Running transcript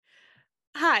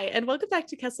Hi, and welcome back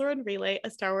to Kessler and Relay, a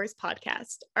Star Wars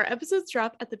podcast. Our episodes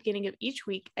drop at the beginning of each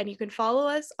week, and you can follow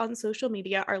us on social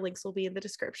media. Our links will be in the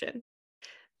description.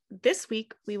 This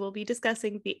week, we will be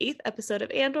discussing the 8th episode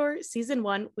of Andor, Season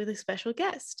 1, with a special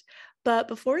guest. But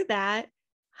before that,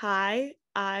 hi,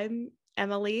 I'm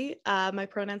Emily. My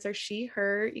pronouns are she,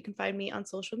 her. You can find me on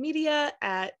social media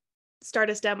at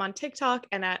StardustM on TikTok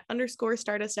and at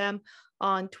 _StardustM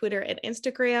on Twitter and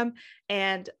Instagram.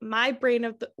 And my brain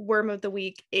of the worm of the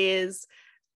week is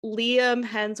Liam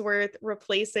Hemsworth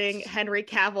replacing Henry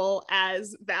Cavill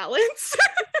as Valance.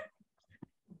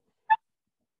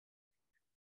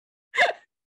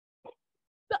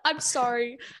 I'm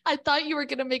sorry. I thought you were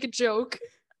gonna make a joke.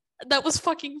 That was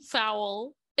fucking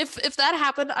foul. If that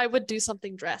happened, I would do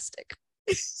something drastic.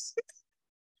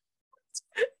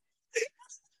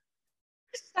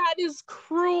 That is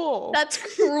cruel. That's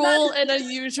cruel and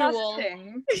unusual.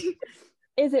 Disgusting.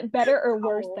 Is it better or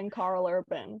worse than Karl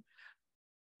Urban?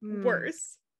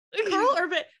 Worse. Karl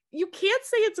Urban, you can't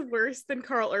say it's worse than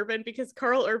Karl Urban because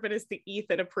Karl Urban is the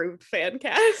Ethan approved fan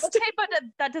cast. Okay, but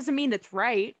that doesn't mean it's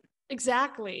right.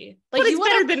 Exactly. But it's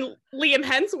better than Liam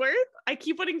Hemsworth. I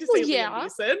keep wanting to say Liam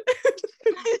Neeson.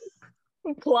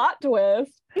 Plot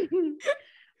twist.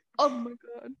 Oh my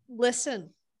god.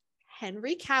 Listen,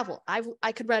 Henry Cavill,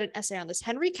 I could write an essay on this.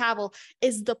 Henry Cavill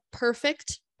is the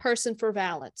perfect person for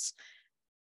Valance.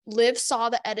 Liv saw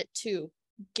the edit too.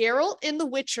 Geralt in The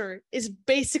Witcher is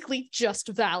basically just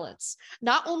Valance.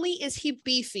 Not only is he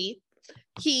beefy,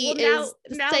 now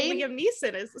Liam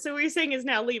Neeson is. So what you're saying is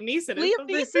now Liam Neeson is Liam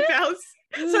the perfect Valance.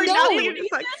 Sorry, No. not Liam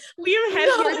Neeson. Liam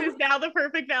Hemsworth is now the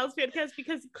perfect Valance fan cast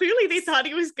because clearly they thought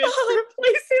he was good to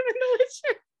replace him in The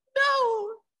Witcher. No.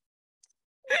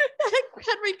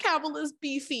 Henry Cavill is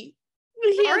beefy.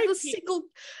 He has a single.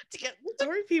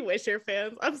 R.I.P. Witcher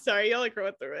fans. I'm sorry, y'all are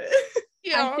growing through it.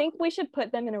 Yeah. I think we should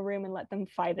put them in a room and let them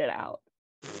fight it out.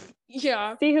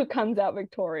 Yeah. See who comes out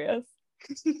victorious.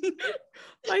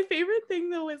 My favorite thing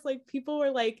though is like people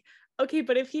were like, okay,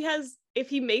 but if he has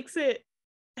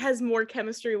more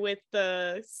chemistry with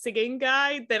the singing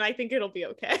guy, then I think it'll be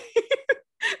okay.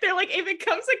 They're like, if it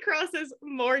comes across as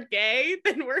more gay,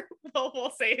 then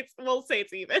we'll say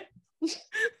it's even.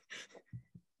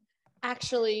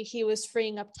 Actually, he was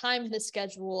freeing up time in his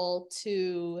schedule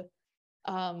to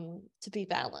be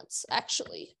Valance.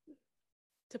 Actually,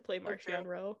 to play Marchion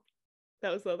Ro.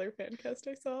 That was the other fan cast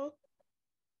I saw.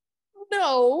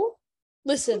 No,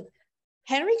 listen,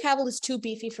 Henry Cavill is too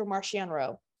beefy for Marchion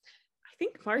Ro. I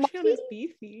think Marchion is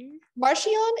beefy.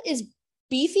 Marchion is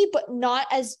beefy, but not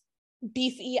as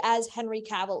beefy as Henry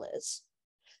Cavill is.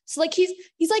 So like he's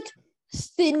like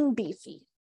thin beefy.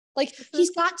 Like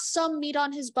he's got some meat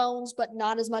on his bones, but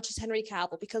not as much as Henry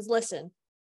Cavill. Because listen,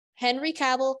 Henry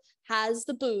Cavill has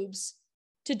the boobs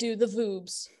to do the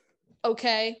voobs.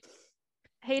 Okay?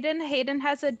 Hayden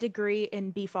has a degree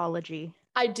in beefology.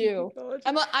 I do.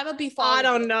 I'm a beefologist. I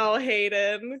don't know,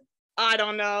 Hayden. I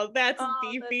don't know. That's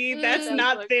beefy. That's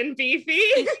not thin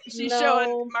beefy. She's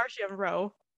showing Marchion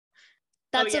Ro.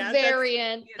 That's a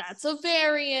variant. That's a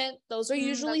variant. Those are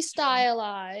usually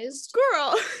stylized.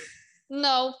 Girl.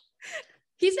 No.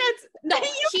 He said no. You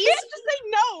can't just say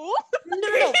no.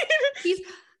 No.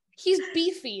 He's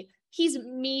beefy. He's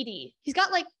meaty. He's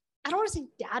got like, I don't want to say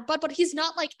dad bod, but he's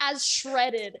not like as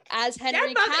shredded as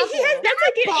Henry Cavill. That's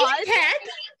like an 8-pack.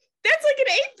 That's like an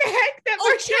 8-pack that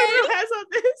Marchion has on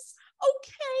this.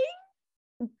 Okay.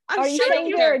 Are you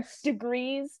saying there are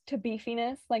degrees to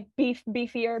beefiness? Like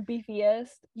beefier, beefiest?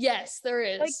 Yes, there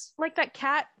is. Like that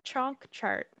cat chonk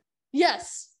chart.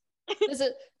 Yes.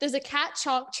 There's a cat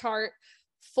chonk chart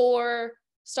for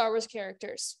Star Wars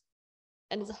characters.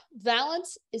 And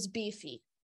Valance is beefy.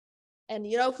 And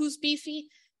you know who's beefy?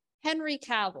 Henry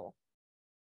Cavill.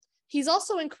 He's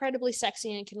also incredibly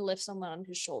sexy and can lift someone on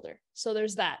his shoulder. So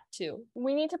there's that too.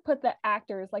 We need to put the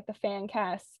actors, like the fan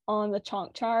casts, on the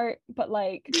chonk chart, but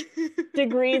like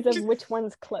degrees of which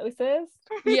one's closest.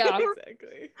 Yeah.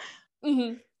 Exactly.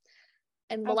 Mm-hmm.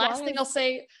 And the last thing I'll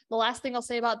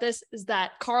say about this is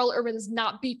that Karl Urban is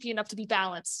not beefy enough to be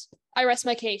Valance. I rest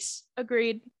my case.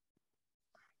 Agreed.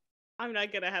 I'm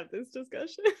not gonna have this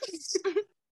discussion.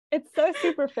 It's so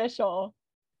superficial.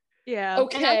 Yeah.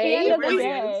 Okay. And at the end of the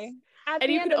day,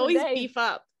 and you can always beef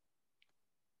up.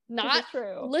 Not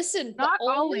true. Listen, not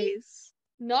always.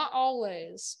 Not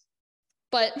always.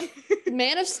 But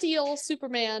Man of Steel,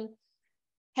 Superman,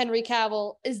 Henry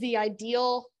Cavill is the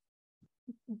ideal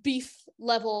beef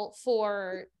level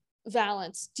for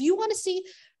Valance. Do you want to see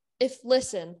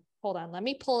hold on, let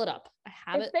me pull it up. I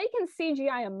have if they can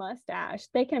CGI a mustache,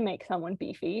 they can make someone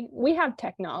beefy. We have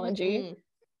technology.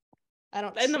 I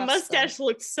don't And the trust them. mustache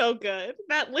looked so good.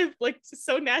 That lip looked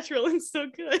so natural and so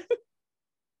good.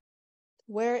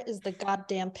 Where is the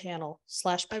goddamn panel /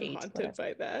 page? I'm haunted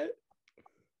by that.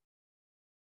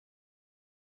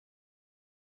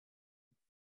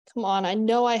 Come on, I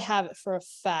know I have it for a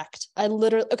fact. I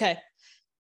literally, okay.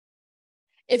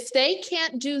 If they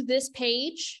can't do this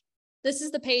page, this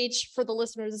is the page for the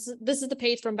listeners. This is the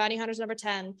page from Bounty Hunters number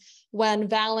 10 when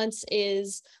Valance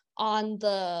is on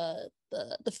the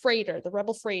freighter, the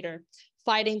rebel freighter,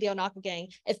 fighting the Onaka gang.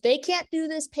 If they can't do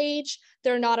this page,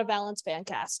 they're not a Valance fan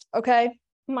cast, okay?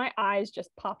 My eyes just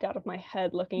popped out of my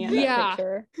head looking at Yeah. that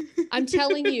picture. I'm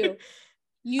telling you.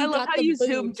 I love got how the you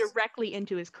boobs. zoomed directly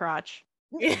into his crotch.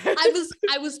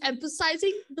 I was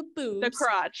emphasizing the boobs. The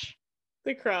crotch.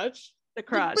 The crotch. The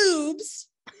crotch. The boobs.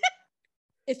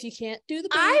 If you can't do the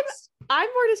boobs, I'm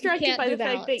more distracted can't by do the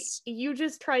fact that Valance. you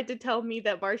just tried to tell me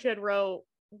that Martian Rowe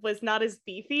was not as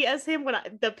beefy as him when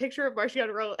the picture of Martian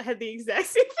Rowe had the exact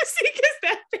same physique as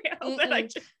that panel that I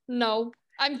just... no,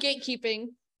 I'm gatekeeping.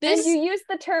 And This you used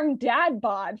the term dad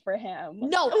bod for him.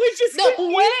 no, Which is no,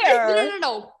 Where?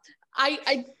 no.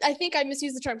 I think I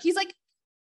misused the term.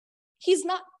 He's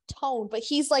not toned, but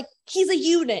he's a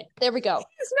unit. There we go.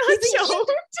 It's not He's a Joe. unit.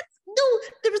 No,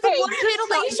 there was the Hey, one panel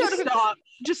that you showed of him.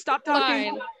 Just stop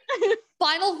talking. Fine.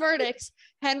 Final verdict: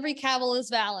 Henry Cavill is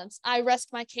Valance. I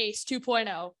rest my case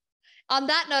 2.0. On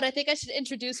that note, I think I should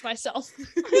introduce myself.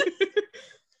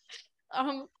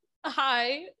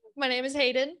 Hi, my name is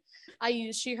Hayden. I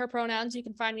use she, her pronouns. You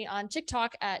can find me on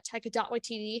TikTok at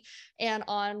taika.ytd and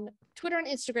on Twitter and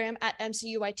Instagram at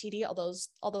mcuytd.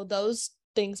 Although those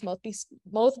things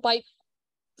both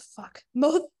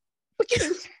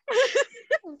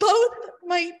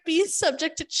might be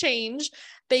subject to change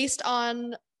based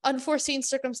on unforeseen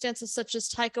circumstances such as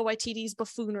Taika Waititi's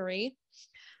buffoonery.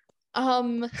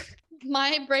 My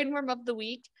brainworm of the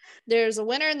week. There's a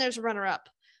winner and there's a runner-up.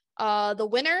 The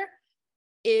winner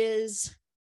is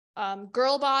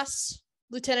Girl Boss,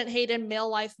 Lieutenant Hayden, Male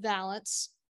Life Valance.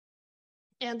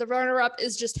 And the runner-up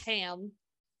is just Ham.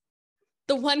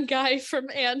 The one guy from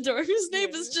Andor whose name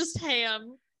is just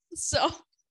Ham. So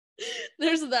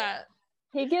there's that.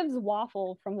 He gives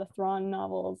Waffle from the Thrawn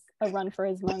novels a run for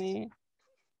his money.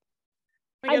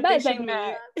 I bet they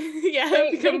met. Yeah,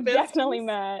 They become definitely besties.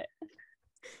 met.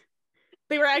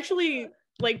 They were actually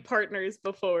like partners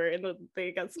before, and then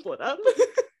they got split up.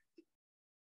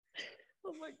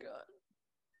 Oh my god.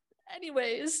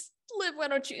 Anyways, Liv, why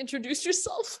don't you introduce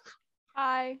yourself?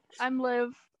 Hi, I'm Liv.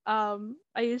 I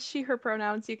use she, her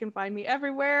pronouns. You can find me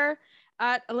everywhere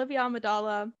at Olivia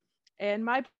Amadala. And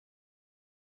my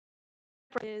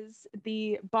is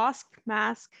the Bosk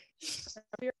mask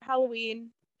for Halloween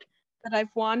that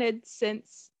I've wanted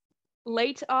since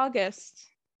late August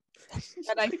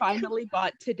that I finally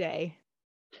bought today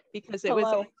because it was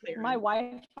Hello, on clearance. my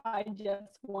Wi-Fi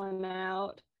just went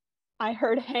out. I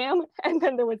heard Ham, and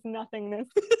then there was nothingness.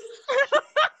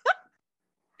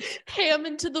 Ham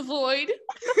into the void.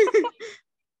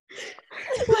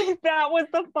 Like that was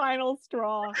the final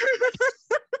straw.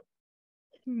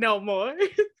 No more.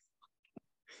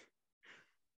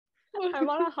 I'm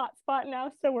on a hotspot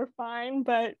now, so we're fine.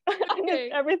 But I Okay.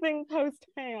 missed everything post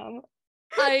Ham.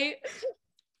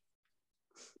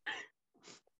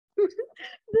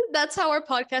 That's how our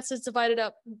podcast is divided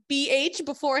up. BH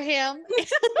before Ham.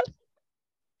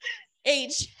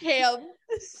 H Ham.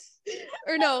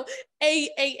 Or no,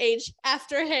 AH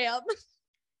after Ham.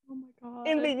 Oh my god.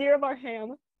 In the year of our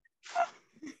Ham.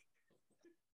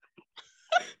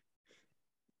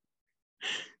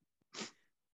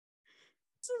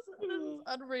 This is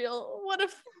unreal. What a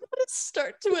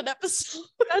start to an episode.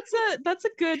 That's a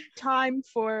good time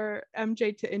for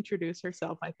MJ to introduce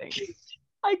herself, I think.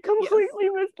 I completely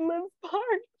missed Liv's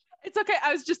part. It's okay.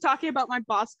 I was just talking about my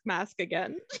Bosk mask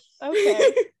again.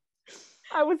 Okay.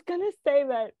 I was gonna say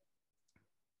that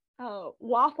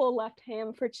Waffle left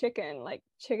Ham for chicken, like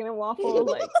chicken and waffle.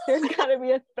 Like there's gotta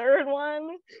be a third one.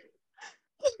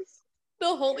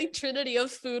 The holy trinity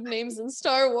of food names in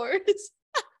Star Wars.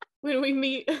 When we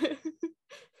meet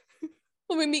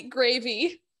When we meet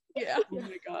Gravy. Yeah. Oh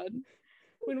my god.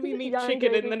 when we meet Young Chicken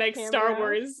in Gravy the next Star cameo.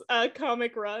 Wars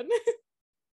comic run.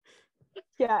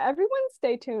 Yeah, everyone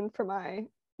stay tuned for my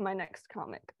next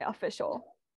comic official.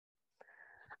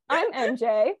 I'm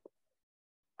MJ.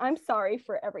 I'm sorry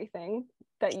for everything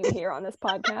that you hear on this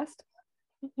podcast.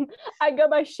 I go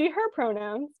by she, her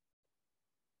pronouns.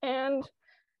 And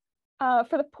for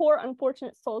the poor,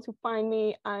 unfortunate souls who find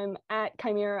me, I'm at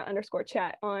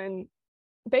Chimera_chat on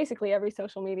basically every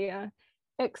social media,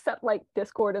 except like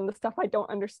Discord and the stuff I don't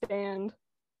understand.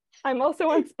 I'm also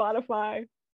on Spotify.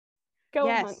 Go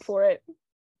Yes. hunt for it.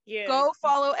 Yeah. Go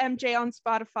follow MJ on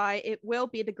Spotify. It will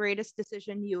be the greatest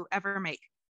decision you ever make.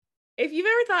 If you've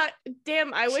ever thought,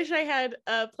 damn, I wish I had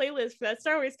a playlist for that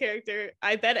Star Wars character,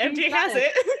 I bet MJ You've has done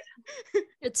it.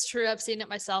 It's true. I've seen it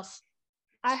myself.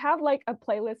 I have like a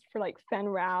playlist for like Fen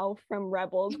Rao from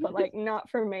Rebels, but like not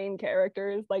for main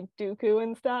characters like Dooku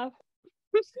and stuff.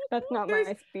 That's not my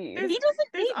speed. There's, He doesn't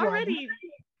there's need one. already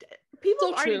people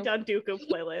So have already true. done Dooku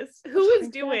playlists. Who is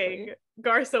Exactly. doing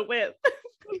Garza Whip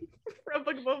from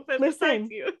Book of Boba Fett Listen.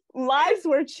 besides you? Lives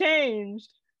were changed.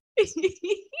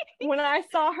 When I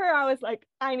saw her, I was like,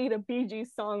 I need a Bee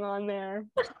Gees song on there.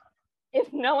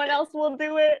 If no one else will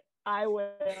do it, I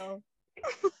will.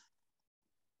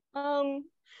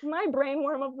 My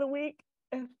brainworm of the week,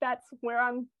 if that's where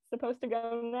I'm supposed to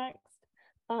go next.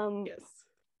 Yes.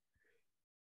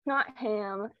 Not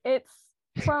ham. It's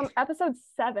from episode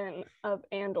 7 of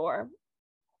Andor.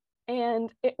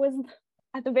 And it was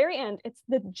at the very end, it's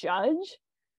the judge.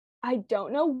 I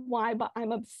don't know why, but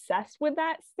I'm obsessed with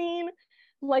that scene.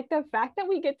 Like the fact that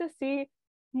we get to see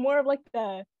more of like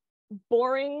the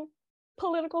boring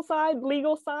political side,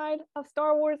 legal side of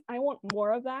Star Wars. I want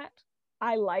more of that.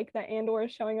 I like that Andor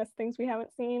is showing us things we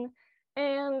haven't seen.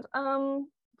 And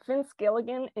Vince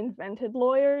Gilligan invented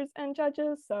lawyers and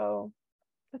judges, so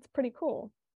that's pretty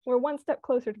cool. We're one step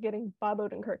closer to getting Bob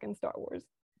Odenkirk in Star Wars.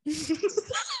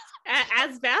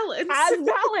 As balance. As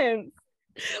balance.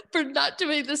 We're not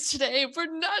doing this today.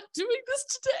 We're not doing this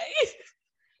today.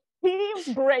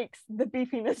 He breaks the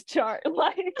beefiness chart.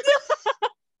 Like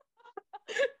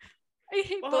I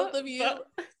hate both of you.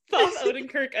 Bob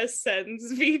Odenkirk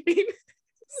ascends VP.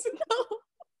 No.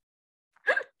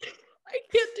 I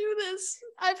can't do this.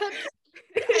 I've had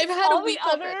a all week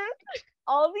the of it.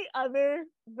 all the other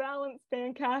Valence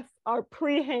fan casts are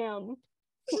pre-ham.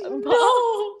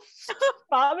 No.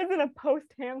 Bob is in a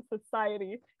post-ham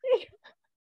society.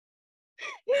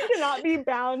 He cannot be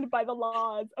bound by the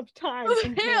laws of time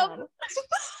and Ham. ham.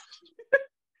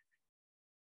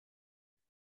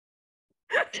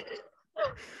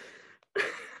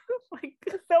 Like,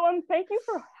 So thank you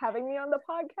for having me on the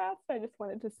podcast. I just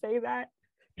wanted to say that.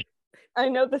 I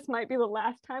know this might be the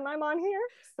last time I'm on here,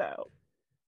 so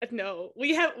no,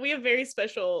 we have very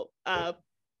special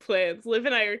plans. Liv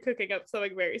and I are cooking up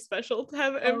something very special to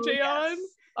have MJ on.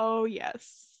 Oh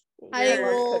yes. I love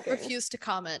will cooking. refuse to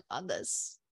comment on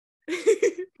this.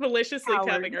 Maliciously Coward.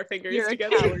 tapping our fingers You're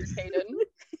together. a coward, Hayden.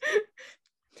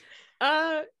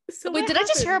 So Wait, what did I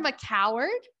just hear I'm happened? a coward?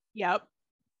 Yep.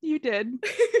 You did.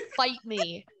 Fight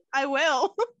me. I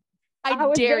will. I I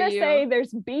was dare gonna you. say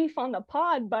there's beef on the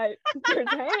pod, but there's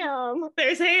ham.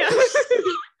 There's ham.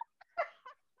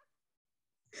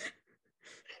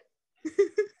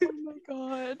 Oh my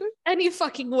god. Any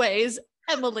fucking ways,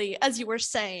 Emily, as you were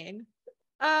saying.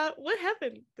 What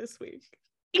happened this week?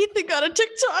 Ethan got a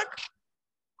TikTok.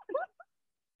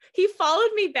 He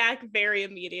followed me back very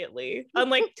immediately.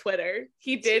 Unlike Twitter,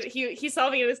 he saw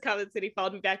me in his comments and he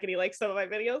followed me back and he liked some of my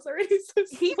videos already. So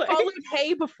He like, followed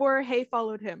Hay before Hay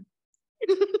followed him.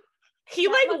 he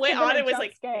That like must went have been on a and was jump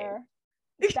like, scare.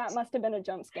 That must have been a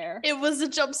jump scare. It was a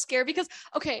jump scare because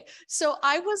okay, so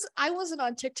I wasn't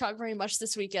on TikTok very much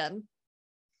this weekend,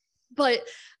 but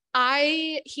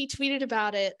he tweeted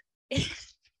about it.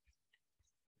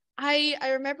 I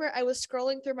remember I was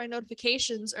scrolling through my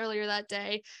notifications earlier that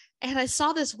day and I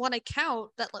saw this one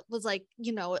account that was like,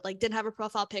 you know, it like didn't have a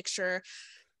profile picture.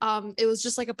 It was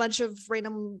just like a bunch of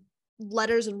random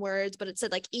letters and words, but it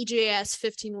said like EJS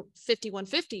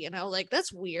 5150 and I was like,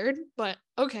 that's weird, but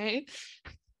okay.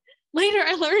 Later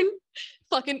I learned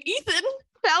fucking Ethan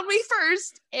found me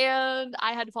first and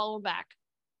I had to follow him back.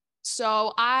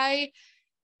 So I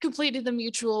completed the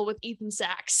mutual with Ethan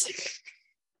Sachs.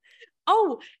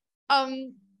 No.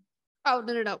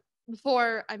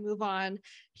 Before I move on,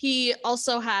 he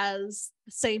also has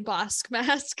the same Bosk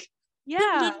mask.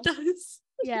 Yeah. Liv does.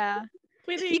 Yeah.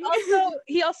 quitting.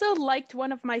 He also liked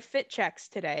one of my fit checks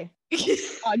today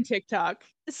on TikTok.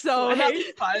 So that was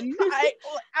fun.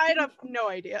 I have no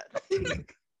idea.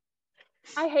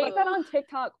 I hate that on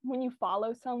TikTok when you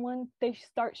follow someone, they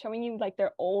start showing you like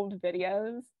their old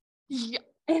videos. Yeah,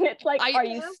 And it's like, I- are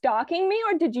you stalking me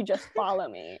or did you just follow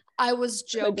me? I was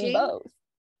Could be joking. both.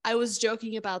 I was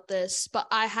joking about this, but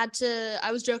I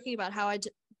was joking about how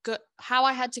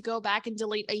I had to go back and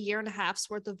delete a year and a half's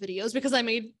worth of videos because I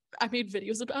made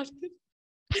videos about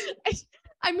it.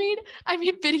 I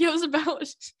made videos about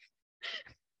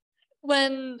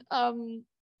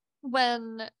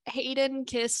when Hayden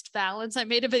kissed Valance. I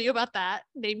made a video about that.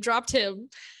 Name dropped him.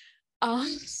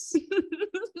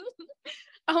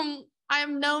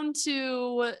 I'm known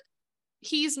to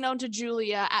he's known to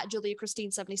Julia at Julia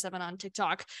Christine 77 on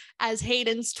TikTok as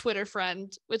Hayden's Twitter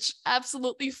friend, which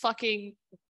absolutely fucking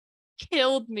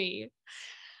killed me.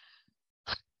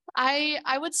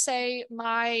 I would say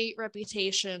my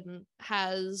reputation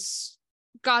has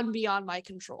gone beyond my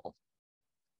control.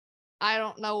 I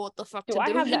don't know what the fuck Do to I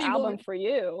do have the anymore. album for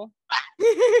you?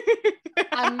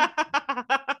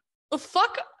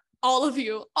 Fuck all of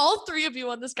you, all three of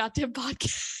you on this goddamn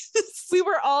podcast. We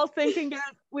were all thinking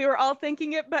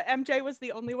it, but MJ was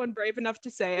the only one brave enough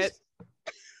to say it.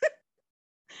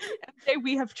 MJ,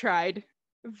 we have tried.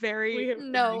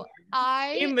 No,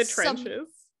 I in the trenches.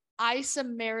 I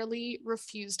summarily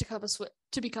refuse to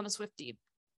become a Swiftie.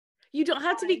 You don't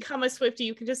have to become a Swiftie.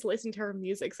 You can just listen to her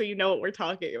music so you know what we're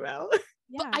talking about.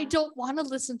 But I don't want to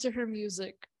listen to her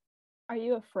music. Are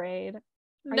you afraid?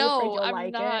 No,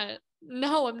 I'm not.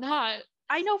 No, I'm not.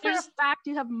 I know for a fact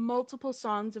you have multiple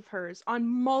songs of hers on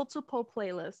multiple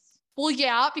playlists. Well,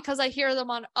 yeah, because I hear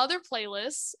them on other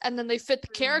playlists and then they fit the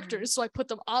characters, so I put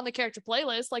them on the character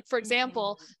playlist. Like, for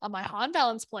example, on my Han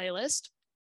Balance playlist,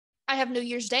 I have New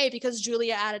Year's Day because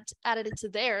Julia added it to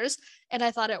theirs, and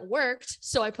I thought it worked,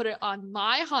 so I put it on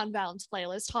my Han Balance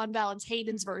playlist, Han Balance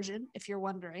Hayden's version, if you're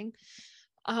wondering.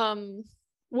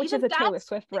 Which is a Taylor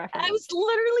Swift reference. I was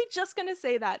literally just gonna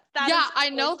say that. Yeah, I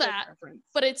know that,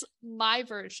 but it's my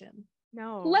version.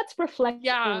 No. Let's reflect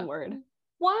inward.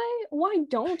 Why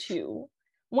don't you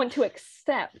want to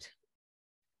accept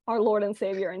our Lord and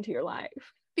Savior into your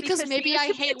life? Because maybe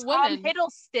I hate Tom women.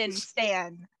 Hiddleston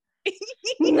stan.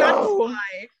 No.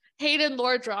 Hayden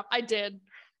Lord drop. I did.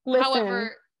 Listen,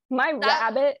 However, my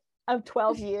rabbit of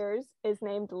 12 years is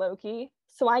named Loki.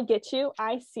 So I get you.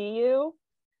 I see you.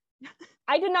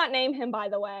 I did not name him, by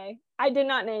the way. I did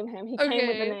not name him. He came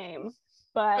with the name.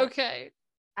 But okay.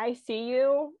 I see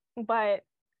you, but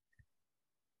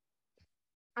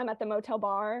I'm at the motel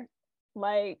bar.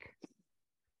 Like,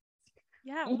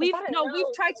 yeah, we've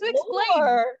tried to explain.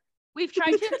 More. We've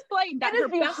tried to explain that it her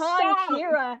is the best Han song.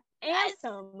 Kira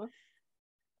anthem.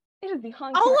 It is the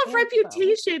Han All Kira of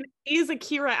Reputation is a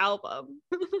Kira album.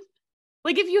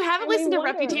 Like, if you haven't listened to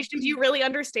Reputation, do you really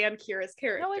understand Kira's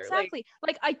character? No, exactly.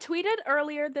 Like I tweeted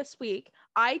earlier this week,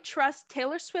 I trust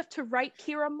Taylor Swift to write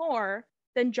Kira more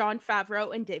than Jon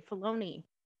Favreau and Dave Filoni.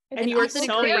 And you are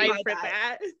so right for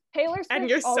that. Taylor Swift and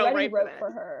you're so already right wrote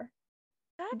for her.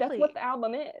 Exactly. That's what the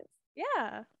album is.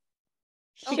 Yeah.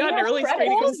 She got an early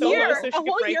screening in Solo, so she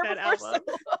could write that album.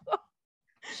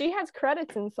 She has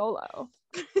credits in Solo.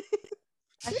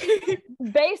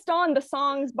 Based on the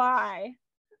songs by.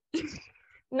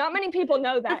 Not many people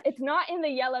know that. It's not in the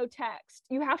yellow text.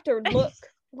 You have to look.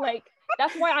 Like,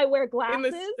 that's why I wear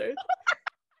glasses.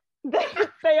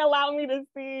 They allow me to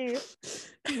see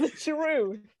the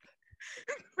truth.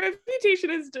 Reputation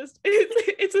is just,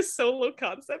 it's a solo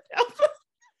concept album.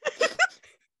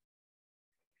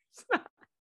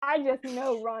 I just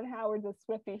know Ron Howard's a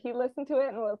Swiftie. He listened to it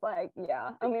and was like, yeah,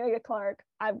 Amelia Clark,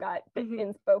 I've got the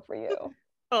inspo for you.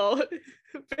 Oh,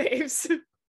 babes.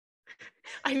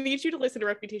 I need you to listen to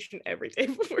Reputation every day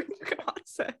before you go on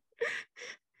set.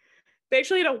 They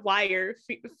actually had a wire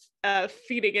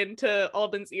feeding into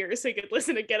Alden's ears so he could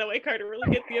listen to Getaway Car to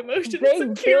really get the emotions. They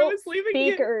Kira built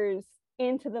speakers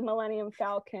into the Millennium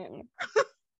Falcon.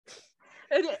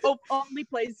 And it only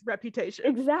plays Reputation.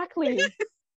 Exactly.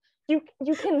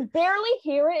 You can barely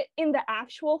hear it in the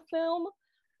actual film,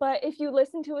 but if you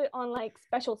listen to it on like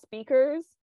special speakers,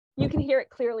 you can hear it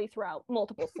clearly throughout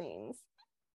multiple scenes.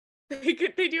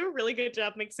 They do a really good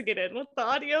job mixing it in with the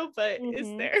audio, but it's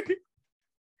there.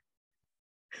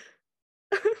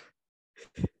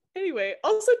 Anyway,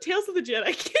 also Tales of the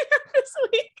Jedi came out this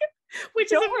week,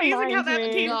 which is amazing how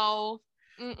that came. No.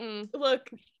 Look,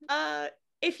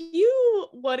 if you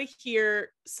want to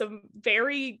hear some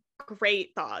very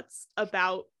great thoughts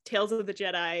about Tales of the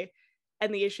Jedi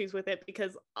and the issues with it,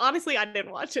 because honestly, I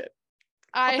didn't watch it.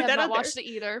 I have not watched it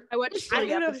either. I watched 3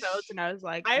 episodes and I was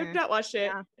like, I have not watched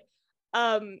it.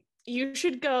 Yeah. You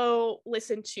should go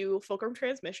listen to Fulcrum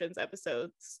Transmissions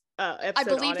episode I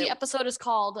believe the episode is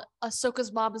called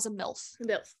Ahsoka's Mom is a MILF.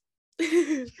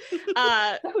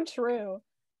 So true.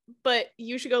 But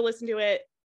you should go listen to it.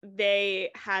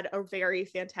 They had a very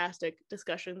fantastic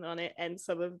discussion on it and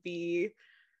some of the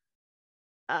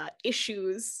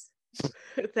issues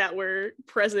that were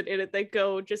present in it that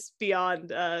go just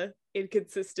beyond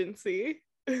inconsistency.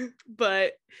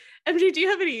 But MJ, do you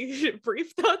have any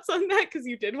brief thoughts on that? Because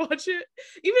you did watch it,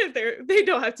 even if they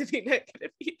don't have to be negative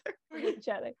either.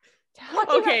 Jedi.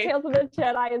 Talking about Tales of the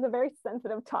Jedi is a very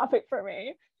sensitive topic for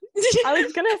me. I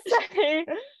was gonna say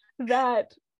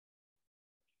that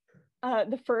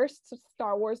the first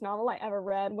Star Wars novel I ever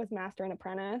read was Master and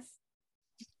Apprentice,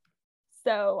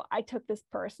 So I took this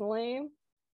personally.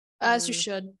 As you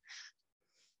should.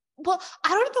 Well, I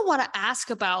don't even want to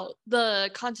ask about the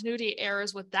continuity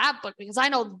errors with that book, because I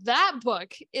know that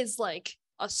book is like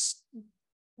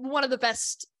one of the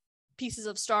best pieces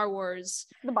of Star Wars.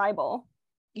 The Bible.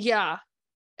 Yeah.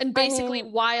 And basically I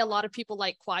mean, why a lot of people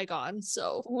like Qui-Gon.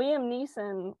 So Liam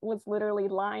Neeson was literally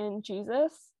Lion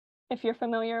Jesus, if you're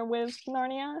familiar with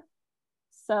Narnia.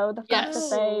 So the fact that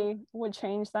they would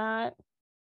change that.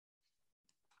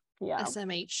 Yeah.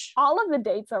 SMH. All of the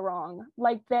dates are wrong.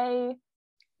 Like, they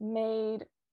made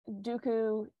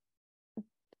Dooku,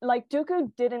 like,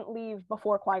 Dooku didn't leave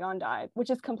before Qui-Gon died,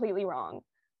 which is completely wrong.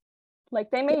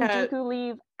 Like, they made Dooku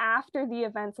leave after the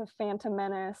events of Phantom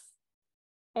Menace.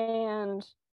 And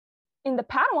in the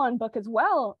Padawan book as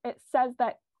well, it says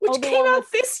that which Obi-Wan came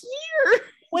out this year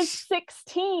was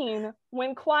 16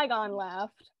 when Qui-Gon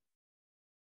left.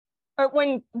 Or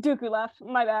when Dooku left,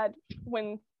 my bad.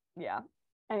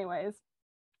 Anyways,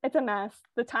 it's a mess.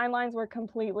 The timelines were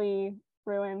completely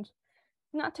ruined.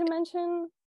 Not to mention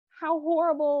how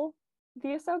horrible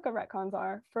the Ahsoka retcons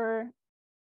are for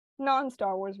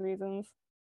non-Star Wars reasons.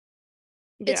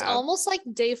 It's almost like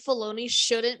Dave Filoni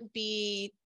shouldn't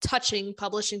be touching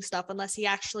publishing stuff unless he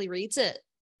actually reads it.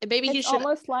 And maybe he should.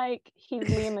 Almost like he's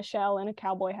Leah Michelle in a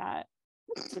cowboy hat.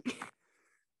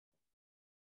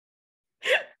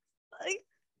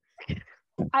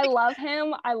 I love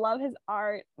him. I love his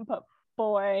art, but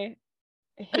boy,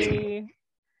 he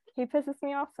pisses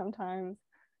me off sometimes.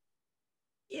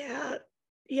 Yeah.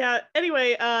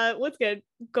 Anyway, once again,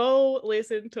 go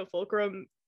listen to Fulcrum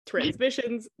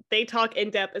Transmissions. They talk in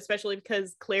depth, especially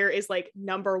because Claire is like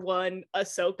 #1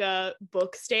 Ahsoka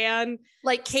book stan.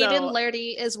 Like, Kaden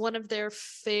Lairdy is one of their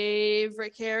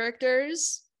favorite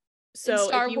characters. So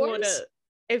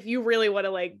if you really want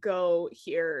to like go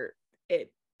hear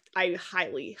it, I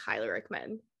highly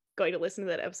recommend going to listen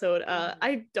to that episode.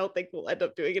 I don't think we'll end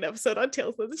up doing an episode on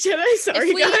Tales of the Jedi.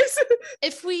 Sorry, guys.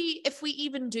 If we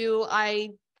even do, I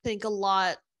think a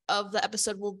lot of the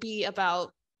episode will be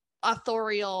about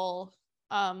authorial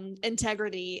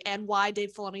integrity and why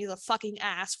Dave Filoni is a fucking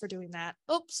ass for doing that.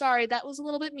 Oh, sorry, that was a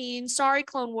little bit mean. Sorry,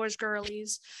 Clone Wars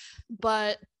girlies.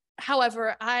 But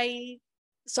however, I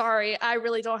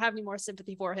really don't have any more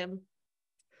sympathy for him.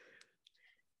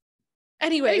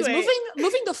 Anyways,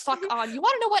 moving the fuck on. You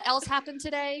want to know what else happened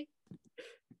today?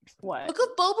 What? Book of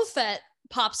Boba Fett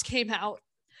pops came out.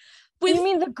 You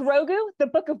mean the Grogu? The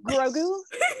Book of Grogu?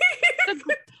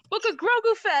 The Book of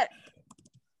Grogu Fett.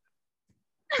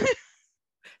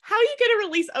 How are you gonna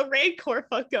release a Rancor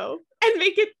Funko and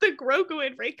make it the Grogu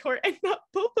and Rancor and not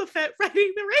Boba Fett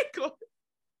riding the Rancor?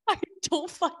 I don't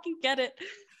fucking get it.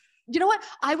 You know what?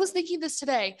 I was thinking this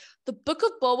today. The Book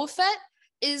of Boba Fett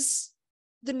is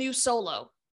the new Solo.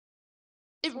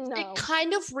 It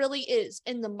kind of really is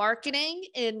in the marketing,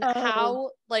 in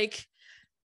how, like,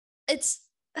 it's...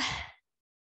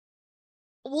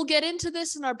 We'll get into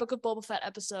this in our Book of Boba Fett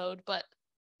episode, but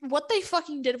what they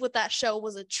fucking did with that show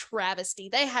was a travesty.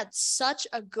 They had such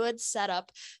a good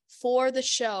setup for the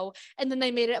show, and then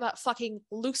they made it about fucking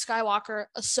Luke Skywalker,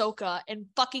 Ahsoka, and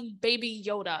fucking Baby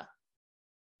Yoda.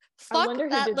 Fuck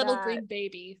that little green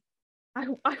baby.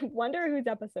 I wonder whose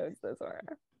episodes those were.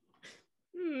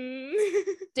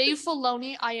 Dave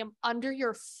Filoni, I am under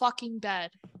your fucking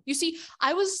bed. You see,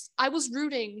 I was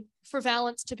rooting for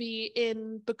Valance to be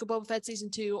in Book of Boba Fett season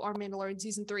 2 or Mandalorian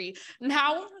season 3.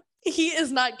 Now he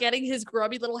is not getting his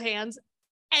grubby little hands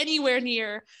anywhere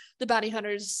near the Bounty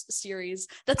Hunters series.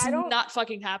 That's not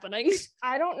fucking happening.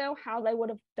 I don't know how they would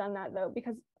have done that though,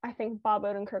 because I think Bob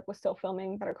Odenkirk was still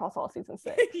filming Better Call Saul season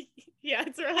 6. Yeah,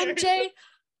 it's right.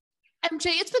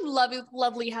 MJ, it's been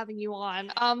lovely having you on.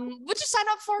 Would you sign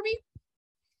up for me?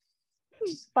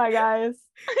 Bye, guys.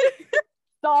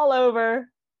 It's all over.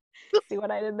 See what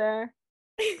I did there?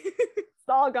 It's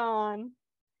all gone.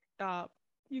 Stop.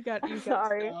 You got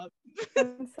sorry. Stop.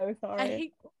 I'm so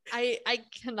sorry. I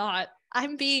cannot.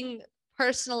 I'm being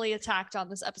personally attacked on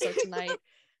this episode tonight.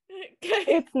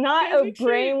 It's not a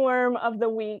brainworm of the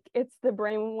week. It's the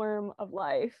brainworm of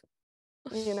life.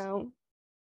 You know?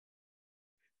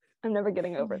 I'm never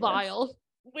getting over Vile. this.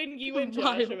 When you and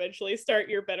Josh eventually start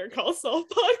your Better Call Saul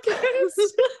podcast.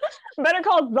 Better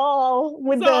Call Saul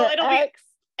with the X.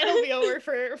 It'll be over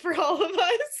for all of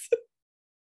us.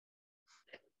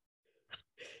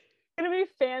 It's gonna be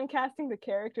fan casting the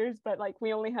characters, but like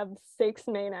we only have 6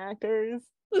 main actors.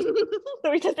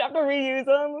 So we just have to reuse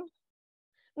them.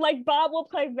 Like Bob will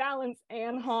play Valance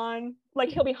and Han. Like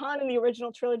he'll be Han in the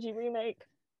original trilogy remake.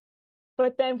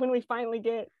 But then when we finally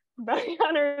get Bounty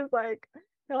Hunters, like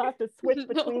he'll have to switch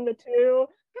between the two.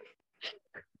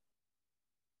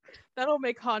 That'll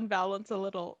make Han balance a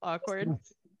little awkward.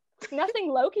 Nothing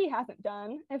Loki hasn't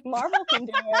done. If Marvel can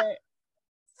do it,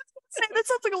 That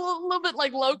sounds like a little bit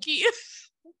like Loki.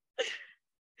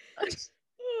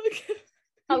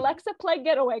 Alexa, play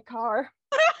Getaway Car.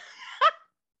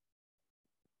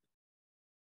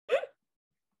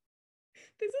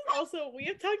 This is also, we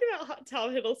have talked about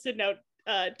Tom Hiddleston now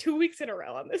 2 weeks in a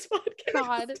row on this podcast.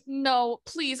 God, no,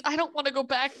 please. I don't want to go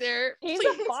back there. He's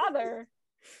Please. a father.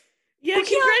 Yeah, Oh, yeah.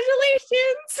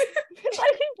 congratulations.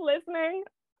 Like he's listening.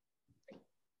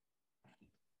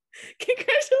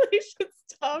 Congratulations,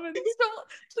 Tom. And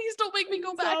Please don't make me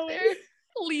go back Zoe. there.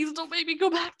 Please don't make me go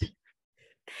back there.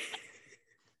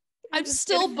 I'm Just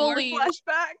still getting more bullied.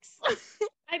 Flashbacks.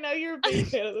 I know you're a big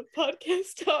fan of the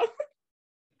podcast, Tom.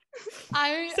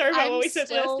 Sorry Sorry about what we said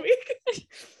last week.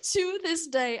 To this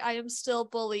day, I am still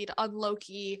bullied on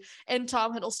Loki and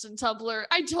Tom Hiddleston Tumblr.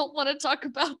 I don't want to talk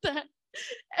about that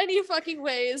any fucking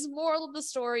ways. Moral of the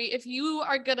story, if you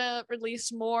are gonna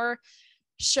release more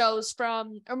shows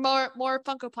from, or more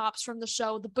Funko Pops from the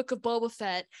show The Book of Boba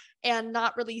Fett, and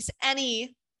not release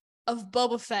any of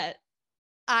Boba Fett,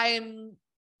 I'm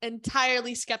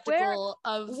entirely skeptical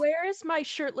of Where is my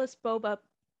shirtless Boba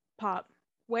Pop?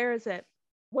 Where is it?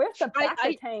 Where's the I- back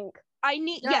tank? I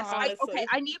need Yeah, honestly.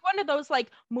 I need one of those like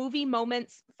movie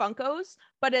moments Funkos,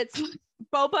 but it's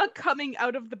Boba coming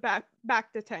out of the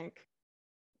back to tank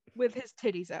with his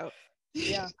titties out.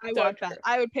 Yeah, I so want true. that.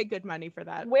 I would pay good money for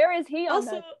that. Where is he on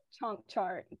Also, the chunk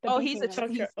chart? The Oh, beefy he's a man?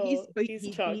 chunk.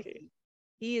 He's chunky.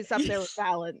 He is up there with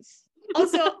balance.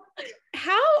 Also,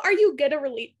 how are you gonna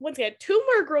release, once again, 2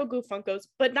 more Grogu Funkos,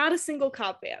 but not a single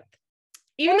Cobb Vanth?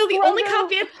 Even though the only Cobb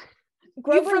Vanth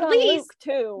Grover's on released- Luke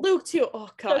too. Luke too. Oh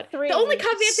god. three. The only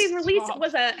Cobb Vanth they've released Stop.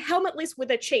 was a helmetless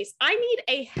with a chase. I need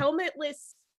a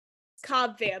helmetless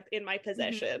Cobb Vanth in my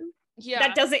possession.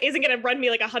 yeah. That isn't gonna run me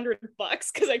like $100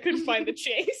 because I couldn't find the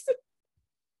chase.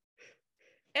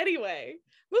 Anyway,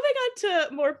 moving on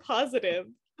to more positive,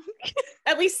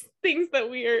 at least things that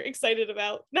we are excited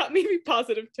about. Not maybe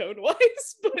positive tone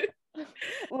wise, but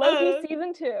Loki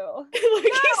season 2.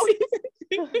 like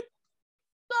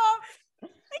Stop.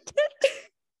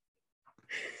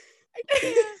 I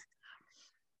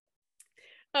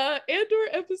can't. Andor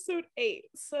episode 8.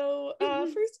 So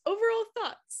first, overall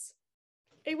thoughts.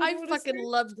 Anyone I wanna fucking start?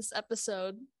 love this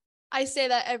episode. I say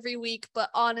that every week, but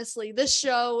honestly, this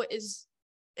show is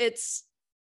it's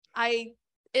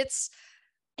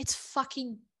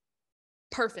fucking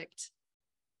perfect.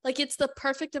 Like, it's the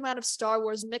perfect amount of Star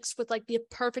Wars mixed with like the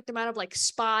perfect amount of like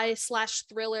spy /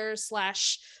 thriller /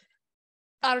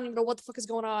 I don't even know what the fuck is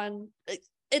going on.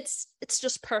 It's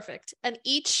just perfect. And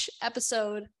each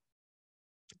episode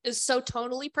is so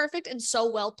tonally perfect and so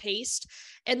well paced.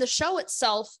 And the show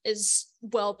itself is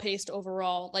well paced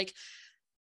overall. Like,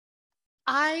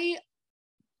 I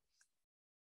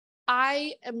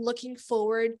am looking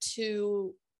forward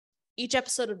to each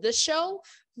episode of this show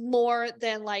more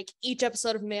than like each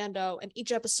episode of Mando and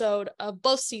each episode of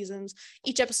both seasons,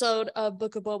 each episode of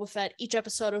Book of Boba Fett, each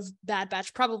episode of Bad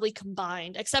Batch, probably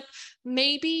combined, except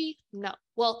maybe the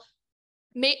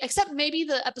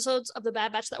episodes of the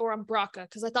Bad Batch that were on Braca,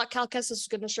 because I thought Cal Kestis was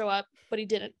going to show up, but he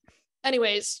didn't.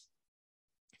 Anyways,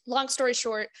 long story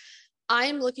short,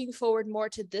 I'm looking forward more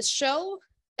to this show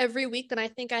every week than I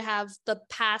think I have the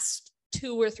past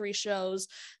 2 or 3 shows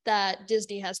that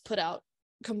Disney has put out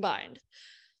combined.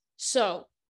 So,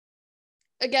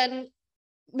 again,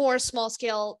 more small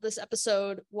scale, this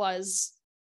episode was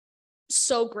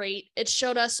so great. It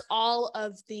showed us all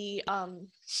of the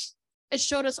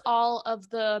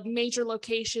major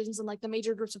locations and like the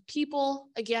major groups of people.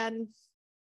 Again,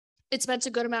 it spent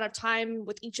a good amount of time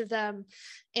with each of them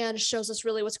and shows us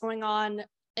really what's going on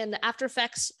in the after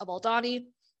effects of Aldhani.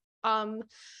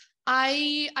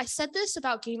 I said this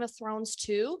about Game of Thrones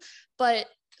too, but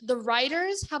the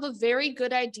writers have a very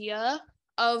good idea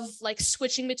of like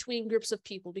switching between groups of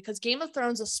people, because Game of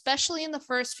Thrones, especially in the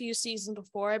first few seasons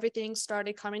before everything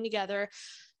started coming together,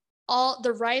 all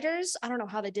the writers, I don't know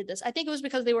how they did this. I think it was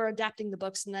because they were adapting the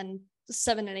books, and then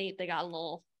 7 and 8 they got a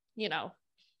little,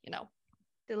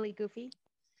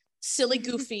 silly,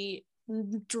 goofy,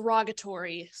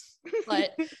 derogatory,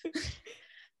 but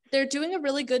they're doing a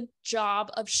really good job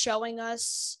of showing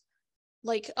us,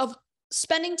 like, of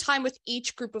spending time with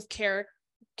each group of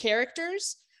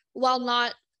characters while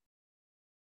not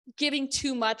giving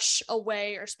too much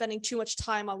away or spending too much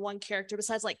time on one character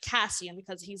besides like Cassian,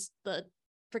 because he's the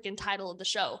freaking title of the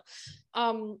show.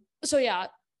 So yeah,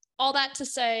 all that to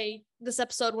say, this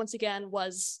episode once again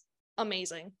was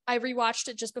amazing. I rewatched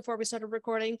it just before we started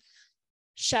recording.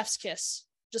 Chef's kiss.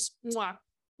 Just mwah,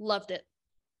 loved it.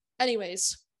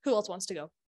 Anyways, who else wants to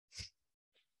go?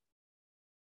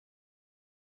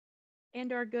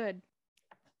 and are good.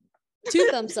 2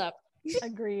 thumbs up.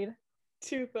 Agreed.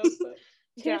 2 thumbs up.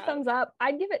 Two thumbs up.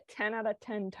 I'd give it 10 out of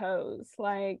 10 toes.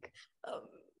 Like Um,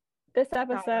 this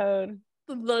episode.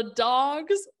 the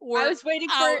dogs were I was waiting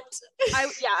out.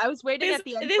 I was waiting This- at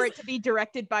the end this- for it to be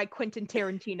directed by Quentin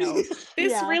Tarantino.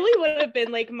 This Yeah. really would have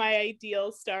been like my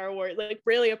ideal Star Wars, like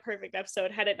really a perfect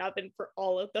episode had it not been for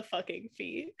all of the fucking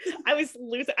feet. I was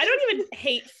losing. I don't even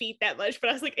hate feet that much, but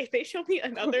I was like, if they show me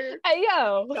another Hey,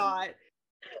 yo. shot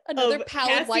Another of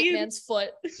pallid white Cassian man's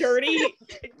foot.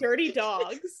 dirty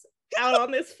dogs out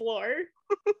on this floor,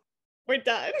 we're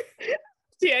done.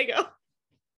 Diego.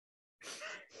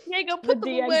 Diego, The put them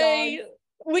DN away. dogs.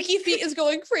 Wiki Feet is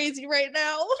going crazy right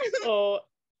now. Oh,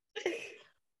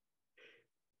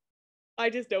 I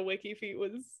just know Wiki Feet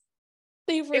was.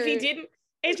 They were.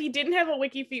 If he didn't have a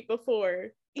Wiki Feet before,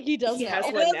 he does he now. has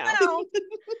one now.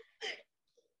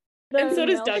 The And so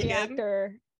does Melty Duncan.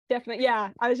 actor. Definitely. Yeah,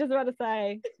 I was just about to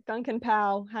say Duncan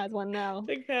Powell has one now.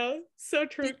 Think how so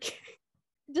true.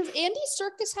 Does Andy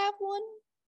Serkis have one?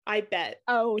 I bet.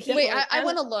 Oh, Wait, definitely. I And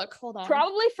want to look. Hold on.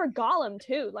 probably for Gollum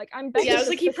too. Like I'm betting. Yeah, I was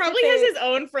the like, he probably has specific- his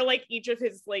own for like each of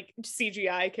his like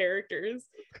CGI characters.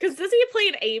 Because doesn't he play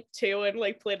an ape too in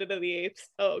like Planet of the Apes?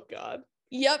 Oh god.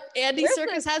 Yep, Andy Where's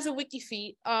Serkis has a Wiki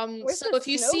Feet. where's So the if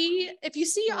you Snoke see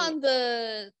feet? on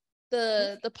the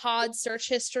pod search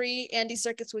history, Andy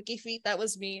Serkis Wiki Feet, that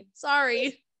was me.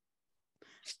 Sorry.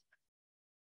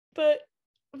 But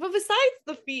besides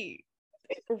the feet,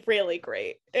 really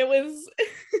great. It was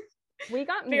We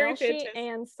got Very Melshi fantastic.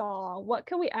 and Saw. What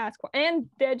could we ask for? And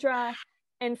Dedra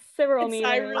and Cyril And Meter.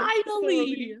 Cyril.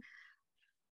 Finally.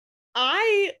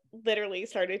 I literally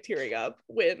started tearing up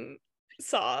when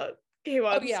Saw came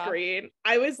on yeah. screen.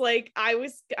 I was like,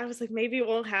 maybe it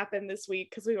won't happen this week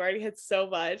because we've already had so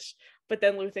much. But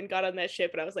then Luthen got on that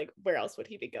ship, and I was like, where else would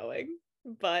he be going?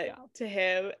 But Yeah. to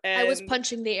him, I was and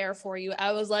punching the air for you.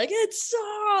 I was like, it's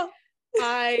Saw.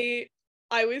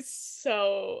 I was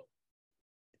so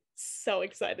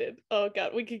excited. Oh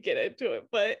god, we could get into it,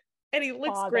 but and he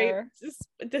looks great, Father.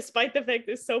 despite the fact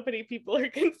that so many people are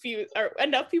confused, or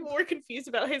enough people were confused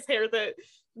about his hair that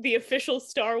the official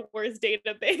Star Wars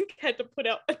data bank had to put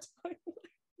out a timeline.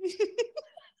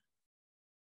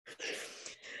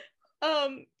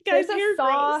 Guys, There's a hair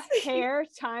Saw grows. hair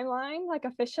timeline, like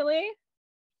officially,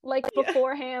 like Yeah.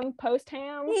 before ham, post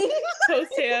ham.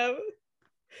 Post him.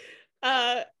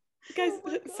 Guys, Oh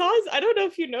my God. Saw's, I don't know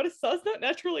if you noticed, Saw's not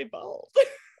naturally bald.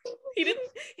 he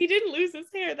didn't lose his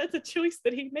hair. That's a choice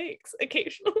that he makes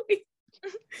occasionally.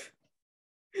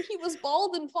 He was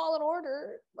bald in Fallen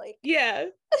Order. Like, Yeah.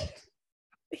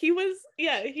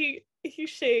 He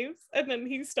shaves and then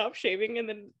he stopped shaving and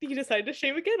then he decided to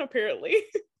shave again, apparently.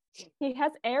 He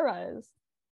has eras.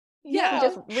 yeah, He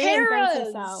just reinvents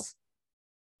himself.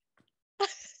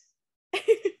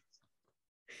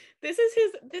 This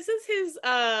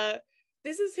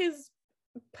is his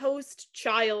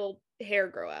post-child hair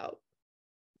grow out.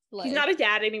 Like, He's not a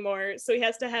dad anymore, so he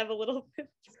has to have a little bit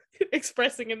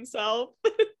expressing himself.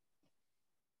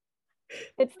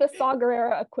 It's the Saw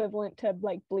Gerrera equivalent to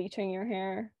like bleaching your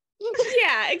hair.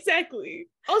 Yeah, exactly.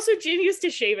 Also, Jin used to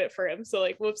shave it for him, so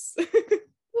like, whoops.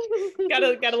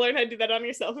 gotta learn how to do that on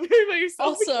yourself. By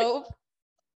yourself. Also,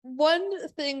 one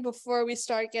thing before we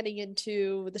start getting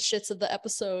into the shits of the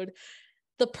episode,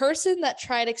 the person that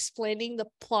tried explaining the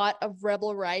plot of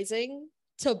Rebel Rising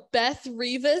to Beth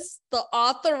Revis, the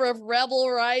author of Rebel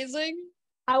Rising.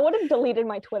 I would have deleted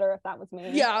my Twitter if that was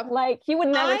me. Yeah. Like he would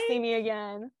never I- see me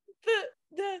again.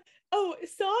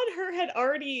 Saw and her had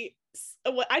already,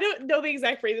 I don't know the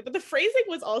exact phrasing, but the phrasing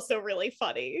was also really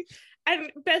funny.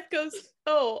 And Beth goes,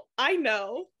 "Oh, I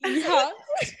know." Yeah.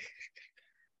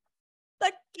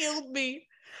 That killed me.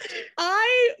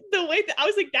 The way that I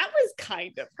was like, that was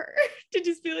kind of her to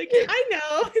just be like, "I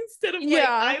know," instead of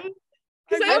Yeah. like,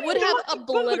 'cause I would have not-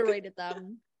 obliterated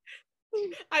them.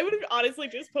 I would have honestly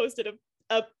just posted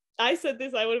I said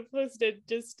this, I would have posted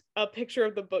just a picture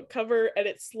of the book cover and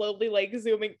it's slowly like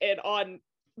zooming in on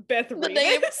Beth The Revis.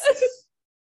 names.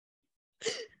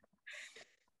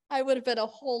 I would have been a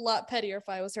whole lot pettier if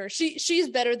I was her. She's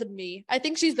better than me. I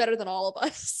think she's better than all of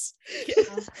us. Yeah.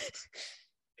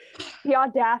 The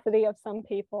audacity of some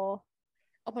people.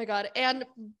 Oh my god. And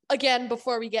again,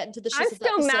 before we get into the I'm shits of the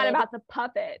still mad episode- about the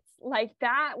puppets. Like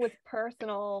that was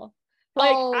personal.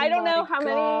 Like Oh I don't know my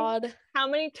God. how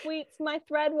many tweets my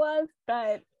thread was,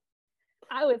 but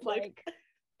I was like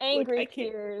angry I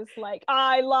can't- tears. Like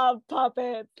I love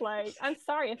puppets. Like I'm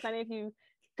sorry if any of you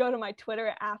go to my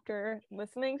Twitter after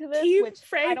listening to this, Keep which I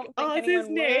Frank don't think Oz's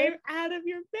anyone name would. out of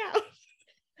your mouth.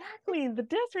 Exactly, the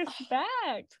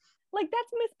disrespect. Like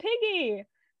that's Miss Piggy.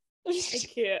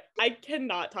 I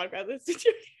cannot talk about this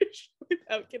situation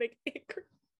without getting angry.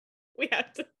 We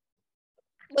have to.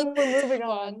 We're moving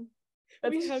on.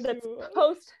 We have That's to.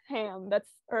 post ham. That's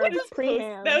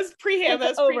pre-ham. That was pre-ham.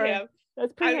 That's That was over. pre-ham.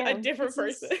 That's I'm pre-ham. a different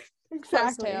person.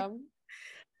 Exactly. Ham.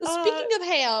 Speaking of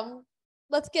ham,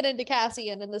 let's get into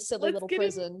Cassian in the silly Let's little get in-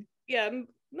 prison. Yeah,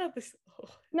 not this.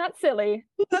 Not silly.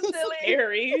 Not silly.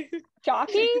 Scary.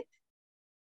 Jockey?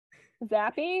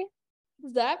 Zappy?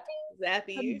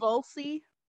 Zappy. Convulsy.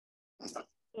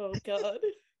 Oh god.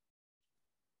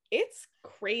 It's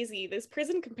crazy. This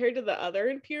prison compared to the other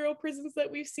Imperial prisons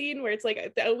that we've seen, where it's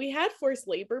like we had forced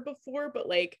labor before, but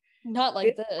like Not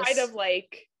like this. kind of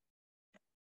like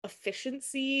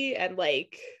efficiency and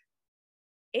like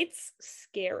it's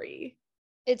scary.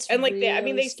 It's And like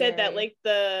really they said that scary.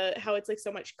 like how it's like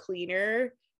so much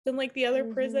cleaner than like the other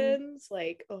Mhm. prisons.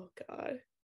 Like, oh god.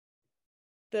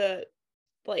 The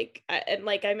like and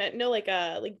like I meant no like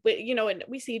you know, and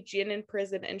we see Jin in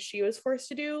prison and she was forced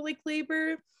to do like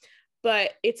labor,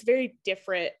 but it's very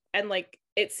different. And like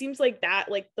it seems like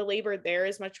that like the labor there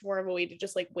is much more of a way to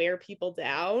just like wear people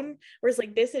down, whereas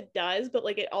like this it does, but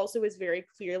like it also is very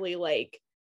clearly like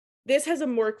this has a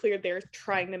more clear they're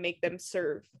trying to make them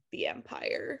serve the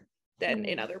empire than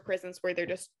in other prisons where they're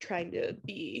just trying to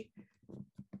be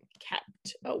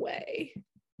kept away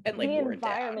and like the worn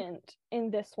environment in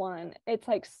this one, it's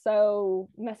like so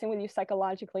messing with you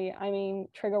psychologically. I mean,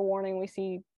 trigger warning, we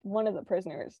see one of the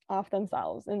prisoners off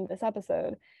themselves in this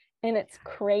episode, and it's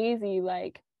crazy.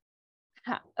 Like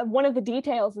one of the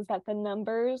details is that the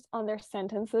numbers on their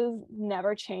sentences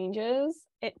never changes.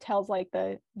 It tells like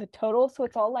the total, so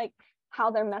it's all like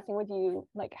how they're messing with you,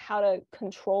 like how to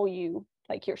control you,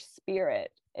 like your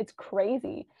spirit. It's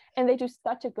crazy, and they do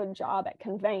such a good job at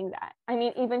conveying that. I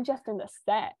mean, even just in the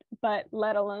set, but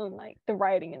let alone like the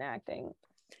writing and acting.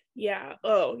 Yeah.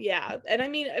 Oh yeah. And I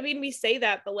mean we say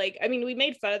that, but like I mean we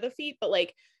made fun of the feet, but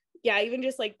like yeah, even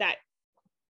just like that's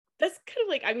kind of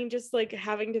like I mean just like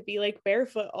having to be like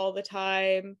barefoot all the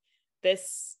time,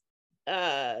 this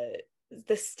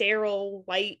the sterile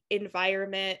white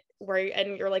environment where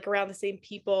and you're like around the same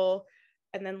people,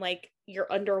 and then like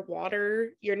you're underwater,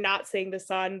 you're not seeing the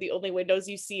sun, the only windows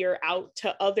you see are out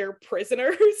to other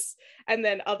prisoners and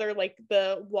then other like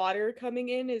the water coming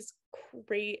in is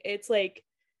great. It's like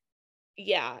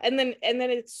yeah, and then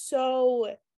it's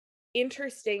so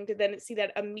interesting to then see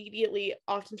that immediately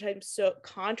oftentimes so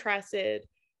contrasted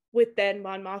with then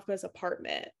Mon Mothma's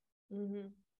apartment.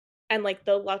 And like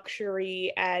the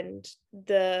luxury and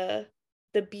the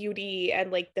beauty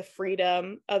and like the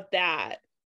freedom of that,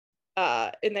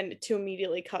 and then to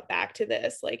immediately cut back to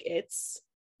this, like it's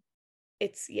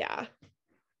yeah.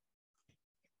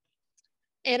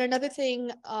 And another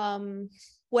thing,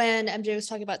 when MJ was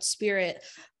talking about spirit,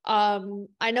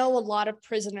 I know a lot of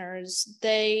prisoners,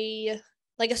 they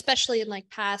like, especially in like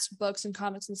past books and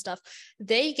comics and stuff,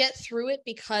 they get through it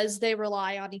because they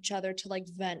rely on each other to like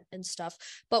vent and stuff.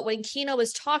 But when Kino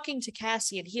is talking to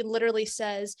Cassian, he literally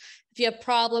says, if you have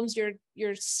problems,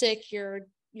 you're sick, you're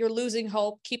losing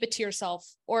hope, keep it to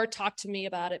yourself or talk to me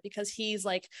about it, because he's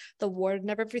like the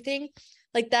warden of everything.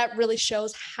 Like that really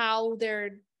shows how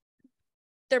they're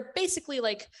basically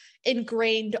like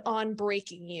ingrained on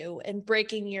breaking you and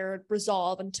breaking your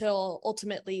resolve until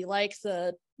ultimately, like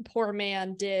the poor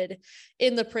man did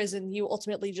in the prison, you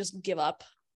ultimately just give up.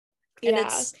 And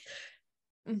it's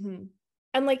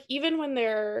and like even when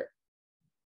they're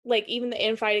like even the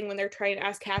infighting when they're trying to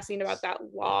ask Cassian about that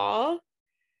law,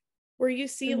 where you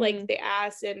see like they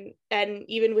ask and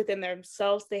even within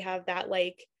themselves they have that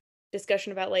like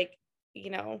discussion about like, you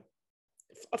know,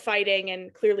 fighting,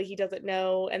 and clearly he doesn't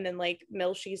know, and then like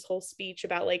Milshi's whole speech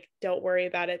about like don't worry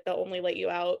about it, they'll only let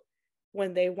you out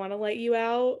when they want to let you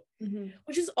out,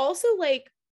 which is also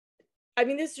like, I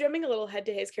mean, this is jumping a little ahead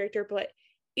to his character, but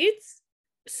it's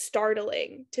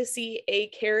startling to see a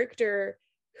character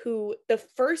who the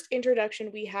first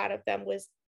introduction we had of them was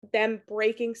them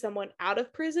breaking someone out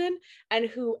of prison and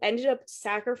who ended up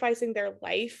sacrificing their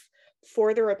life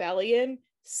for the rebellion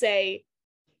say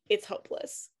it's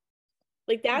hopeless.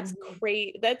 Like that's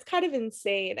great. That's kind of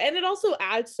insane. And it also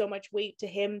adds so much weight to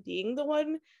him being the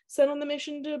one sent on the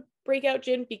mission to break out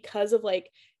Jin, because of like,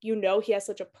 you know, he has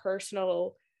such a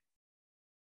personal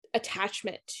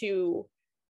attachment to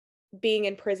being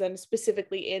in prison,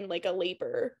 specifically in like a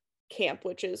labor camp,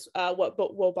 which is what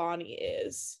Wobani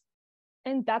is.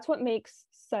 And that's what makes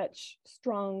such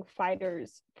strong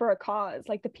fighters for a cause,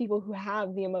 like the people who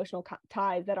have the emotional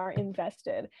ties that are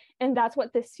invested. And that's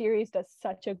what this series does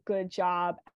such a good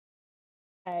job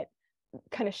at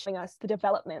kind of showing us the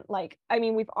development. Like, I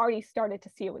mean, we've already started to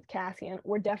see it with Cassian.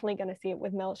 We're definitely going to see it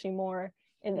with Melshi more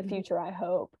in the future, I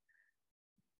hope.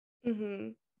 Mm-hmm.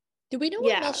 Do we know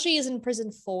what Melshi is in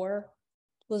prison for?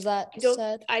 Was that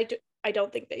said? I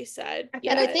don't think they said.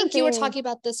 And I think you were talking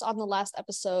about this on the last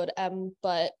episode,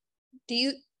 but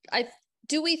do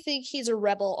we think he's a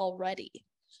rebel already?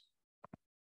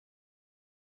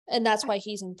 And that's why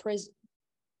he's in prison.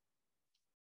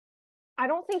 I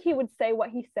don't think he would say what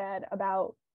he said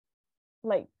about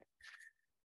like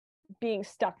being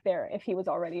stuck there if he was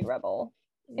already a rebel.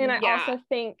 And I also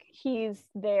think he's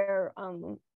there.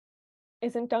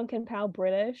 Isn't Duncan Powell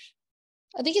British?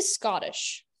 I think he's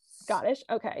Scottish. Scottish?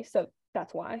 Okay, so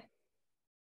that's why.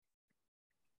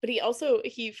 But he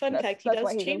fact, he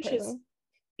does change his.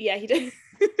 Yeah, he does.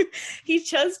 He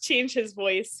does change his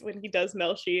voice when he does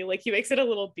Melshi. Like, he makes it a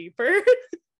little deeper.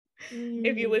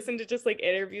 If you listen to just like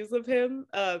interviews of him.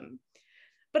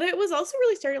 But it was also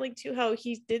really startling too how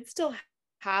he did still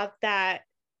have that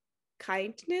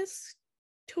kindness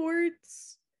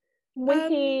towards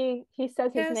when he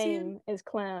says his Cassian. name is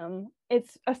Clem,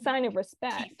 it's a sign of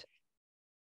respect.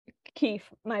 Keith,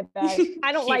 my bad.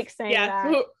 I don't like saying that.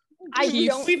 I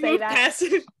don't say that.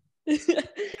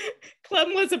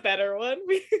 Clem was a better one.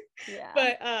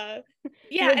 But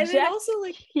Reject and then also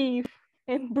like Keith,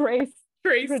 embrace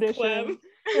tradition. Clem.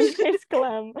 Embrace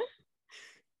Clem.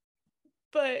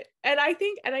 But I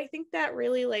think that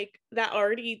really like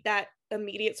that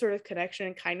immediate sort of connection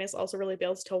and kindness also really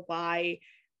builds to why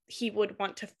he would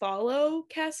want to follow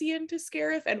Cassian to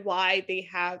Scarif and why he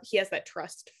has that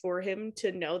trust for him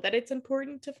to know that it's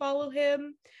important to follow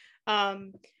him.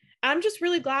 I'm just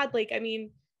really glad,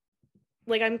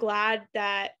 I'm glad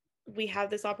that we have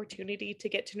this opportunity to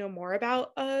get to know more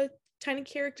about a tiny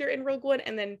character in Rogue One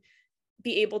and then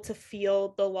be able to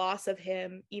feel the loss of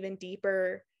him even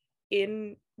deeper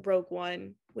in Rogue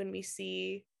One when we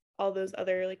see all those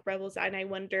other like rebels. And I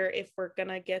wonder if we're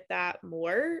gonna get that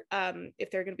more, if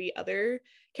there are gonna be other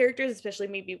characters, especially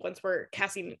maybe once where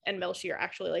Cassian and Melshi are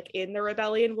actually like in the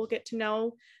rebellion, we'll get to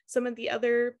know some of the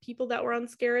other people that were on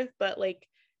Scarif. But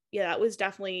that was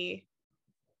definitely,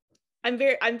 I'm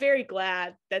very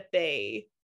glad that they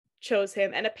chose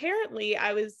him. And apparently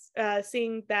I was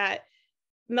seeing that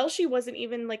Melshi wasn't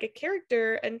even like a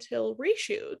character until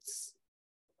reshoots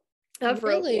of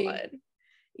Rogue One.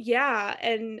 Yeah,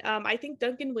 and I think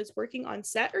Duncan was working on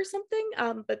set or something,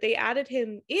 but they added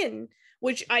him in,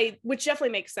 which definitely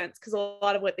makes sense because a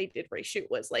lot of what they did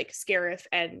reshoot was like Scarif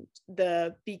and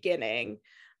the beginning.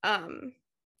 So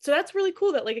that's really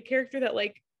cool that like a character that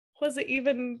like wasn't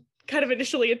even kind of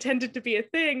initially intended to be a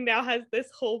thing now has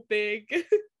this whole big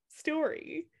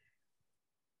story.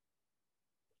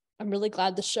 I'm really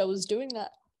glad the show is doing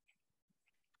that.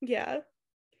 Yeah.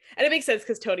 And it makes sense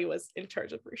because Tony was in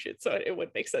charge of reshoot, so it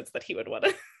would make sense that he would want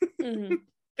to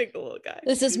pick the little guy.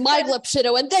 This is my Blip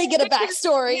Shido, and they get a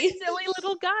backstory. Silly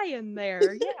little guy in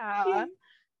there, yeah.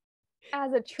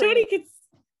 As a treat.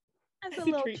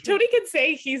 Tony can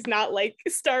say he's not like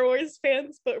Star Wars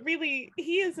fans, but really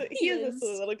he is a silly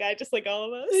little guy, just like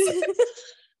all of us.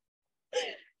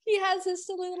 He has his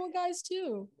silly little guys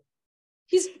too.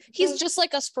 He's just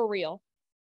like us for real.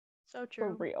 So true.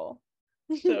 For real.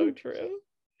 So true.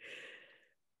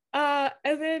 And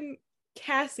then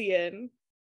Cassian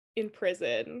in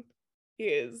prison,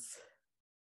 his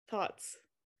thoughts.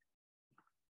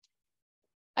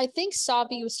 I think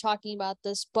Savi was talking about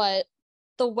this, but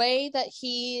the way that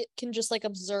he can just like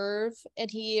observe, and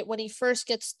when he first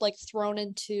gets like thrown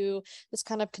into this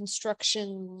kind of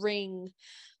construction ring,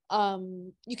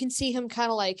 you can see him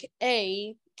kind of like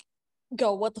A,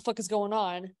 go, what the fuck is going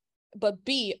on? But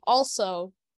B,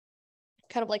 also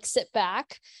kind of like sit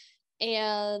back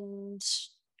and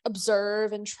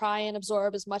observe and try and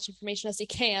absorb as much information as he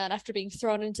can after being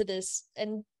thrown into this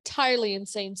entirely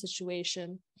insane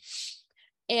situation.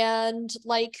 And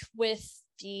like with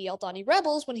the Aldhani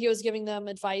rebels, when he was giving them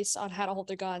advice on how to hold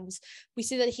their guns, we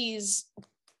see that he's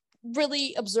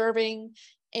really observing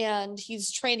and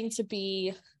he's training to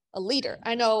be a leader.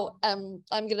 I know I'm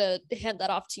gonna hand that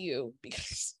off to you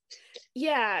because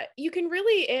yeah, you can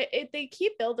really they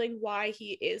keep building why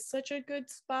he is such a good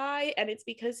spy, and it's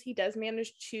because he does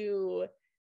manage to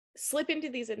slip into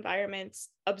these environments,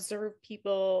 observe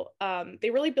people. They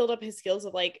really build up his skills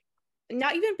of like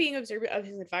not even being observant of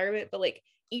his environment, but like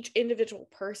each individual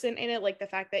person in it, like the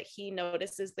fact that he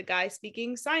notices the guy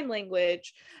speaking sign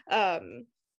language, and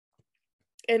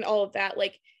all of that.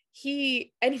 Like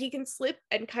he can slip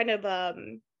and kind of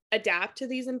adapt to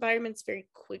these environments very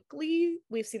quickly.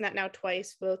 We've seen that now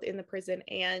twice, both in the prison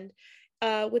and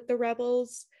with the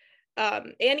rebels,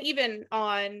 and even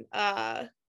on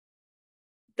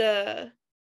the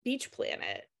beach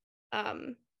planet,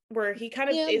 where he kind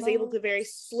of is able to very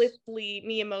slipply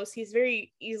Niamos. He's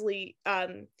very easily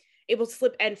able to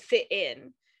slip and fit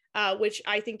in, which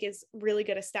I think is really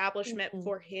good establishment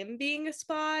for him being a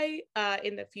spy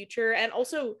in the future, and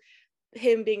also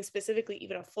him being specifically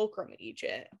even a Fulcrum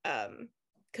agent,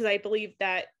 because I believe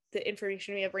that the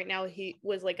information we have right now, he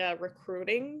was like a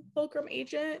recruiting Fulcrum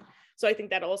agent. So I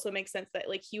think that also makes sense that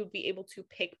like he would be able to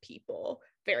pick people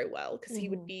very well, because he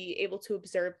would be able to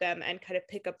observe them and kind of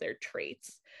pick up their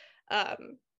traits.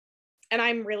 And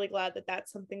I'm really glad that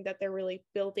that's something that they're really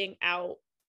building out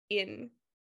in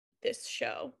this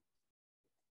show.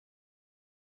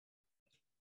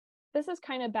 This is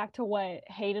kind of back to what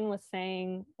Hayden was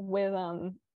saying with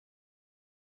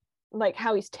like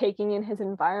how he's taking in his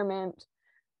environment.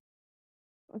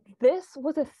 This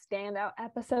was a standout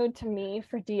episode to me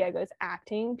for Diego's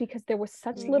acting, because there were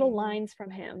such little lines from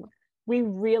him. We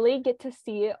really get to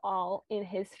see it all in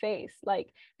his face,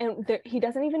 like, and he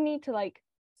doesn't even need to like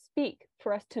speak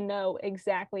for us to know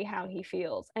exactly how he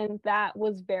feels, and that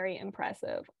was very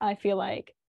impressive. I feel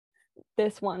like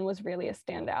this one was really a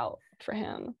standout for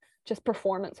him, just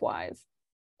performance wise.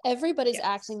 Everybody's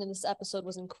acting in this episode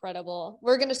was incredible.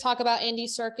 We're going to talk about Andy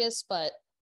Serkis, but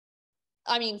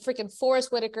I mean, freaking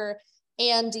Forrest Whitaker,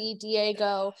 Andy,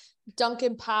 Diego,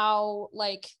 Duncan Powell,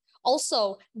 like,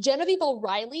 also Genevieve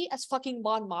O'Reilly as fucking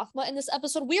Mon Mothma in this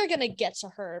episode. We are going to get to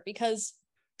her, because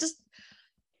just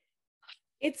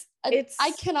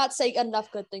I cannot say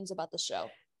enough good things about the show.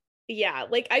 Yeah,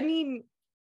 like, I mean,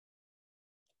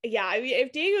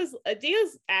 if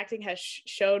Diego's acting has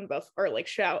shown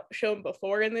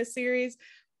before in this series,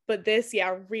 but this,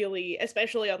 really,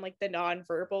 especially on like the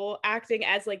nonverbal acting,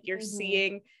 as like you're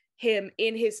seeing him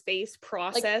in his face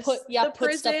process, like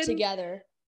put stuff together.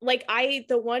 Like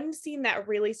the one scene that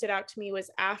really stood out to me was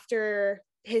after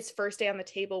his first day on the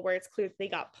table, where it's clear that they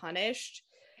got punished,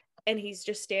 and he's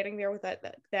just standing there with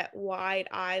that wide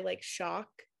eye, like shock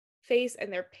face,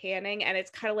 and they're panning, and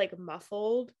it's kind of like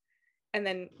muffled, and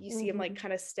then you see him like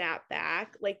kind of snap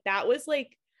back. Like, that was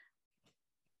like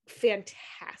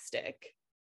fantastic,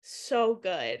 so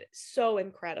good, so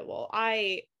incredible.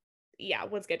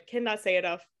 Once again, cannot say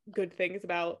enough good things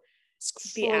about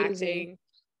the acting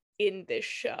in this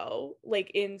show.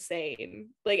 Like, insane.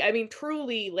 Like, I mean,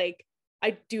 truly, like,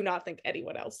 I do not think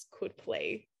anyone else could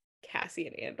play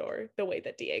Cassian Andor the way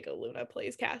that Diego Luna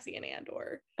plays Cassian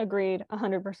Andor. Agreed,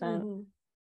 100%.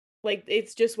 Like,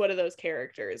 it's just one of those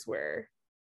characters where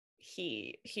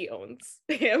he owns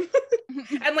him.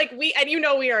 And like we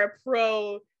are a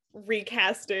pro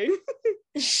recasting.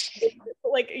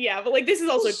 Like, but like this is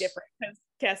also different, because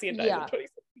Cassian died in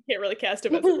 26. You can't really cast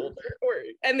him as an older,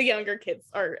 and the younger kids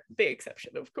are the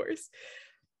exception, of course.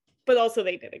 But also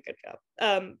they did a good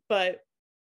job. But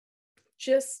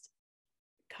just,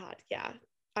 God,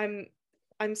 I'm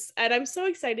so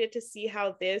excited to see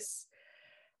how this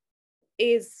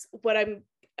is what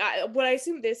I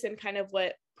assume this, and kind of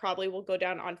what probably will go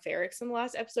down on Ferrix in the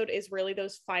last episode, is really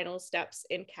those final steps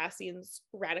in Cassian's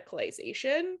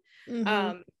radicalization.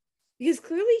 Because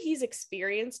clearly he's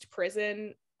experienced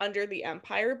prison under the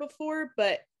Empire before,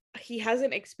 but he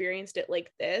hasn't experienced it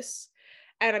like this.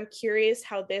 And I'm curious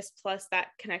how this, plus that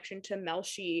connection to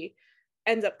Melshi,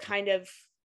 ends up kind of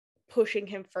pushing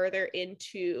him further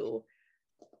into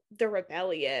the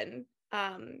rebellion.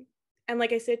 And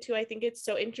like I said too, I think it's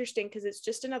so interesting, because it's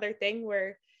just another thing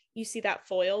where you see that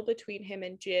foil between him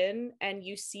and Jin, and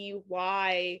you see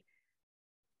why,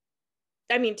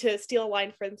 I mean, to steal a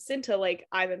line from Cinta, like,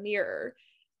 I'm a mirror,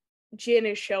 Jin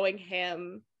is showing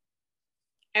him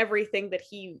everything that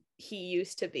he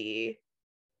used to be,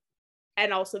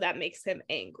 and also that makes him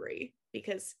angry,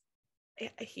 because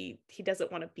he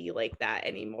doesn't want to be like that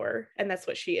anymore, and that's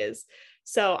what she is.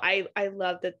 So I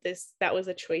love that was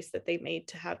a choice that they made,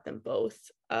 to have them both.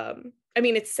 I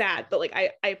mean, it's sad, but like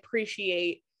I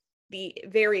appreciate the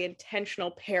very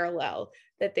intentional parallel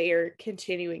that they are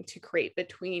continuing to create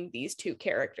between these two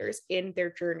characters in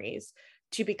their journeys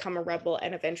to become a rebel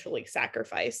and eventually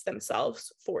sacrifice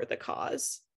themselves for the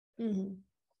cause. Andy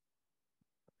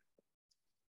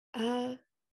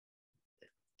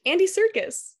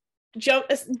Serkis.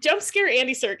 Jump scare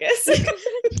Andy Serkis.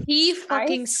 He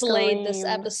fucking slayed this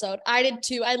episode. I did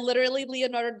too. I literally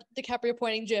Leonardo DiCaprio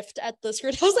pointing GIFed at the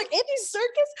screen. I was like, Andy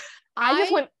Serkis? I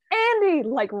just went, Andy,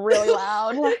 like, really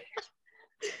loud.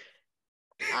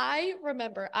 I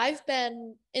remember, I've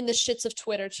been in the shits of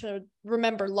Twitter to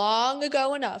remember long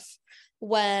ago enough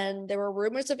when there were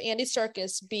rumors of Andy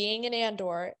Serkis being in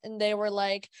Andor, and they were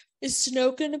like, is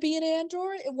Snoke going to be in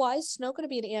Andor? Why is Snoke going to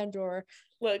be in Andor?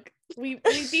 Look, we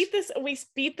beat this. We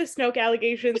beat the Snoke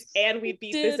allegations, and we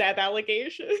beat the Zeb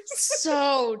allegations.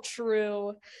 So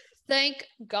true. Thank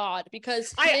God,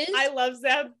 because I love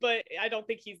Zeb, but I don't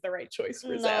think he's the right choice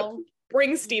for Zeb.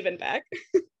 Bring Steven back.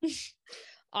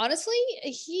 Honestly,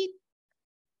 he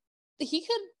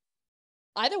could.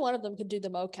 Either one of them could do the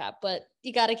mocap, but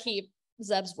you got to keep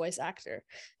Zeb's voice actor.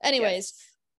 Anyways,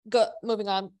 moving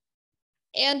on.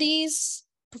 Andy's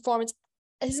performance,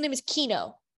 his name is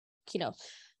Kino.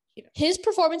 His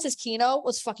performance as Kino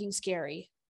was fucking scary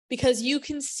because you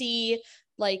can see,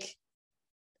 like,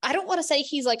 I don't want to say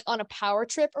he's like on a power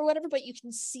trip or whatever, but you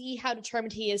can see how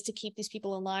determined he is to keep these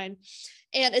people in line.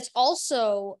 And it's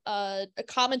also a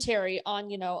commentary on,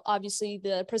 you know, obviously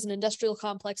the prison industrial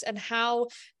complex and how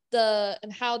the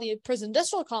prison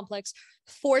industrial complex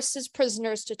forces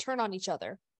prisoners to turn on each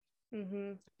other,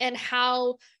 and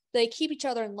how they keep each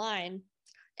other in line,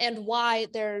 and why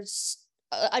there's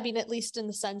I mean, at least in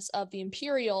the sense of the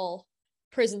imperial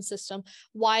prison system,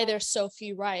 why there's so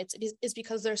few riots is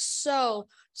because they're so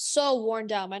worn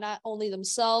down by not only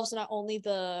themselves, not only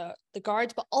the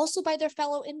guards, but also by their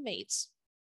fellow inmates.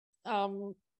 I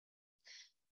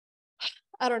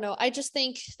don't know, I just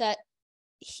think that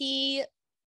he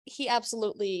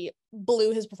absolutely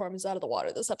blew his performance out of the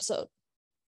water this episode.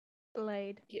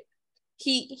 Slayed.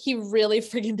 He really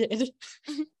friggin' did.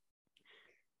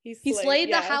 He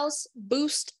slayed the house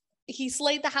boost. He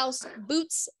slayed the house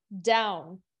boots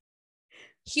down.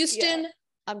 Houston,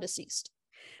 I'm deceased.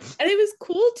 And it was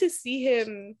cool to see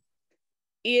him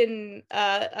in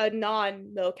a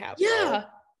non-mocap. Yeah.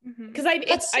 Because I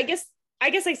guess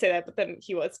I say that, but then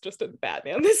he was just in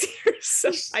Batman this year,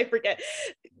 so I forget.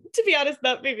 To be honest,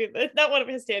 not one of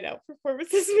his standout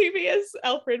performances maybe as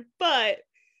Alfred, but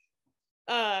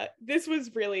this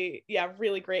was really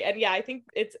great. And I think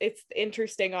it's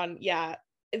interesting on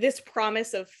this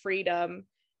promise of freedom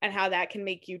and how that can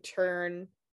make you turn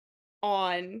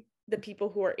on the people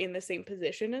who are in the same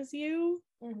position as you.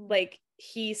 Like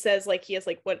he says, like he has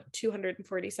like what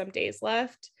 240 some days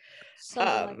left,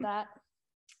 something like that.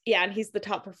 Yeah, and he's the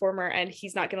top performer, and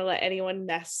he's not going to let anyone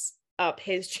mess up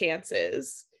his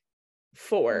chances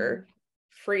for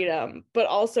freedom. But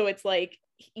also it's like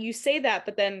you say that,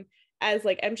 but then as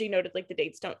like MG noted, like the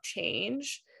dates don't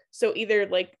change, so either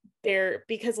like they're,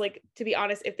 because like to be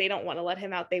honest, if they don't want to let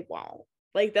him out, they won't.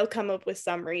 Like they'll come up with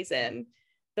some reason.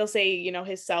 They'll say, you know,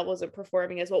 his cell wasn't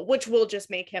performing as well, which will just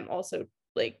make him also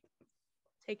like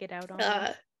take it out on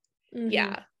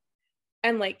him.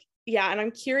 And like and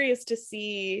I'm curious to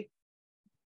see,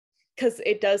 because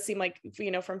it does seem like,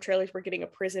 you know, from trailers we're getting a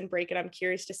prison break, and I'm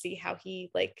curious to see how he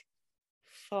like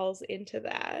falls into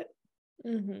that.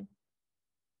 When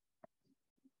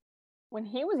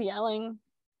he was yelling,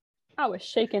 I was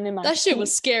shaking in my That shit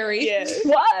was scary. It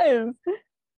was.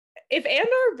 If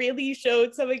Andor really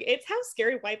showed something, it's how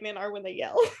scary white men are when they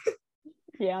yell.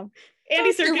 Yeah.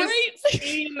 Andy Serkis,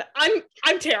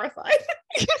 I'm terrified.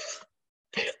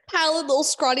 Pallid little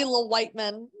scrawny little white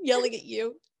men yelling at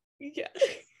you. Yeah.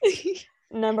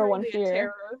 Number one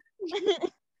fear.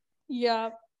 Yeah.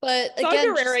 But Saw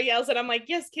again, Gerrera yells and I'm like,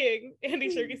 yes, King.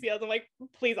 Andy Serkis yells, I'm like,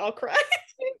 please, I'll cry.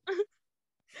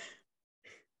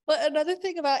 But another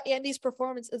thing about Andy's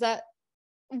performance is that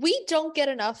we don't get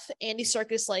enough Andy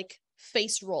Serkis like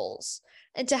face roles,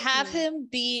 and to have him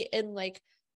be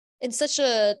in such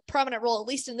a prominent role, at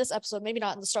least in this episode, maybe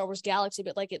not in the Star Wars galaxy,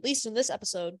 but like at least in this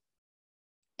episode,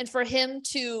 and for him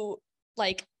to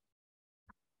like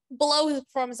blow his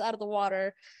performance out of the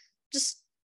water, just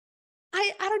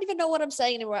I don't even know what I'm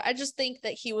saying anymore. I just think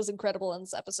that he was incredible in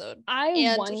this episode.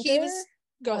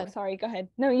 Go ahead. Sorry, go ahead.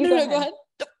 No, go ahead.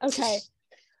 Okay.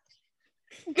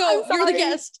 Go. You're the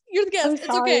guest. It's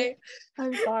okay.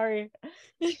 I'm sorry.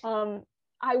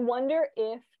 I wonder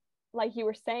if, like you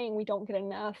were saying, we don't get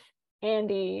enough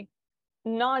Andy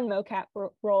non-mocap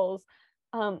roles.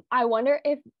 I wonder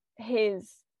if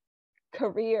his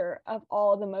career of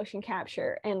all the motion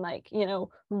capture and like, you know,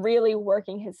 really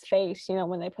working his face, you know,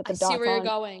 when they put the dots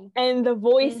on and the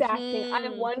voice acting, I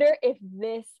wonder if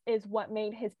this is what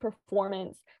made his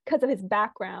performance, because of his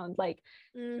background, like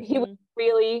he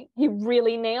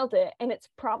really nailed it, and it's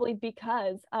probably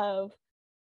because of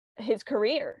his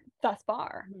career thus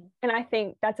far. And I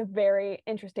think that's a very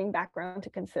interesting background to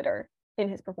consider in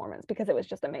his performance, because it was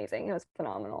just amazing. It was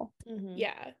phenomenal.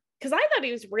 Yeah, because I thought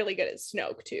he was really good at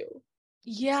Snoke too.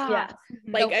 Yeah.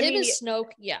 Like no, him as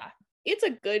Snoke, it's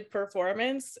a good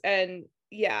performance, and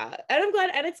and I'm glad,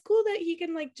 and it's cool that he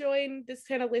can like join this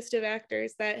kind of list of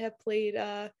actors that have played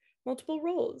multiple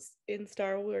roles in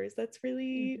Star Wars. That's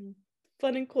really Mhm.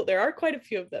 fun and cool. There are quite a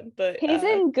few of them, but He's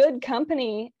in good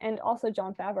company, and also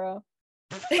Jon Favreau.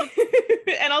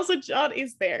 and also John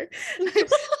is there.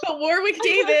 But Warwick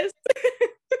Davis.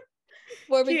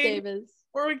 Warwick King- Davis.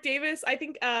 Warwick Davis. I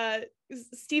think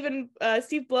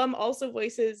Steve Blum also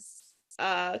voices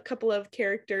a couple of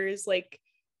characters like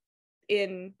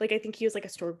in like I think he was like a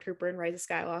stormtrooper in Rise of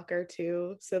Skywalker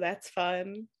too. So that's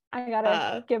fun. I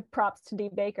gotta give props to Dee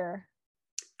Baker.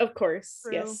 Of course.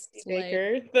 True. Yes. Steve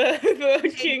Slay. Baker, the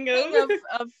king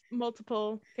of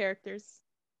multiple characters.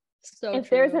 So If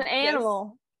there's an true.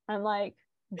 animal, I'm like,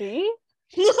 Dee?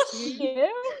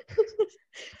 You?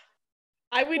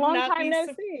 I would Long not time be no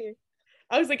su- see.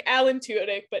 I was like Alan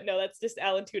Tudyk, but no, that's just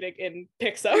Alan Tudyk in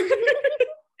Pixar.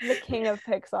 The king of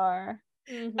Pixar.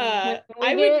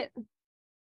 Mhm.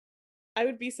 I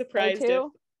would be surprised if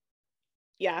too.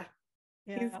 yeah,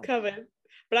 he's coming.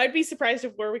 But I'd be surprised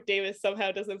if Warwick Davis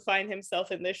somehow doesn't find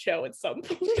himself in this show at some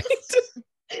point.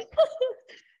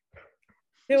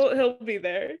 he'll be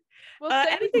there. Well,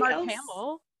 same with anything Mark else?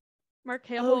 Hamill. Mark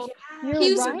Hamill. You're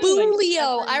He was right.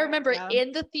 Bulio. I remember Yeah.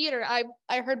 in the theater, I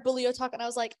heard Bulio talk and I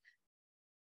was like,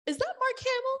 is that Mark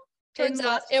Hamill? Turns In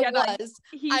out Last it Jedi. was.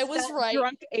 He's I was that right.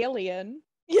 drunk alien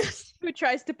Yes. who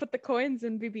tries to put the coins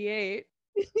in BB-8.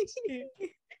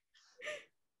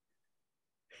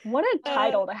 What a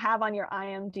title to have on your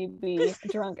IMDb,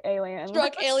 drunk alien.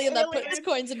 Drunk alien that puts Alien.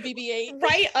 coins in BB-8.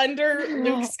 Right under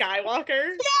Luke Skywalker.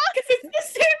 Yeah, because it's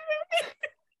the same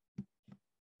movie.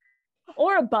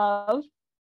 Or above.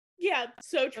 Yeah,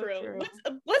 so So true. true.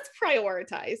 Let's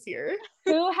prioritize here.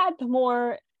 Who had the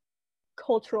more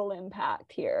cultural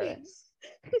impact here?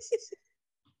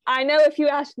 I know if you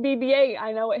asked BB-8,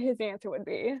 I know what his answer would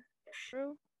be.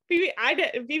 True.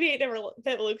 BB-8 never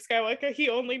met Luke Skywalker. He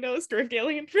only knows drunk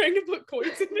alien trying to put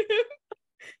coins in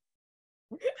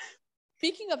him.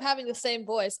 Speaking of having the same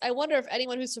voice, I wonder if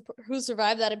anyone who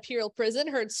survived that Imperial prison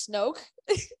heard Snoke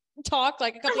talk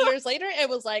like a couple years later. It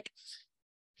was like,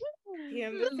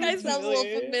 Yeah, this that guy sounds sounds a little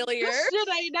familiar. familiar. This shit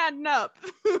ain't adding up.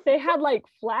 They had like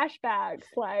flashbacks,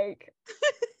 like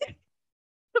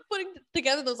Putting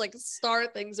together those like star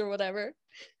things or whatever.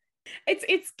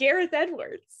 It's Gareth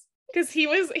Edwards. Because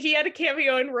he had a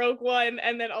cameo in Rogue One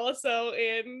and then also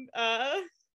in The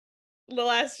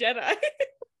Last Jedi.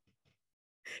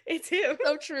 It's him.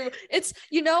 So true. It's,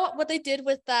 you know what they did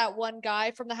with that one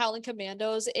guy from the Howling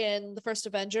Commandos in the first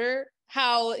Avenger,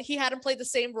 how he had him play the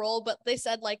same role, but they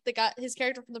said like his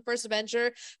character from the first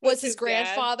Avenger was his his dad.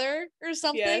 grandfather or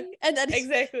something. And then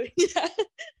Exactly. yeah.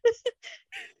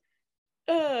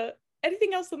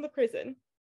 Anything else on the prison?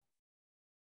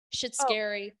 Shit's Oh.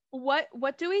 scary. What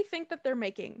do we think that they're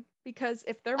making? Because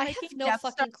if they're I have making no Death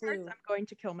Star fucking parts, clue. I'm going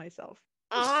to kill myself.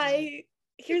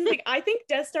 Here's the thing. I think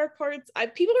Death Star parts.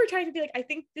 People are trying to be like, I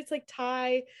think it's like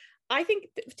Ty. I think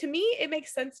to me it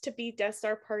makes sense to be Death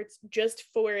Star parts just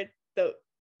for the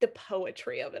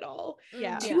poetry of it all.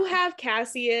 Yeah. To have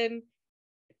Cassian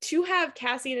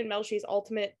and Melchi's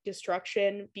ultimate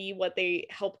destruction be what they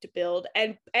helped build,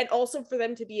 and also for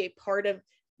them to be a part of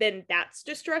then that's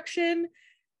destruction,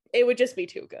 it would just be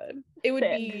too good. It would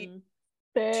Thick. be too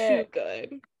thick.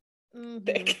 good.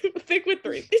 Mhm. Thick with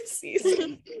 3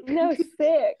 seasons. No,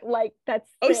 sick. Like that's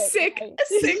Oh, sick. sick. Like,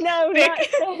 Sick. no, thick. not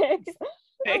sick.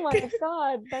 Oh my Thick.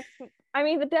 god, I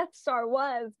mean the Death Star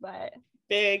was, but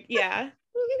Big, yeah.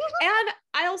 And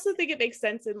I also think it makes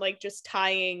sense in like just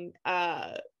tying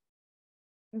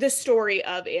the story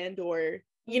of Andor,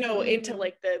 into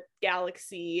like the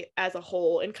galaxy as a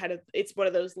whole, and kind of it's one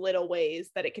of those little ways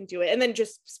that it can do it, and then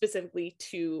just specifically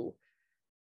to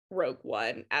Rogue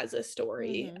One as a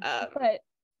story. but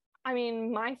I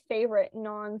mean my favorite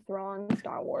non-Thrawn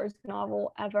Star Wars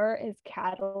novel ever is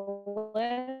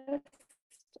Catalyst,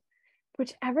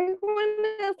 which everyone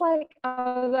is like,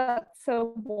 oh, that's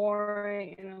so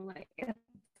boring, and I'm like, it's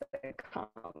a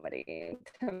comedy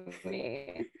to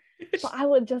me. But I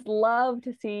would just love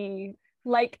to see,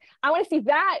 like, I want to see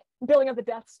that building of the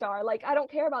Death Star. Like, I don't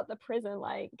care about the prison.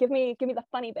 Like, give me the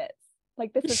funny bits.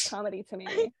 Like, this is comedy to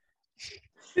me.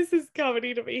 This is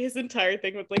comedy to me. His entire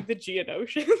thing with like the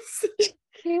Geonosians.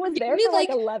 He was Give there me, for like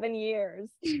like- 11 years.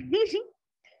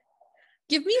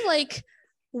 Give me like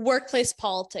workplace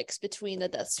politics between the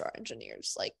Death Star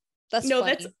engineers. Like that's No,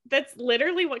 funny. that's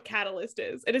literally what Catalyst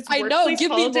is. It is I know, workplace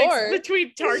give me politics more.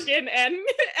 between Tarkin and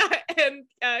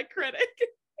Krennic.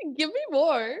 Give me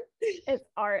more. It's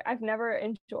art. I've never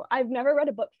read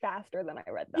a book faster than I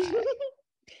read that.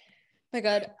 My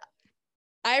God.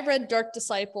 I read Dark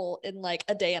Disciple in like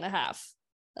a day and a half.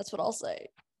 That's what I'll say.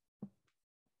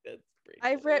 That's pretty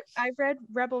I've read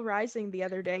Rebel Rising the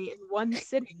other day in one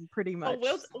sitting, pretty much.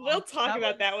 We'll talk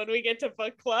about that when we get to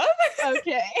book club.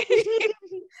 Okay.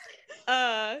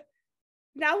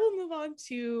 Now we'll move on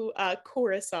to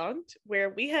Coruscant, where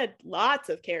we had lots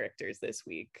of characters this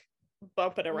week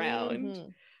bumping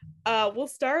around. We'll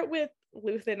start with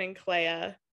Luthen and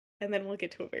Clea, and then we'll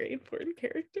get to a very important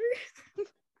character.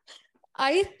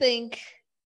 I think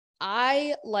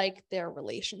I like their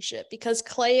relationship because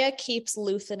Clea keeps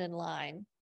Luthen in line.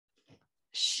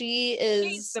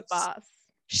 She's the boss.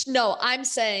 No, I'm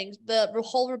saying the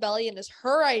whole rebellion is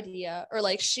her idea, or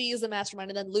like she is the mastermind,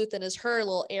 and then Luthen is her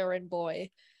little errand boy.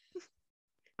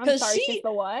 I'm sorry, she's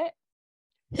the what?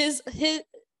 He's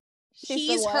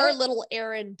her little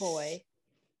errand boy.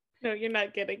 No, you're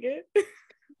not getting it.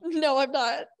 No, I'm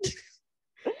not.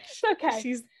 It's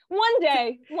okay. One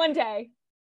day,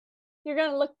 you're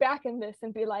gonna look back in this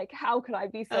and be like, how could I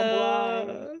be so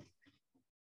blind?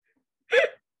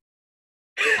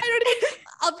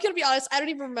 I'm gonna be honest, I don't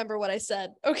even remember what I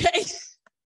said. Okay.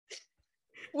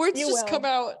 Words just come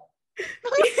out.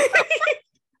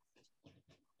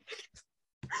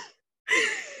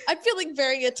 I'm feeling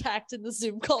very attacked in the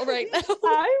Zoom call right now.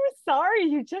 I'm sorry,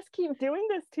 you just keep doing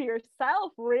this to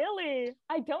yourself, really.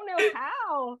 I don't know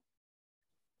how.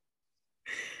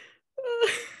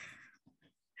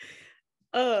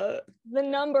 The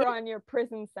number on your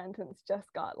prison sentence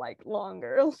just got like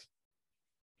longer.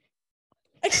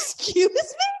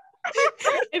 Excuse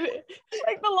me?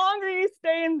 Like the longer you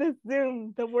stay in this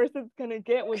Zoom, the worse it's gonna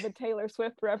get with the Taylor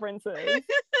Swift references.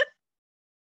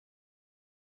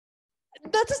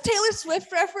 That's a Taylor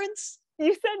Swift reference?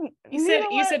 You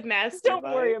said master. Don't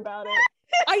worry about it.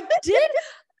 I did.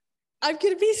 I'm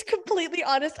gonna be completely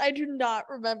honest. I do not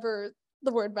remember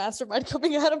the word mastermind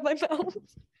coming out of my mouth.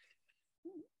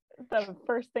 The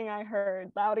first thing I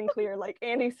heard, loud and clear, like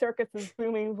Andy Serkis's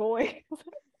booming voice.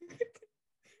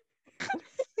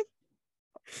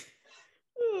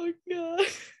 Oh god.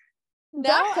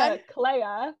 Now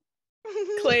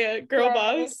Clea, girl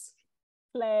boss.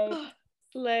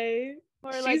 Slay.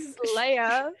 Or like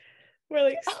Leia. We're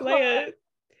like Leia.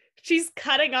 She's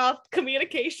cutting off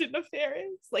communication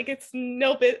affairs. Like it's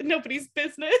nobody's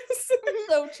business.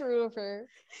 So true of her.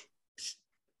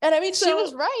 And I mean, she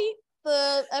was right.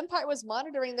 The Empire was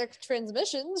monitoring their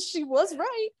transmissions. She was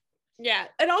right. Yeah.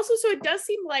 And also, so it does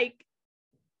seem like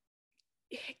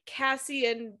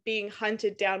Cassian being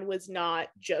hunted down was not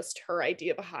just her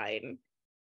idea behind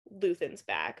Luthen's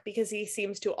back, because he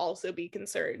seems to also be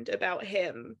concerned about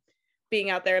him being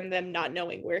out there and them not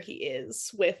knowing where he is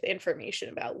with information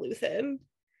about Luthen.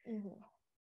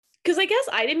 Because I guess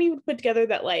I didn't even put together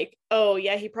that, like, oh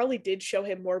yeah, he probably did show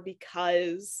him more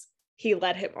because he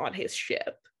let him on his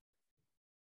ship.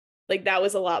 Like that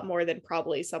was a lot more than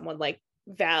probably someone like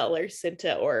Val or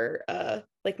Cinta or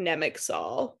like Nemec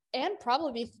saw. And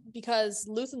probably because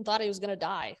Luthen thought he was gonna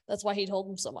die. That's why he told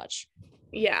him so much.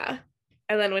 Yeah.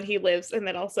 And then when he lives, and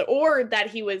then also, or that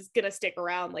he was gonna stick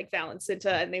around like Val and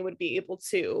Cinta and they would be able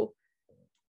to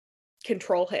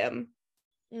control him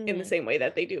in the same way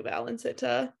that they do Val and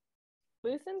Cinta.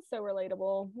 Luthen's so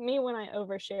relatable. Me when I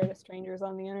overshare to strangers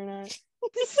on the internet.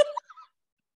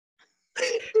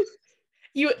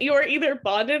 You are either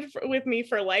bonded with me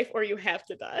for life or you have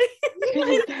to die.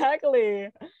 Exactly.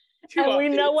 And we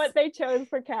know what they chose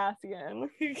for Cassian.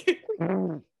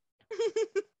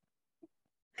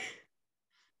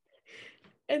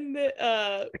 And and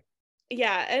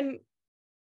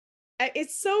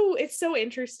it's so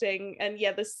interesting. And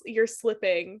yeah, you're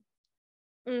slipping.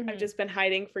 I've just been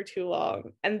hiding for too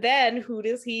long. And then who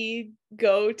does he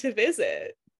go to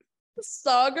visit?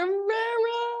 Saw Gerrera,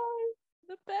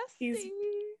 the best.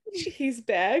 He's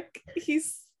back.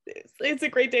 It's a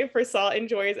great day for Saw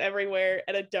enjoyers everywhere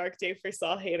and a dark day for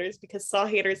Saw haters, because Saw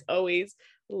haters always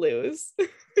lose.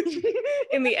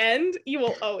 In the end, you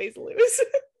will always lose.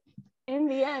 In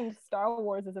the end, Star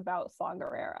Wars is about Saw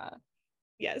Gerrera.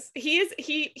 Yes, he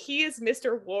is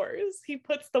Mr. Wars. He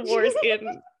puts the wars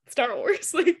in Star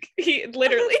Wars. Like he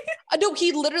literally. No,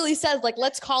 he literally says like,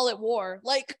 let's call it war.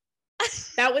 Like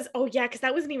that was because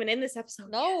that wasn't even in this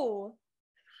episode. No.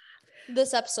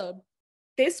 This episode.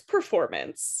 This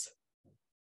performance.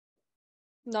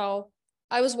 No.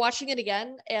 I was watching it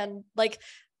again and like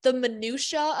the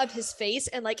minutia of his face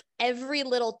and like every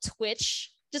little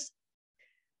twitch just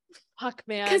fuck,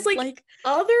 man. Because like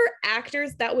other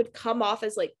actors that would come off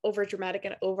as like over dramatic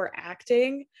and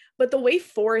overacting, but the way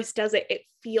Forrest does it, it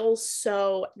feels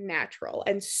so natural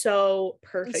and so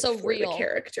perfect so for real. The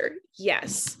character.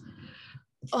 Yes.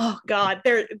 Oh god,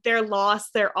 they're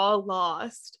lost. They're all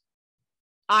lost.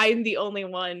 I'm the only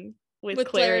one with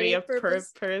clarity of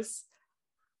purpose.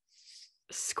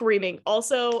 screaming.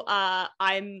 Also,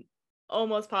 I'm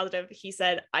almost positive he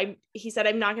said I'm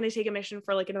not going to take a mission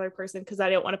for like another person because I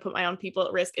don't want to put my own people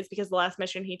at risk. It's because the last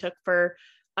mission he took for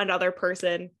another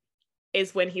person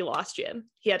is when he lost Jin.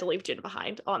 He had to leave Jin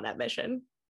behind on that mission.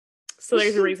 So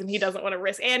there's a reason he doesn't want to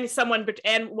risk, and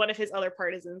one of his other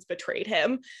partisans betrayed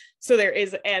him. So there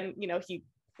is, and you know, he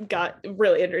got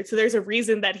really injured. So there's a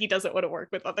reason that he doesn't want to work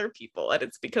with other people, and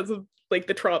it's because of like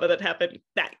the trauma that happened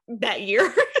that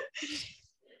year.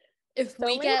 If So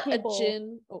we many get people- a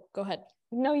Jin, oh, go ahead.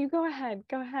 No, you go ahead.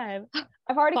 Go ahead.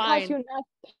 I've already called you enough.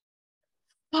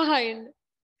 Fine.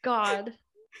 God.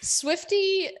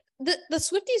 Swifty, the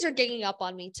Swifties are ganging up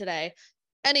on me today.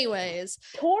 Anyways,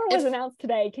 Tor was If- announced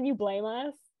today. Can you blame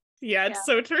us? Yeah, it's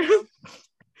so true.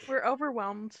 We're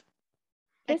overwhelmed.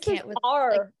 I This can't is with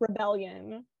our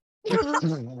rebellion.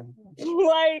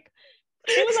 Like,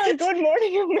 it was on Good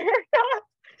Morning America.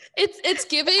 it's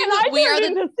giving And I we are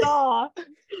turned the into Saw.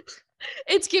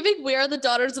 it's giving we are the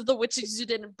daughters of the witches who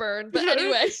didn't burn. But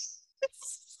anyway,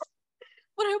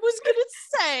 what I was gonna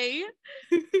say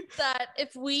that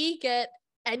if we get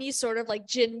any sort of like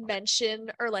Jin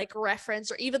mention or like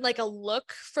reference or even like a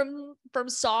look from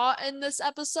Saw in this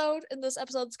episode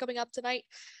that's coming up tonight,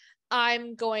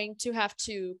 I'm going to have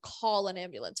to call an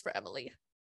ambulance for Emily.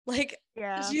 Like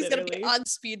Yeah. she's gonna be literally. on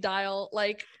speed dial.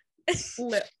 Like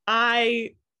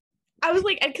I was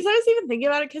like, because I was even thinking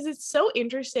about it because it's so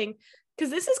interesting because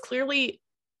this is clearly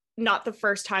not the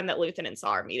first time that Luthen and Saw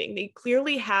are meeting. They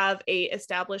clearly have a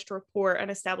established rapport, an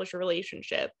established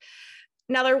relationship.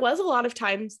 Now, there was a lot of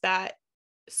times that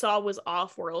Saw was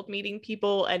off-world meeting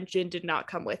people and Jin did not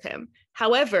come with him.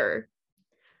 However,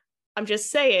 I'm just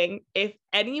saying, if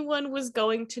anyone was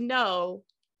going to know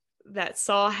that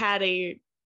Saw had a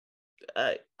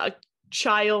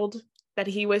child that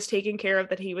he was taking care of,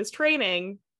 that he was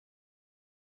training,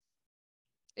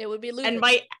 it would be Luthen. and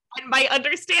might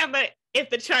understand that if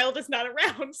the child is not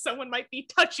around, someone might be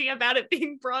touchy about it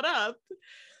being brought up.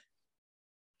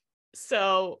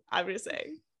 So I'm just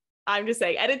saying,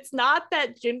 and it's not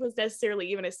that Jin was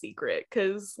necessarily even a secret,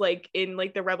 because like in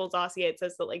like the Rebel dossier, it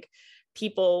says that like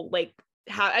people like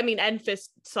Enfys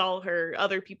saw her,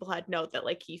 other people had note that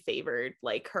like he favored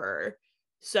like her.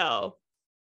 So,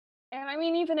 And I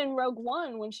mean, even in Rogue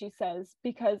One, when she says,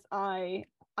 because I'm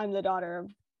the daughter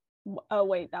of, oh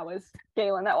wait, that was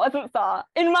Galen, that wasn't Saw.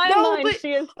 In my mind, but-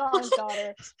 she is Saw's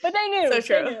daughter. But they knew. So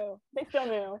true. They knew. They still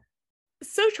knew.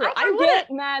 so true. I forget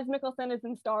Mads Mikkelsen is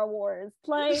in Star Wars.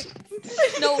 Like,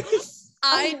 No,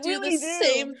 I I do really the do.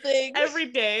 same thing. every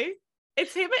day.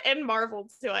 It's him and Marvel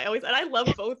too. I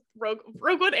love both Rogue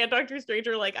One and Doctor Strange.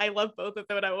 Like I love both of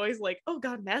them, and I'm always like, oh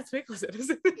god, Mads Mikkelsen is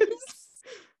in this.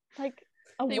 like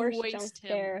a They worse waste jump him.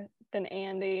 scare than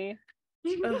Andy.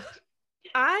 Ugh.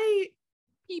 I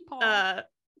People. I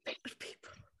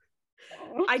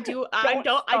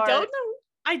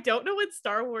don't know what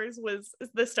Star Wars was,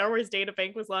 the Star Wars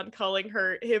databank was on calling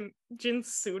him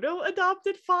Jin's pseudo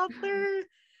adopted father.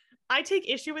 I take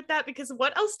issue with that because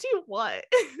what else do you want?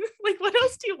 Like what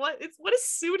else do you want? What is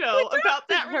pseudo about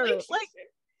that her. relationship? Like,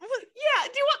 yeah,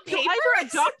 do you want you papers? either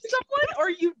adopt someone or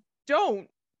you don't.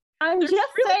 I'm There's just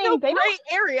really saying no they gray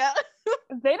area.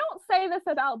 don't say this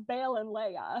about Bail and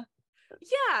Leia.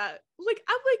 Yeah, like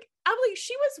I'm like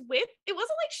she was with, it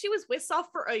wasn't like she was with Saw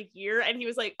for a year and he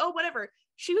was like, oh whatever.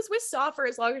 She was with Saw for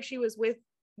as long as she was with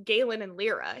Galen and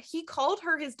Lyra. He called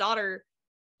her his daughter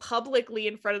publicly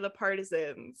in front of the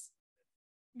partisans.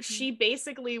 She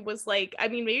basically was like, I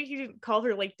mean, maybe he didn't call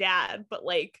her like dad, but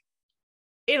like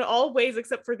in all ways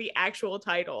except for the actual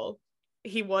title,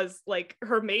 he was like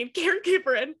her main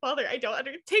caregiver and father. I don't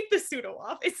take the pseudo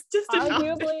off. It's just adopted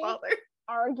Arguably- father.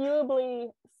 Arguably,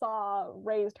 Saw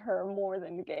raised her more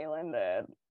than Galen did.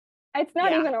 It's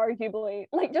not Yeah. even arguably.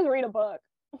 Like, just read a book.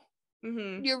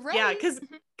 Mm-hmm. You're right. Yeah,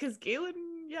 because Galen,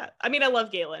 yeah. I mean, I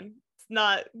love Galen. It's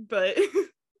not, but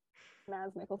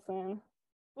Mads Mikkelsen.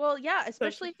 Well, yeah,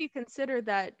 especially if you consider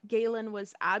that Galen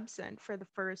was absent for the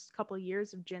first couple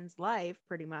years of Jin's life,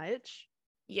 pretty much.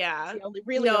 yeah. He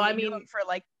really No, only I knew mean- him for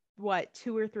like what,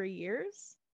 2 or 3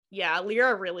 years? Yeah,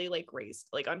 Lyra really like raised,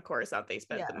 like on Coruscant, they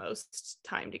spent the Yeah. most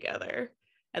time together.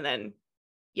 And then,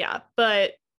 yeah.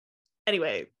 But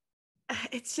anyway,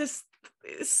 it's just,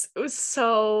 it was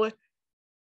so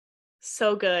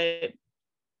good.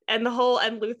 And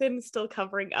and Luthen still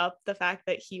covering up the fact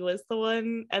that he was the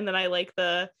one. And then I like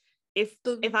if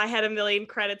I had 1,000,000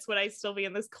 credits, would I still be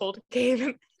in this cold game?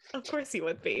 And of course you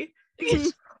would be.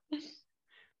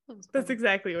 That's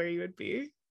exactly where you would be.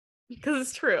 Because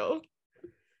it's true.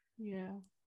 Yeah.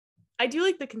 I do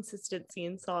like the consistency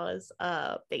in Saw's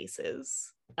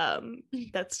bases.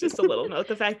 That's just a little note.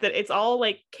 The fact that it's all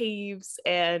like caves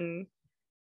and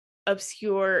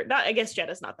obscure, not, I guess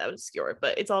Jedda's not that obscure,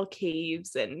 but it's all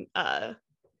caves and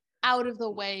out of the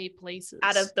way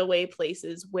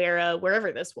places. Where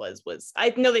wherever this was,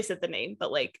 I know they said the name,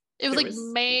 but like it was like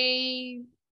May.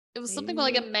 It was something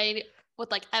like a May with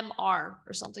like MR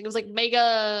or something. It was like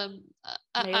Mega.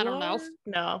 I don't know.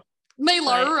 No.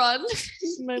 Maylar Run.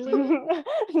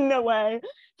 No way.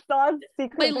 Saw's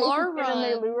secret Maylar base Run.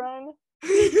 is in Maylu Run.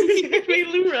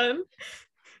 Maylu Run.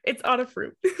 It's on a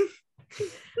fruit.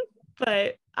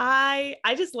 But I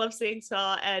just love seeing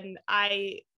Saw, and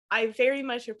I very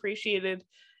much appreciated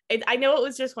it. I know it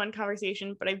was just one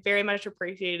conversation, but I very much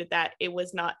appreciated that it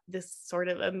was not this sort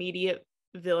of immediate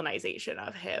villainization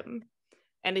of him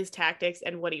and his tactics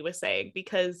and what he was saying,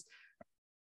 because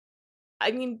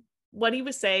I mean, what he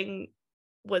was saying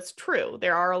was true.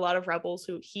 There are a lot of rebels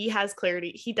who he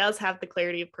does have the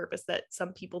clarity of purpose that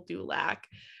some people do lack.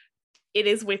 It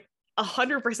is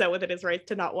 100% within his right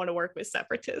to not want to work with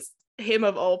separatists, him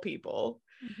of all people.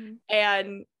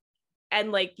 And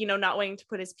like, you know, not wanting to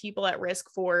put his people at risk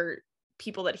for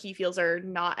people that he feels are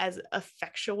not as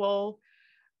effectual.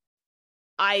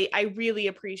 I really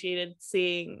appreciated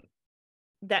seeing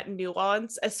that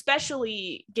nuance,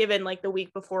 especially given like the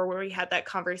week before where we had that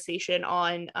conversation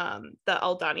on the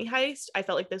Aldhani heist. I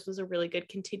felt like this was a really good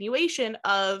continuation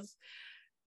of,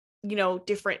 you know,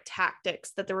 different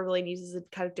tactics that the rebellion uses and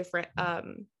kind of different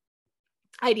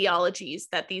ideologies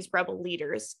that these rebel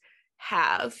leaders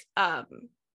have.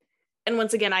 And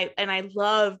once again, I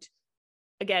loved,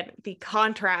 again, the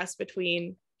contrast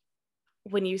between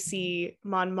when you see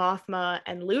Mon Mothma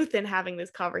and Luthen having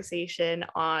this conversation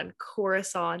on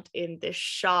Coruscant in this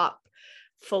shop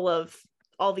full of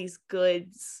all these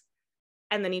goods,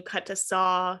 and then you cut to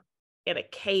Saw in a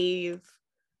cave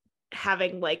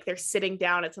having, like, they're sitting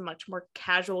down. It's a much more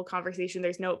casual conversation.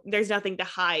 There's nothing to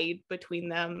hide between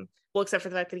them, well, except for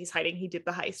the fact that he's hiding he did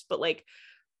the heist, but like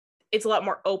it's a lot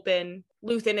more open.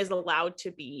 Luthen is allowed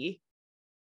to be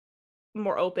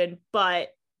more open, but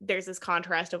there's this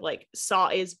contrast of like Saw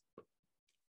is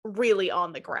really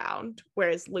on the ground,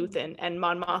 whereas Luthen and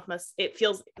Mon Mothma,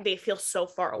 they feel so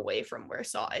far away from where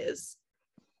Saw is.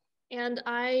 And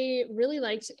I really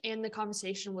liked in the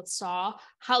conversation with Saw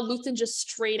how Luthen just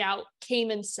straight out came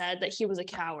and said that he was a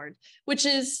coward, which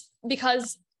is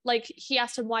because like he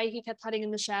asked him why he kept hiding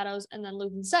in the shadows, and then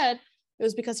Luthen said it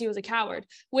was because he was a coward,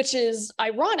 which is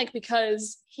ironic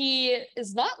because he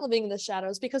is not living in the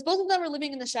shadows, because both of them are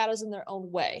living in the shadows in their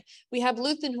own way. We have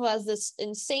Luthen, who has this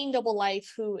insane double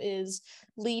life, who is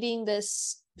leading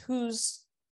this, who's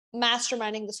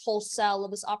masterminding this whole cell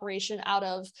of this operation out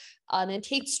of an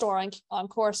antique store on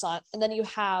Coruscant. And then you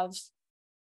have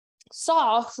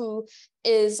Saw, who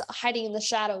is hiding in the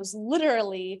shadows,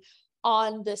 literally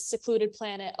on this secluded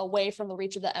planet away from the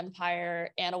reach of the Empire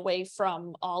and away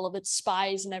from all of its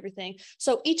spies and everything.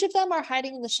 So each of them are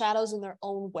hiding in the shadows in their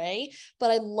own way, but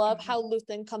I love how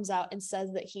Luthen comes out and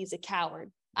says that he's a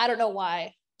coward. I don't know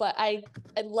why, but I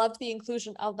loved the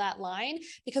inclusion of that line,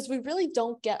 because we really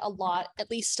don't get a lot,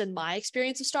 at least in my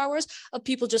experience of Star Wars, of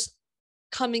people just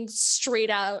coming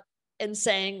straight out and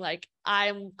saying like,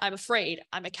 I'm afraid,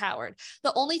 I'm a coward.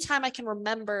 The only time I can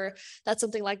remember that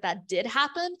something like that did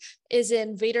happen is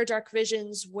in Vader Dark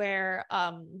Visions, where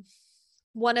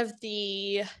one of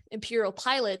the Imperial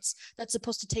pilots that's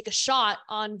supposed to take a shot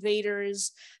on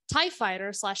Vader's TIE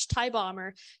fighter / TIE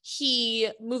bomber, he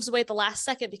moves away at the last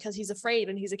second because he's afraid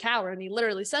and he's a coward, and he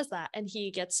literally says that, and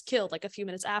he gets killed like a few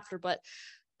minutes after. But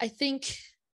I think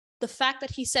the fact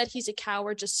that he said he's a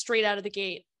coward just straight out of the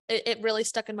gate, it really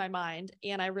stuck in my mind,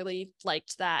 and I really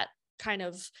liked that kind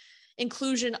of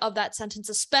inclusion of that sentence,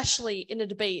 especially in a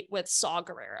debate with Saw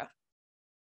Gerrera.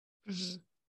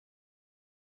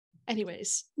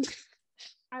 Anyways.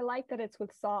 I like that it's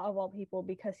with Saw of all people,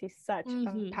 because he's such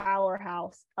a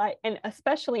powerhouse, and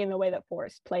especially in the way that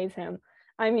Forrest plays him.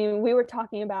 I mean, we were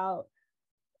talking about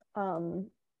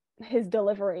his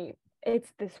delivery.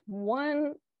 It's this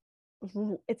one,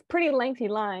 it's pretty lengthy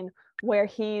line where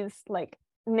he's like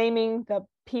naming the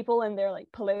people and their like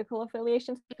political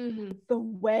affiliations. The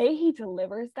way he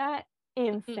delivers that,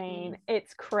 insane.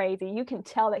 It's crazy. You can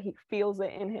tell that he feels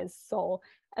it in his soul,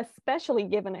 especially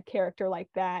given a character like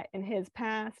that in his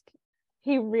past.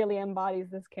 He really embodies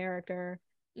this character.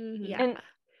 Yeah. And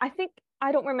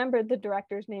I don't remember the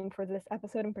director's name for this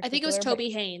episode in particular. I think it was Toby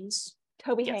Haynes.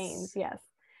 Toby Haynes, yes.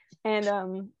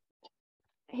 And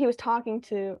he was talking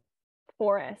to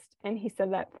Forrest, and he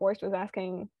said that Forrest was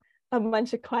asking a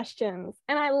bunch of questions,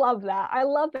 and I love that. I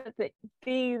love that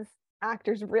these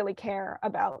actors really care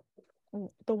about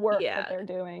the work Yeah. that they're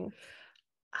doing.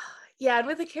 Yeah, and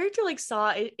with a character like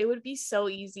Saw, it would be so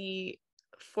easy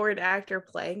for an actor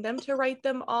playing them to write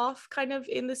them off kind of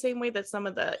in the same way that some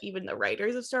of even the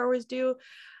writers of Star Wars do.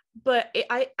 But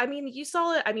I mean, you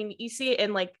saw it. I mean, you see it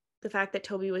in like the fact that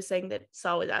Toby was saying that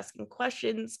Saw was asking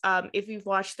questions. If you've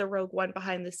watched the Rogue One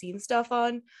behind the scenes stuff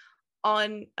on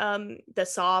the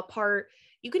Saw part,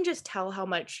 you can just tell how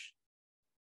much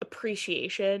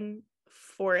appreciation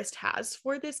Forrest has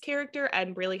for this character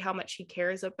and really how much he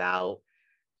cares about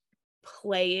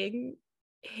playing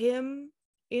him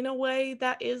in a way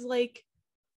that is like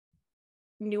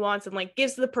nuanced and like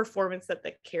gives the performance that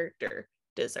the character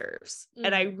deserves.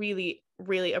 And I really,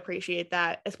 really appreciate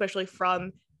that, especially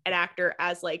from an actor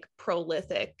as like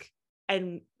prolific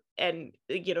and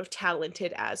you know,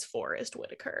 talented as Forrest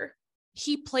Whitaker.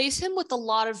 He plays him with a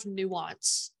lot of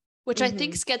nuance, which I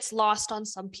think gets lost on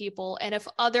some people. And if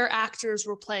other actors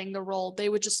were playing the role, they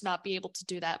would just not be able to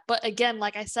do that. But again,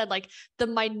 like I said, like the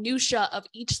minutia of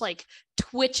each like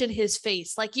twitch in his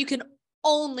face, like you can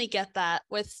only get that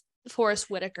with Forrest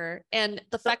Whitaker. And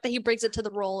the fact that he brings it to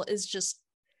the role is just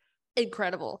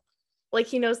incredible. Like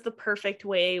he knows the perfect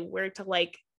way where to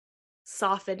like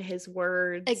soften his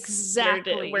words,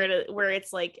 exactly where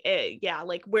it's like yeah,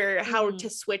 like where how to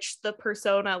switch the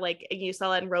persona, like you saw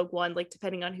that in Rogue One, like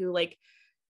depending on who, like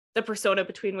the persona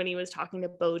between when he was talking to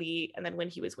Bodhi and then when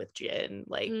he was with Jin,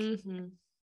 like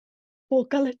Bor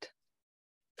Gullet.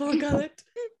 Let's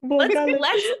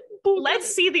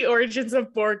see the origins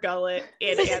of Bor Gullet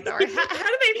in Andor. How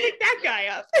do they pick that guy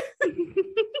up?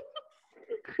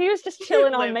 He was just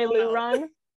chilling on Melu Run.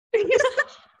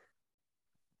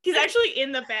 He's actually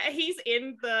in the he's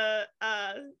in the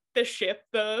ship,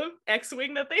 the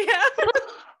X-Wing that they have.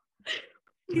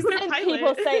 He's their pilot.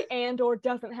 People say Andor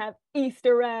doesn't have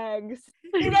Easter eggs.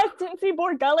 You guys didn't see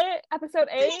Bor Gullet, episode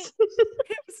 8?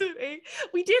 Episode 8.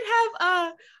 We did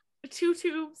have two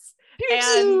tubes.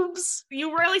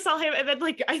 You rarely saw him, and then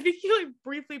like I think you like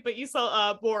briefly, but you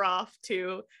saw Boroff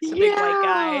too, the big white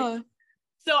guy.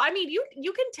 So I mean,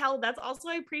 you can tell that's also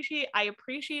I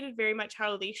appreciated very much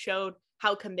how they showed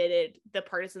how committed the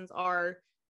partisans are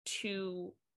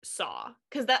to Saw,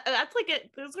 because that's like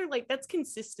that's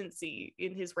consistency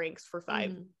in his ranks for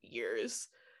 5 years.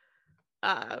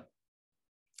 But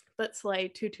Slay,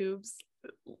 two tubes,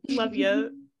 love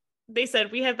you. They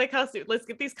said we have the costume. Let's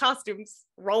get these costumes,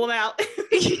 roll them out.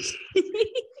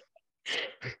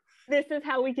 This is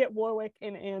how we get Warwick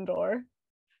in Andor.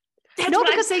 No,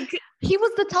 because he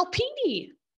was the Talpini,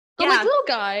 the like little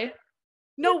guy.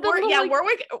 No,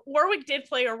 Warwick did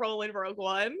play a role in Rogue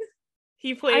One.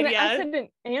 He played. I said in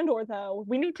Andor though.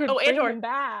 We need to bring him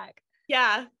back.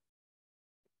 Yeah,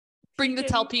 bring the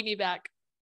Talpini back.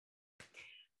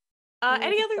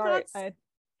 Any other thoughts?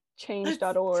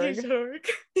 Change.org.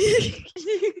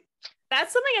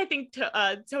 That's something I think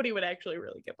Tony would actually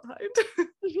really get behind.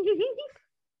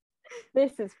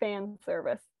 This is fan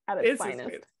service at its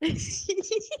finest.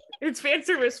 It's fan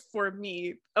service for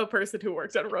me, a person who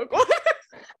works at Rogue One.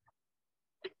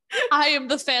 I am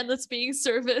the fan that's being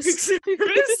serviced.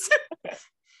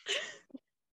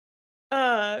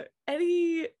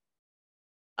 Any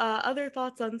other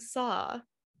thoughts on Saw?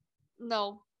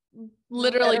 No,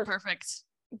 literally perfect.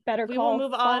 Better we call will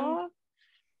move Saw. on.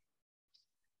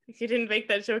 You didn't make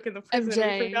that joke in the prison.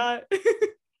 MJ. We forgot.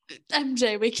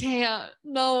 MJ, we can't.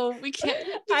 No, we can't.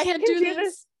 We can't do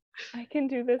this. I can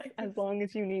do this as long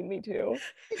as you need me to.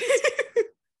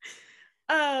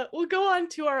 We'll go on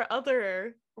to our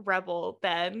other rebel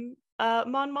then,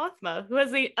 Mon Mothma, who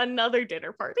has another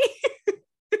dinner party.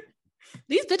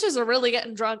 These bitches are really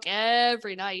getting drunk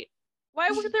every night.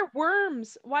 Why were there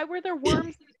worms? Why were there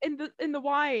worms in the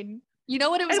wine? You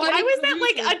know what it was? And why was that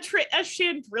like a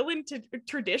Chandrillan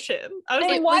tradition? I was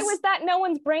like, why was that no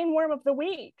one's brainworm of the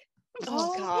week?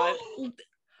 Oh god.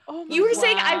 Oh you were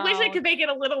saying I wish I could make it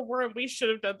a little worm. We should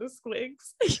have done the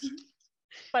squigs.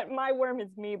 But my worm is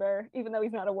Meeber, even though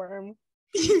he's not a worm.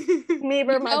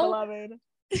 Meeber, my beloved.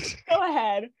 Go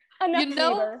ahead. Enough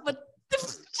Meeber. But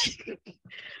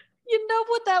you know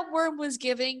what that worm was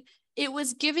giving? It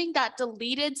was giving that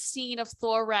deleted scene of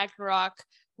Thor Ragnarok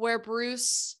where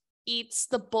Bruce eats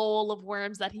the bowl of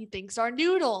worms that he thinks are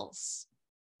noodles.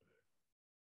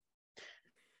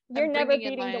 You're never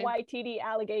beating the YTD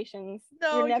allegations.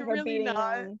 No, you're never really beating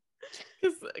not. them.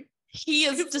 He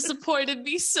has disappointed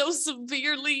me so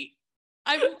severely.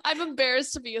 I'm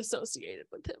embarrassed to be associated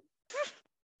with him.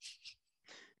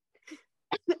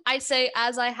 I say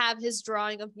as I have his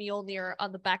drawing of Mjolnir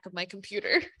on the back of my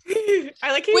computer.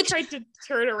 I like how you tried to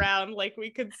turn around like we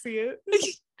could see it.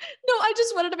 No, I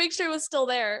just wanted to make sure it was still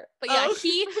there. But yeah, Oh.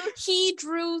 he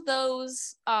drew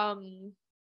those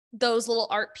little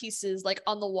art pieces like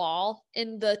on the wall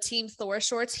in the Team Thor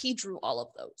shorts. He drew all of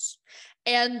those.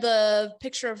 And the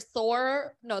picture of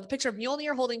the picture of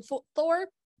Mjolnir holding Thor,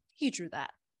 he drew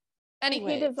that.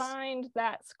 Anyway, he designed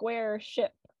that square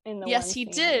ship in the yes, one he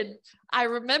scene. did. I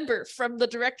remember from the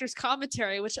director's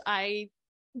commentary, which I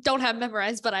don't have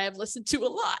memorized, but I have listened to a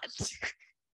lot.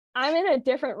 I'm in a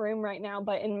different room right now,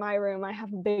 but in my room I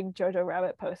have a big Jojo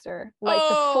Rabbit poster, like the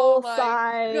Oh full my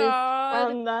size God.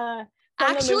 from the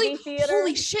Actually, movie theater.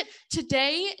 holy shit!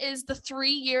 Today is the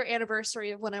 3-year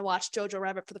anniversary of when I watched Jojo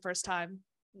Rabbit for the first time.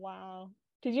 Wow.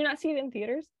 Did you not see it in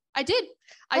theaters? I did.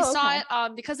 I Oh, saw okay.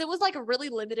 it because it was like a really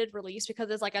limited release because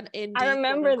it's like an indie. I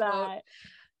remember quote unquote. that.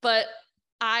 But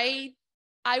I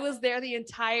was there the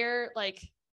entire like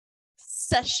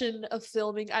session of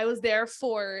filming. I was there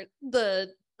for the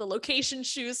location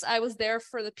shoots. I was there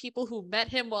for the people who met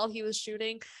him while he was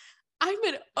shooting. I'm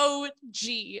an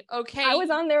OG, okay? I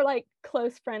was on their like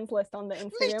close friends list on the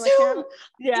Instagram Me too. account.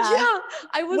 Yeah.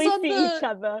 I was we on see the each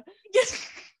other.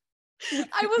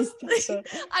 I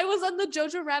was on the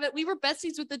Jojo Rabbit. We were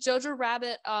besties with the Jojo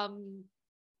Rabbit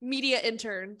media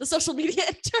intern, the social media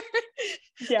intern.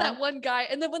 Yeah. That one guy.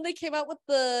 And then when they came out with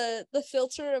the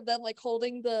filter of them like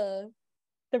holding the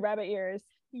rabbit ears.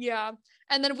 yeah.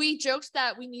 And then we joked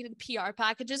that we needed PR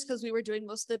packages because we were doing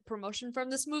most of the promotion from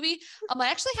this movie. I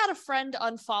actually had a friend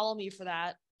unfollow me for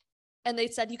that. And they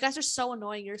said, "You guys are so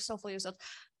annoying. You're so full of yourself."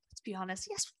 Let's be honest.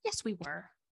 Yes, we were.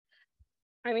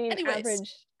 I mean,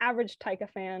 Anyways. average Taika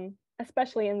fan,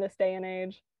 especially in this day and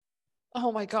age.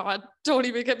 Oh my God. Don't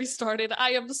even get me started.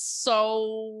 I am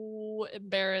so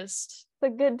embarrassed.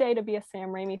 It's a good day to be a Sam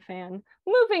Raimi fan.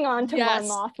 Moving on to Yes.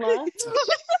 Mon Mothma.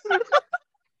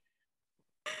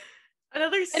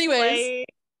 Another Anyways, sleigh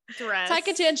dress.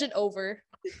 Taika tangent over.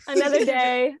 Another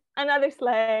day, another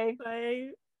sleigh,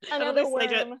 Sleigh. another sleigh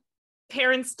dress. worm.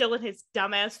 Perrin's still in his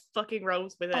dumbass fucking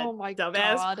robes with a Oh my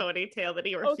dumbass God. ponytail that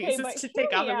he Okay, refuses but to hear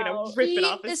take off. me I'm gonna out. rip He it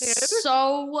off his is head.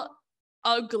 so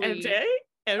ugly. MJ,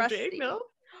 Rusty. no.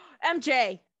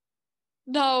 MJ.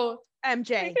 No, I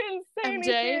MJ. didn't say MJ?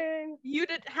 anything. You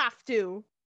didn't have to.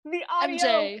 The audio.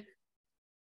 MJ.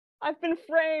 I've been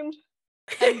framed.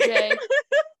 MJ.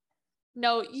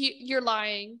 No, you're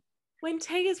lying. When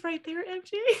Tay is right there,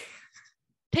 MJ.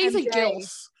 Tay's a MJ.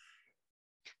 gilf.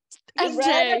 Red,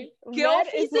 MJ. Gilf, red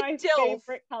is he's a my dilf.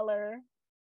 favorite color.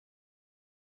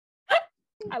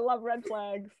 I love red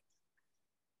flags.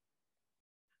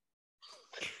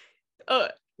 Oh,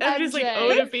 MJ's like,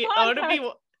 MJ. oh to be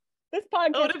This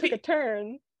podcast to took be- a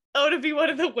turn. to be one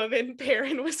of the women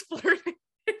Perrin was flirting.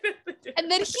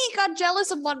 And then he got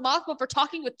jealous of Mon Mothma for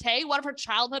talking with Tay, one of her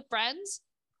childhood friends.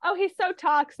 Oh, he's so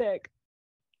toxic.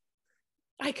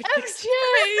 I could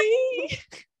MJ.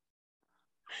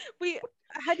 Wait,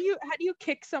 how do you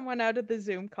kick someone out of the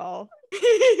Zoom call? You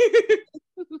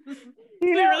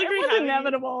They're know, really it great was having you.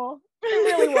 inevitable. It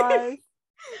really was.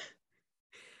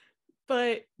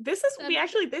 But this is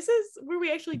where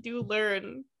we actually do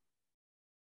learn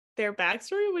their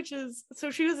backstory, which is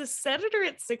so she was a senator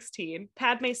at 16.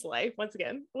 Padme Slay, once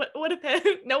again. What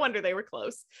a no wonder they were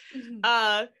close.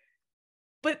 But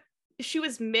she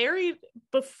was married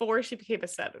before she became a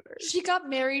senator. She got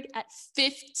married at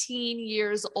 15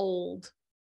 years old.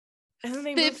 And then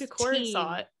they moved to 15.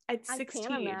 Coruscant at 16. I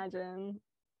can't imagine.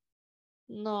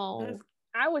 No.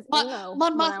 I was Mon emo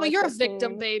Mon when I Mothma, was you're a 15.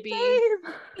 victim, baby.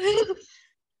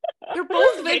 They're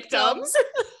both victims.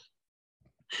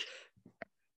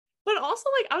 But also,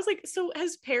 like, I was like, so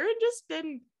has Perrin just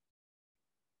been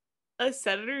a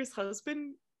senator's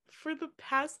husband for the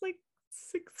past like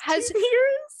 16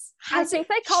 years? I think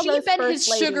they call she those been first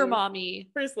his sugar ladies. mommy?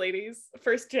 First ladies,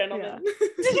 first gentlemen.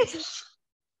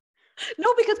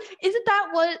 No, because isn't that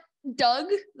what Doug,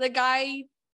 the guy,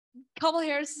 Kamala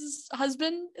Harris's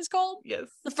husband, is called? Yes.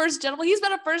 The first gentleman. He's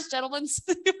been a first gentleman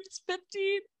since he was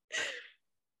 15.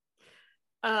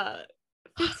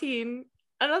 15.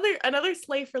 Another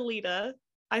slay for Lita.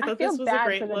 I thought feel this was bad a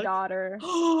great for the look. daughter.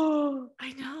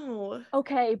 I know.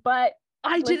 Okay, but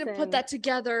I didn't Listen. put that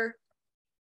together.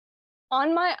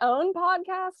 on my own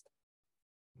podcast,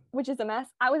 which is a mess,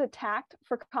 I was attacked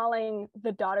for calling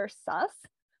the daughter sus.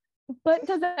 But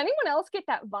does anyone else get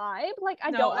that vibe? Like, I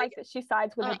No, don't I like that she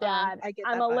sides with her dad. I get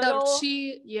I'm that a vibe. little,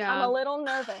 No, I'm a little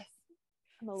nervous.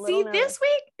 I'm a little See, nervous.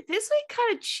 this week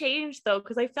kind of changed though,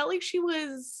 because I felt like she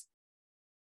was,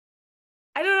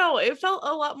 I don't know, it felt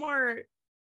a lot more,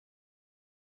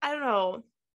 I don't know.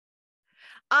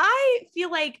 I feel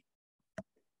like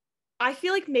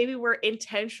maybe we're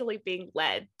intentionally being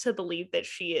led to believe that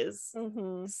she is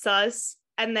Mhm. sus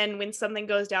And then when something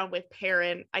goes down with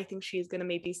Perrin, I think she's gonna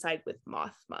maybe side with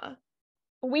Mothma.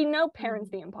 We know Perrin's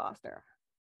the imposter.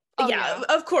 Oh, yeah,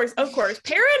 of course.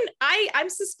 Perrin, I'm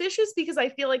suspicious because I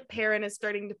feel like Perrin is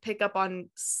starting to pick up on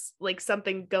like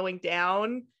something going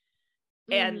down,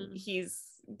 and he's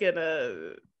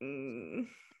gonna.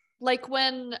 Like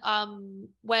when Mon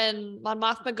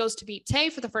Mothma goes to beat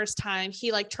Tay for the first time,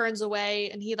 he like turns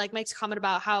away and he like makes a comment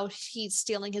about how he's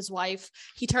stealing his wife.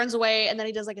 He turns away and then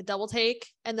he does like a double take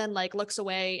and then like looks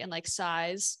away and like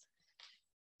sighs.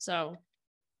 So.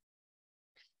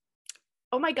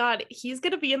 Oh my God, he's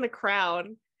gonna be in The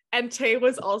Crown, and Tay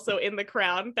was also in The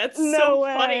Crown. That's No so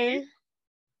way. funny.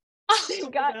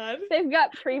 They've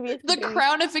got previous. The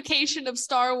crownification of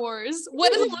Star Wars.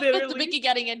 When is Elizabeth Debicki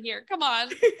getting in here? Come on.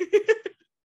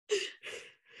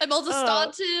 Imelda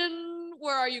Staunton,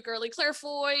 where are you, girly? Claire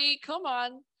Foy, come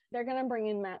on. They're gonna bring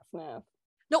in Matt Smith.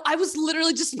 No, I was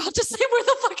literally just about to say, where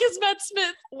the fuck is Matt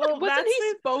Smith? Well, wasn't he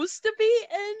supposed to be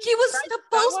in? He was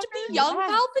supposed to be young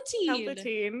Palpatine.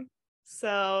 Palpatine.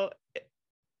 So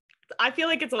I feel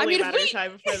like it's only a matter of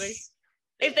time before they.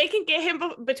 If they can get him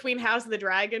between House of the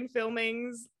Dragon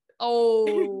filmings,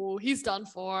 oh, he's done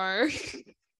for.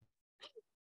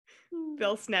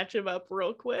 They'll snatch him up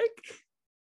real quick.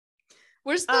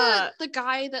 Where's the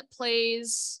guy that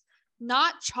plays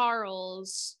not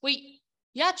Charles? Wait,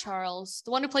 yeah, Charles. The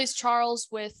one who plays Charles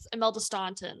with Imelda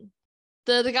Staunton.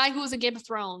 The guy who was in Game of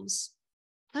Thrones.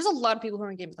 There's a lot of people who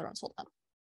are in Game of Thrones. Hold on.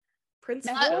 Prince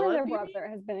Philip, their brother,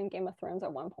 has been in Game of Thrones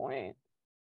at one point.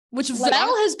 Which Vel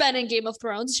has been in Game of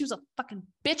Thrones. She was a fucking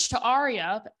bitch to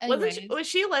Arya. Was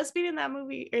she a lesbian in that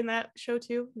movie, in that show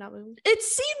too? Not movie. It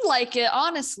seemed like it,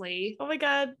 honestly. Oh my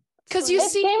God. Because you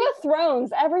see Game of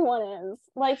Thrones, everyone is.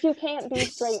 Like, you can't be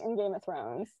straight in Game of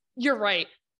Thrones. You're right.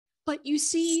 But you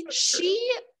see, she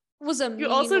was a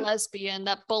mean lesbian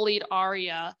that bullied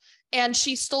Arya. And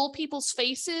she stole people's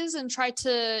faces and tried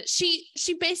to... She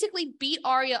basically beat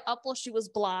Arya up while she was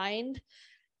blind.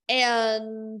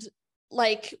 And...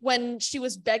 like when she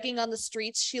was begging on the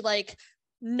streets, she like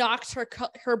knocked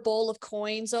her bowl of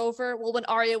coins over. Well, when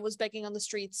Arya was begging on the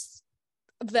streets,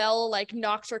 Vel like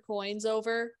knocked her coins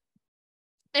over,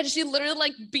 and she literally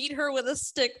like beat her with a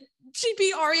stick. She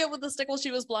beat Arya with a stick while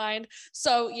she was blind.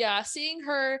 So yeah, seeing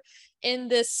her in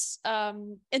this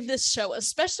show,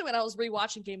 especially when I was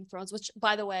rewatching Game of Thrones, which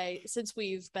by the way, since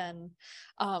we've been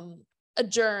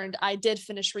adjourned, I did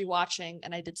finish rewatching,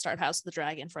 and I did start House of the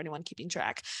Dragon for anyone keeping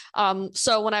track.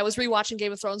 So when I was rewatching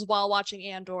Game of Thrones while watching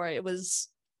Andor, it was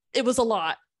a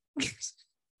lot.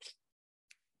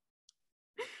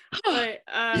 But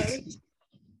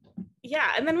yeah,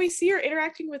 and then we see her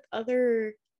interacting with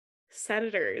other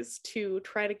senators to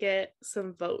try to get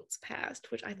some votes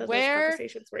passed, which I thought those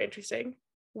conversations were interesting.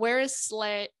 Where is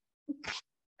Slay?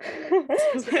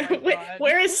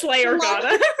 Where is Slay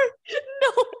Organa?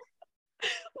 No.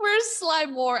 Where's Sly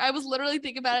Moore? I was literally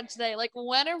thinking about it today. Like,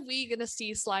 when are we gonna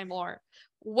see Sly Moore?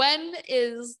 When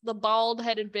is the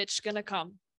bald-headed bitch gonna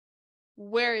come?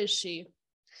 Where is she?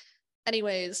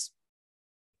 Anyways,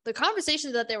 the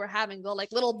conversations that they were having, the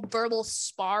like little verbal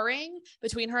sparring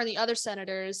between her and the other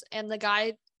senators and the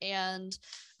guy, and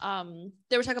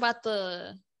they were talking about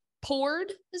the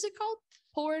PORD, is it called?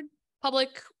 PORD?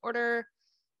 Public Order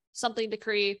something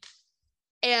decree.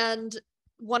 And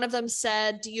one of them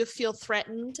said, do you feel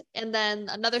threatened? And then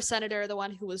another senator, the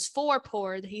one who was for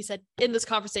PORD, he said, in this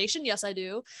conversation, yes, I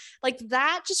do. Like,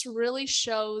 that just really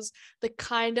shows the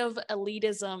kind of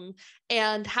elitism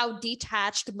and how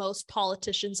detached most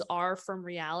politicians are from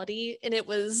reality. And it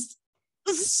was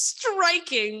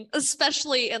striking,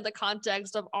 especially in the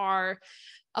context of our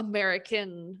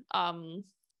American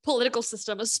political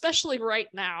system, especially right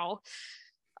now.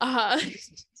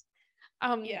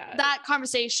 That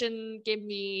conversation gave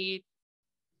me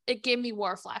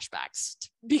war flashbacks, to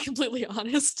be completely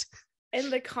honest.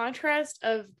 And the contrast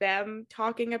of them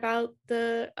talking about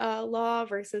the law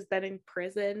versus them in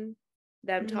prison,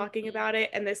 them talking about it,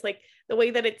 and this like the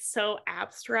way that it's so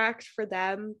abstract for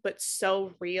them but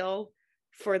so real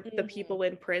for the people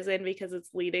in prison, because it's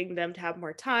leading them to have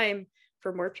more time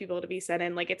for more people to be sent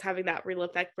in. Like, it's having that real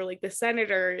effect for like the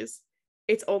senators.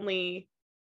 It's only,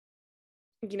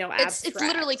 you know, it's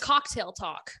literally cocktail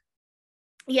talk.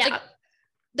 Yeah, like,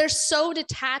 they're so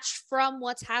detached from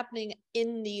what's happening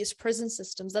in these prison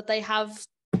systems that they have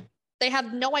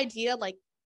no idea like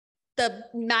the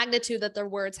magnitude that their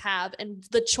words have and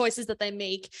the choices that they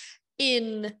make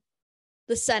in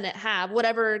the Senate have,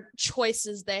 whatever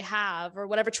choices they have or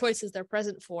whatever choices they're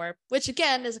present for, which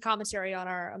again is a commentary on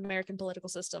our American political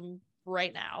system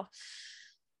right now.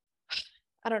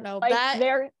 I don't know, like,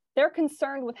 that they're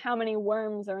concerned with how many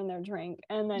worms are in their drink,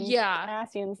 and then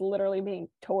Cassian's literally being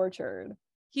tortured.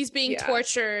 He's being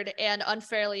tortured and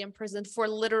unfairly imprisoned for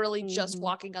literally just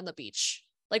walking on the beach.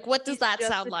 Like, what does that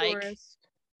sound like?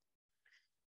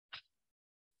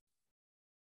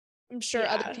 I'm sure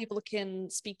other people can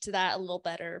speak to that a little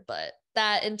better, but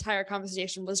that entire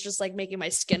conversation was just like making my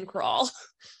skin crawl.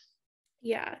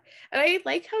 Yeah. And I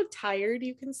like how tired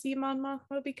you can see Mon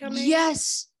Mothma becoming.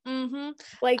 Yes.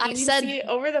 Like, you can see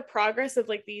over the progress of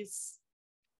like these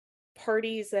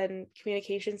parties and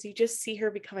communications, you just see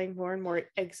her becoming more and more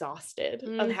exhausted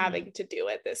of having to do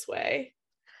it this way.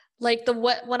 Like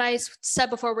when I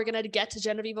said before we're going to get to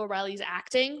Genevieve O'Reilly's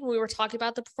acting, we were talking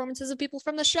about the performances of people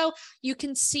from the show, you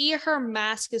can see her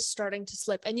mask is starting to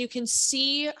slip, and you can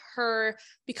see her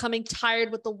becoming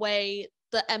tired with the way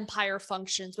the Empire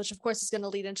functions, which of course is going to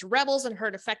lead into Rebels and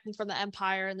her defecting from the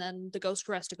Empire, and then the Ghost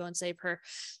Crew has to go and save her.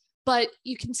 But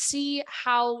you can see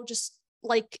how, just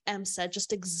like Em said,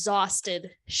 just exhausted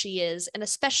she is. And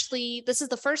especially, this is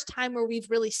the first time where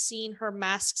we've really seen her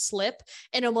mask slip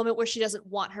in a moment where she doesn't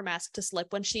want her mask to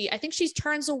slip. When I think she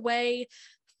turns away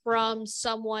from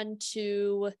someone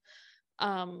to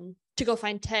go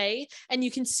find Tay, and you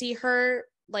can see her,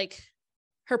 like,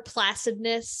 her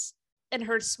placidness and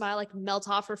her smile like melt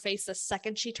off her face the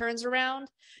second she turns around.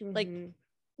 Like,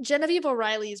 Genevieve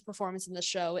O'Reilly's performance in the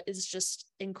show is just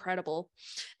incredible.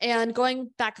 And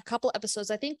going back a couple episodes,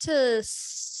 I think to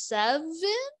 7,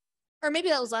 or maybe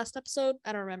that was last episode,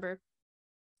 I don't remember.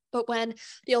 But when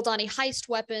the Aldhani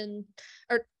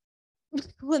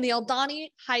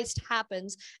heist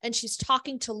happens and she's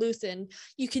talking to Luthen,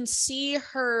 you can see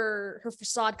her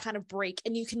facade kind of break,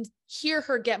 and you can hear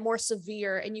her get more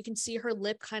severe, and you can see her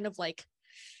lip kind of like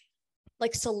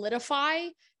solidify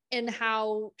in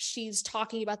how she's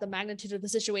talking about the magnitude of the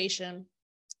situation.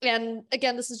 And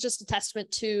again, this is just a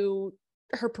testament to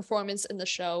her performance in the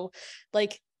show.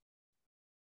 Like,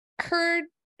 her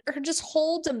just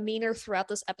whole demeanor throughout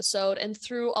this episode and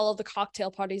through all of the cocktail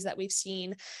parties that we've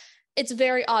seen, it's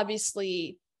very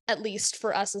obviously, at least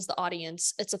for us as the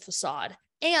audience, it's a facade.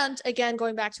 And again,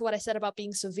 going back to what I said about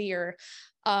being severe,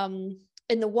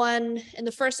 in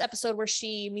the first episode where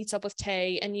she meets up with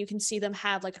Tay and you can see them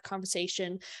have like a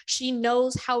conversation, she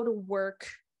knows how to work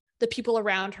the people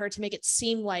around her to make it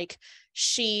seem like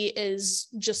she is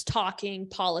just talking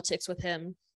politics with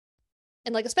him.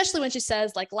 And like, especially when she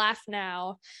says like, laugh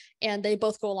now, and they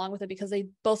both go along with it because they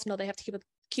both know they have to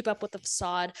keep up with the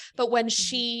facade. But when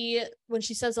she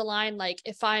says a line like,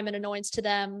 if I'm an annoyance to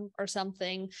them or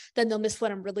something, then they'll miss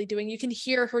what I'm really doing, you can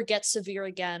hear her get severe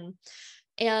again.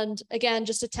 And again,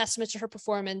 just a testament to her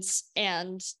performance,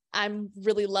 and I'm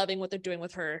really loving what they're doing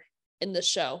with her in this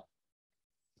show.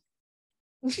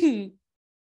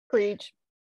 Preach.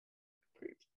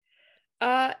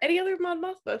 Any other Mon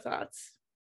Mothma thoughts?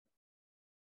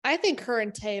 I think her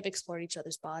and Tay have explored each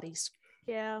other's bodies.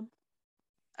 Yeah.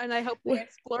 And I hope they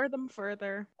explore them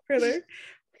further.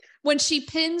 When she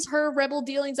pins her rebel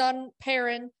dealings on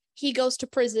Perrin, he goes to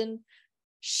prison,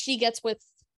 she gets with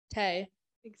Tay.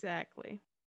 Exactly.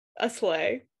 A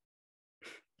slay.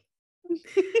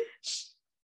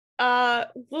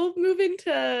 We'll move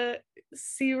into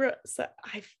Cyril.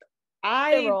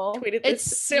 I tweeted this.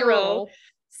 It's Cyril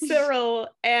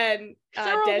and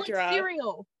Dedra. Like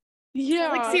cereal. Yeah,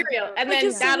 like cereal, and like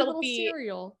then that'll be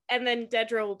cereal. And then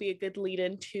Dedra will be a good lead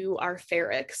into our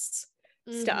Ferrix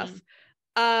stuff.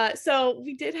 So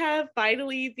we did have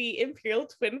finally the Imperial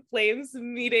Twin Flames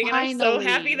meeting, and I'm so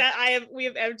happy that we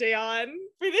have MJ on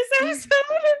for this episode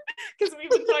because we've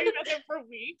been talking about them for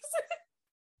weeks.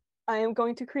 I am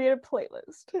going to create a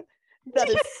playlist that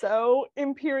is so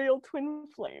Imperial Twin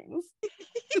Flames.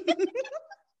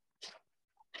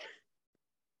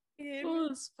 Oh,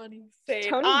 it's funny.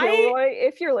 Tony Gilroy,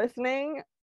 if you're listening,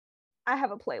 I have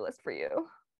a playlist for you.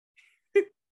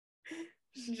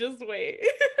 Just wait.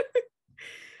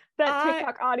 That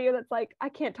TikTok audio that's like, I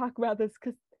can't talk about this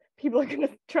because people are gonna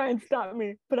try and stop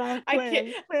me, but I have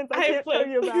plans. I can't tell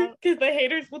you about because the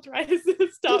haters will try to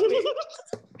stop me.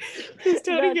 Because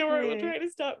Tony Gilroy will try to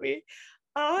stop me.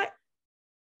 Oh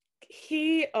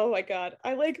my god,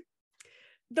 I like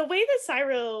the way that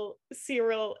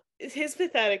Cyril, his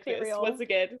patheticness once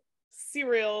again.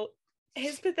 Cyril,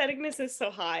 his patheticness is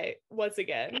so high once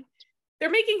again. They're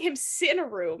making him sit in a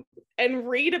room and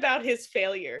read about his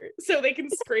failure so they can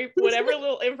scrape whatever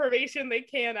little information they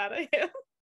can out of him.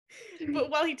 But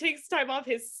while he takes time off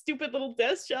his stupid little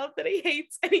desk job that he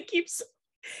hates, and he keeps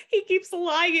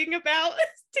lying about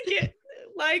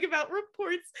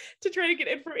reports to try to get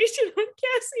information on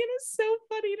Cassian is so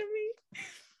funny to me.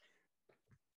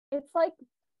 It's like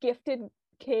gifted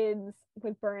kids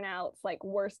with burnouts like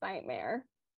worst nightmare.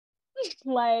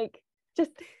 Like,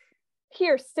 just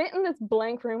here, sit in this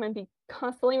blank room and be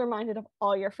constantly reminded of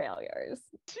all your failures.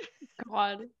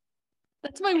 God,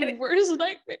 that's my worst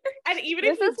nightmare. And even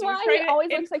This if you is do why try he to always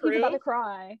looks like he's about to improve,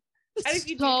 cry. and if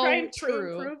you do try and So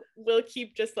true. improve, we'll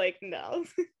keep just like, no.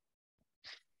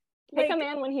 Take Like, a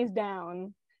man when he's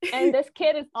down. And this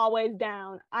kid is always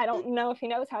down. I don't know if he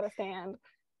knows how to stand.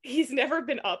 he's never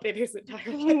been up in his entire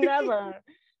life. Never.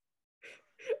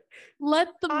 Let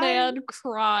the man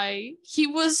cry. He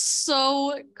was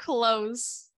so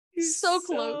close. He's So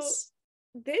close.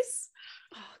 This,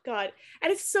 oh god,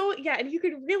 and it's so, yeah, and you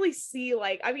can really see,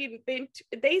 like, I mean,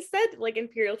 they said like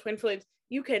Imperial Twin Flames,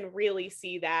 you can really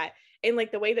see that in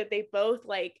like the way that they both,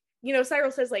 like, you know,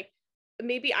 Cyril says like,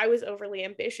 maybe I was overly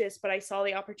ambitious, but I saw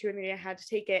the opportunity, I had to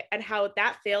take it, and how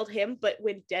that failed him. But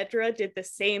when Dedra did the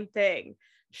same thing,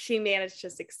 she managed to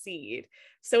succeed.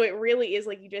 So it really is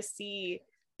like, you just see,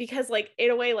 because like in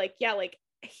a way, like, yeah, like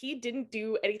he didn't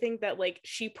do anything that like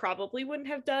she probably wouldn't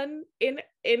have done in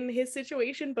his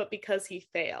situation, but because he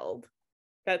failed,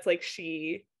 that's like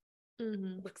she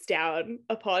looks down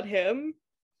upon him.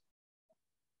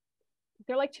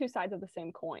 They're like two sides of the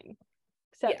same coin.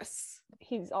 Except Yes.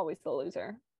 he's always the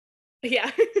loser.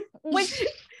 Yeah. Which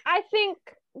I think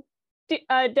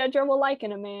Dedra will like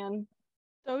in a man.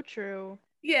 So true.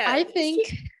 Yeah. I think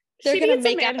they're she gonna needs a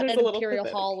make man out in who's an a little Imperial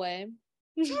pathetic. hallway.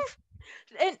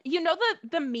 And you know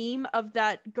the meme of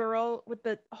that girl with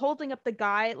the holding up the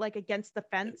guy like against the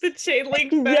fence? The chain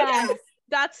link fence.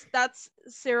 Yes. That's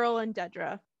Cyril and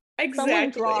Dedra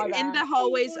Exactly. draw that. in the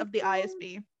hallways Oh my of the God.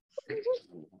 ISB.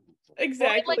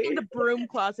 Exactly. Or like in the broom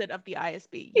closet of the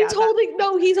ISB. He's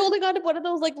holding on to one of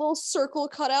those like little circle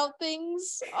cutout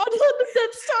things on the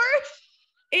Death Star.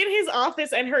 In his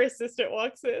office, and her assistant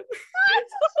walks in.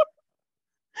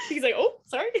 He's like, oh,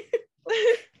 sorry.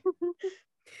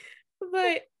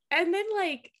 But, and then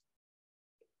like,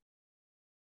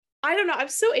 I don't know, I'm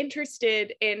so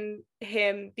interested in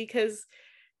him because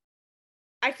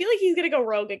I feel like he's gonna go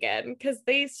rogue again, because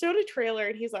they showed a trailer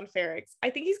and he's on Ferrix.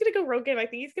 I think he's gonna go rogue again. I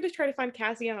think he's gonna try to find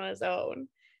Cassian on his own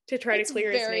to try to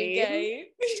clear his name. Gay.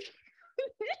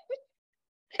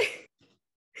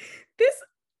 This,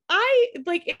 I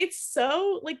like, it's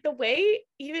so like the way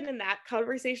even in that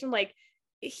conversation, like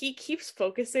he keeps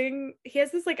focusing, he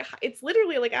has this like, it's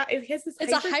literally like he has this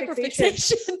It's a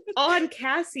hyperfixation hyperfixation. on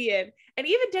Cassian, and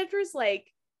even Denver's like,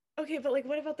 okay, but like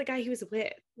what about the guy he was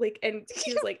with, like, and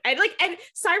he was like, and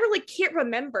Cyril like can't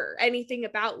remember anything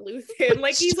about Luthen,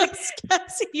 like he's like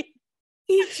Cassian.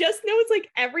 he just knows like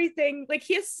everything, like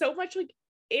he has so much like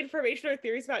information or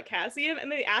theories about Cassian,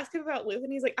 and they ask him about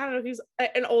Luthen, he's like, I don't know, he's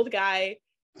an old guy,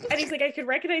 and he's like, I could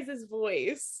recognize his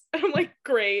voice, and I'm like,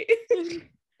 great.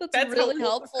 That's really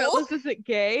helpful. Fellas, is it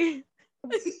gay?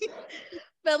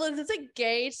 Fellas, is it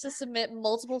gay to submit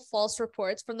multiple false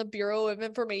reports from the Bureau of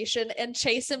Information and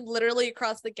chase him literally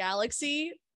across the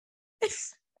galaxy?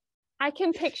 I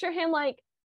can picture him like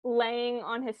laying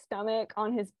on his stomach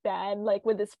on his bed, like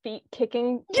with his feet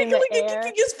kicking in the air,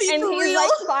 Kicking his feet and for he's real. like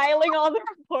filing all the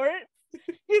reports.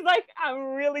 He's like, I'm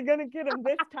really gonna get him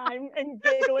this time, and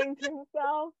giggling to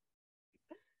himself.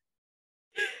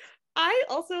 I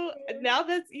also, now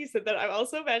that you said that, I'm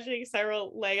also imagining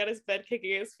Cyril laying on his bed,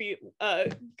 kicking his feet,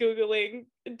 Googling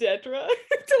Dedra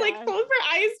to like Yes. pull up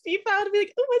her ISP file to be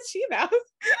like, oh, what's she now?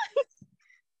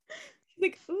 She's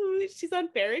like, ooh, she's on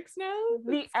Ferrix now?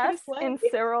 The That's S kinda in slay.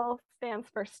 Cyril stands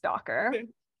for stalker.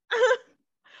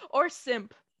 Or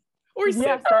simp. Or Yes,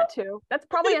 simp. that too. That's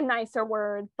probably a nicer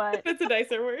word, but That's a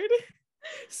nicer word.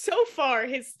 So far,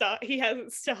 he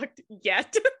hasn't stalked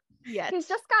yet. Yet. he's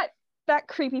just got that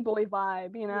creepy boy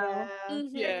vibe, you know?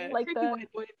 Yeah. Like Creepy the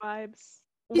white boy vibes.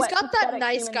 He's wet, got that pathetic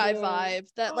nice human guy being. vibe,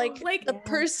 that like Like, the yeah.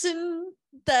 person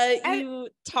that And- you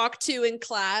talk to in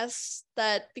class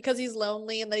that because he's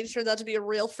lonely and then he turns out to be a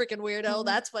real freaking weirdo.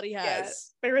 That's what he Yeah.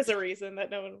 has. There was a reason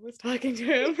that no one was talking to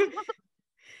him.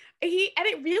 And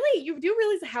it really, you do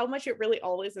realize how much it really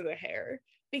all is in the hair,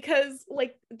 because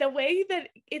like the way that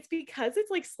it's, because it's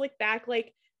like slicked back,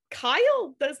 like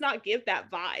Kyle does not give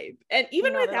that vibe, and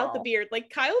even Not at without the all. beard,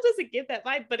 like Kyle doesn't give that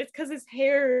vibe, but it's because his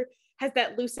hair has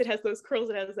that loose, it has those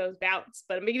curls, it has those bounce,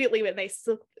 but immediately when they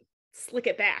slick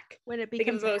it back, When it they give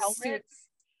him becomes a those helmet. suits.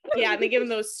 Yeah, and they give him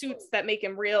those suits that make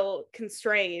him real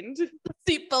constrained.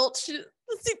 Seatbelt suit.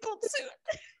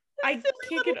 I can't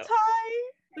Little get over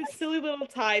the silly little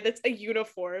tie that's a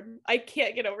uniform. I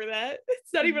can't get over that.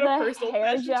 It's not even a The personal hair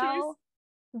fashion gel. choice.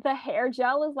 The hair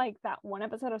gel is like that one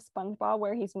episode of SpongeBob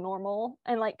where he's normal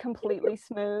and like completely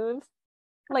smooth.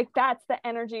 Like that's the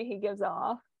energy he gives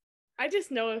off. I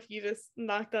just know if you just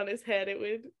knocked on his head, it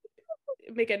would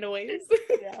make a noise.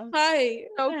 Yeah. Hi,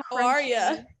 So how are ya?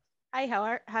 crunchy.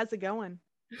 Hi, how's it going?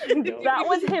 That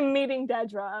was him meeting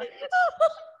Dedra.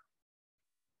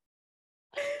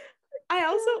 I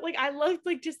also like I loved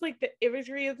like just like the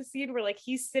imagery of the scene where like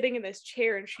he's sitting in this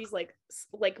chair and she's like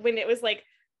when it was like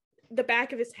the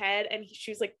back of his head and she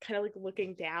was like kind of like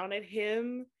looking down at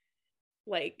him,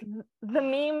 like The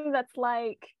meme that's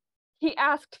like, he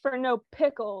asked for no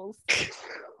pickles.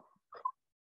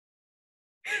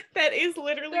 that is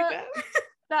literally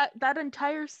that. That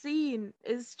entire scene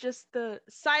is just the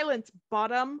silence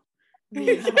bottom.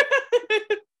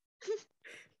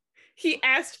 He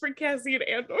asked for Cassian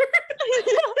Andor.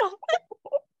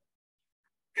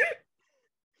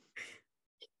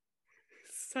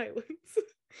 Silence.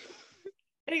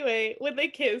 Anyway, when they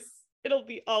kiss, it'll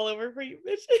be all over for you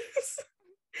bitches.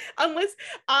 Unless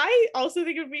I also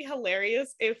think it would be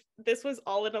hilarious if this was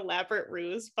all an elaborate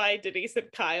ruse by Denise and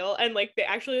Kyle, and like they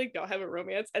actually like don't have a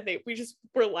romance, and they just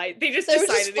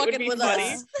decided it would be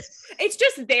funny. It's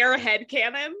just their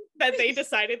headcanon that they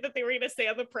decided that they were gonna stay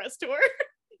on the press tour.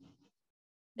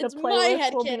 It's my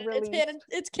headcanon.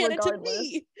 It's canon to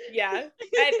me. Yeah,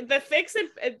 and the fix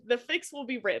will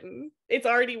be written. It's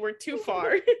already we're too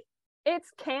far. It's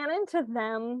canon to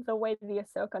them the way the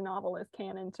Ahsoka novel is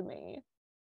canon to me.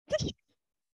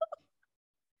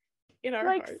 In our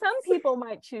like hearts. some people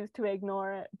might choose to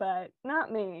ignore it, but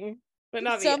not me. But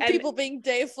not some me. people being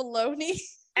Dave Filoni.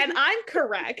 And I'm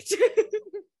correct.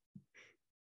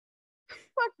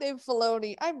 Fuck Dave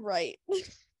Filoni. I'm right.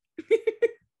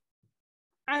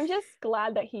 I'm just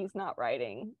glad that he's not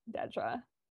writing Dedra.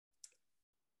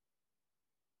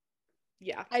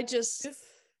 Yeah.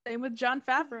 Same with Jon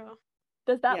Favreau.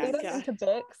 Does that lead us into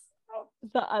Bix?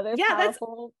 The other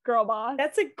powerful girl boss.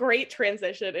 That's a great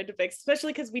transition into Bix,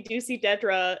 especially because we do see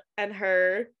Dedra and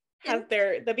her have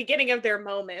the beginning of their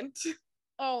moment.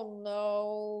 Oh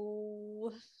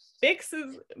no. Bix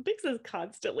is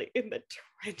constantly in the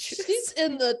trenches. She's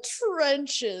in the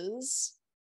trenches.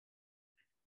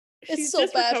 It's so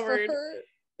bad for her.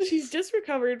 She's just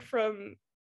recovered from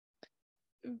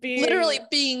being literally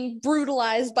being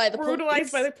brutalized by the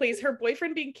police. Her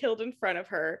boyfriend being killed in front of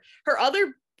her. Her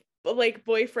other like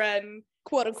boyfriend,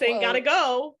 quote unquote, saying gotta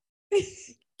go,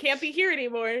 can't be here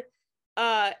anymore.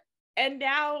 And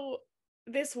now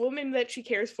this woman that she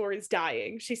cares for is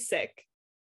dying. She's sick,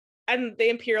 and the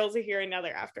Imperials are here, and now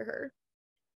they're after her.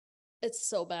 It's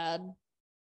so bad.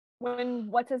 When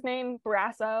what's his name,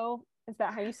 Brasso? Is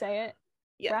that how you say it?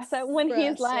 Yes. Brasso. When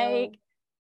he's like,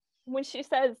 when she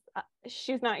says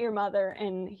she's not your mother,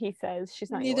 and he says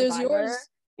she's not neither's yours.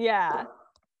 Yeah.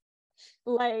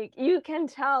 Like you can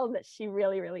tell that she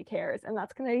really, really cares, and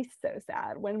that's gonna be so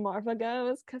sad when Marva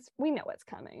goes, because we know it's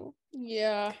coming.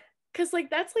 Yeah. Because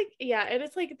like that's like and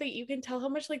it's like that you can tell how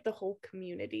much like the whole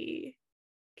community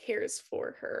cares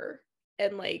for her,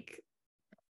 and like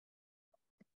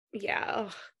oh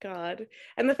god,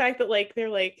 and the fact that like they're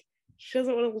like she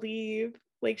doesn't want to leave,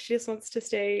 like she just wants to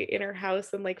stay in her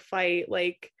house and like fight,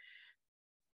 like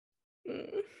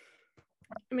it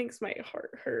makes my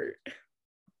heart hurt.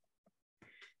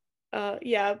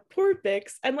 Poor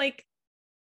Bix. And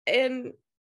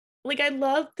I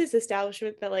love this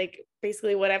establishment that like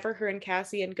basically whatever her and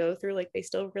Cassian go through, like they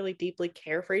still really deeply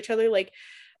care for each other. Like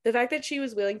the fact that she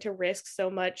was willing to risk so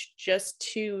much just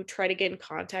to try to get in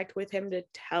contact with him to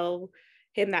tell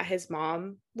him that his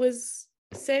mom was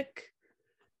sick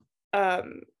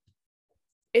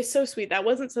is so sweet. That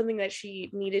wasn't something that she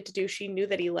needed to do. She knew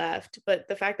that he left, but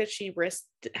the fact that she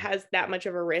has that much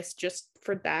of a risk just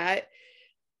for that,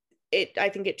 I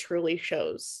think it truly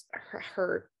shows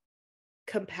her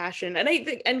compassion, and I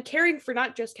think, and caring for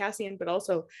not just Cassian but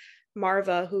also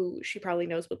Marva, who she probably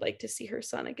knows would like to see her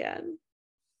son again.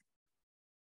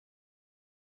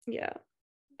 Yeah,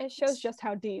 it shows just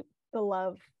how deep the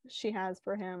love she has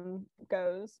for him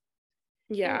goes.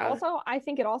 Yeah. And also, I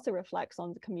think it also reflects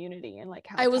on the community and like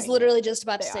how I was literally just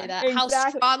about to say that. Exactly. How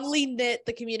strongly knit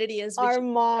the community is. Our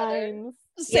minds.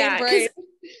 Same brain.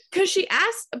 Because she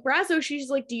asked Brasso, she's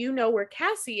like, do you know where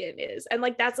Cassian is? And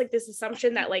like that's like this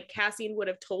assumption that like Cassian would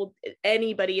have told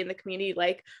anybody in the community,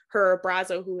 like her or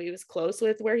Brasso, who he was close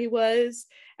with, where he was,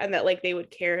 and that like they would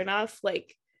care enough.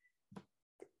 Like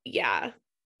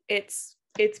it's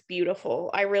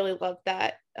beautiful. I really love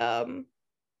that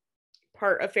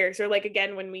part of Ferrix. Or like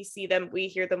again, when we see them, we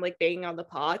hear them like banging on the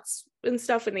pots and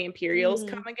stuff when the Imperials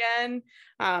come again,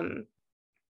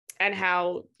 and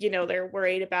how they're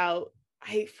worried about,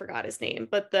 I forgot his name,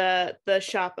 but the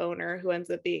shop owner who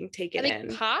ends up being taken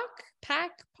in. Pack,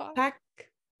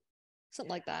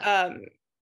 something like that.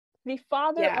 The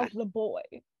father of the boy,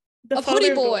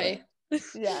 Hoodie Boy.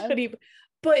 Yeah.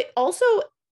 But also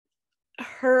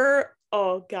her,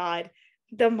 oh god,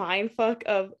 the mind fuck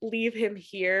of leave him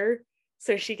here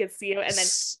so she could see him and then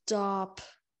stop.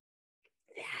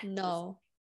 No.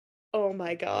 Oh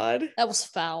my god. That was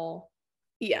foul.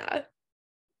 Yeah.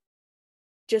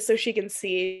 Just so she can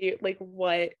see like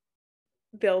what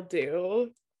they'll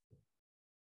do.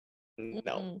 No.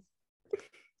 Mm-mm.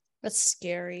 That's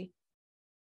scary.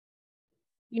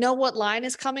 You know what line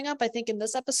is coming up, I think, in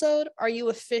this episode? Are you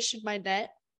a fish in my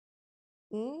net?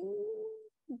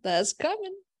 That's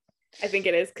coming. I think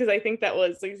it is, because I think that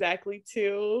was exactly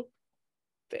to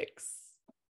fix.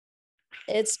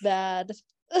 It's bad.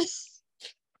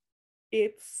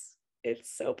 It's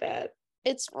so bad.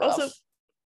 It's rough. Also,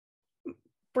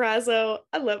 Brazo,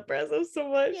 I love Brazo so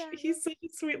much. Yeah. He's such a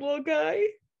sweet little guy.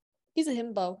 He's a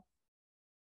himbo.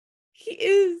 He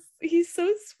is. He's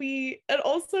so sweet. And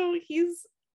also he's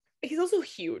also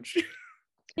huge.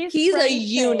 He's a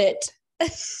unit.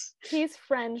 He's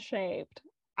friend shaped.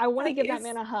 I want to give that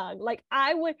man a hug. Like,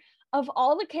 I would, of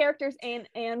all the characters in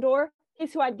Andor,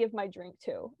 he's who I'd give my drink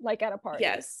to, like at a party.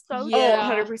 Yes. So Yeah.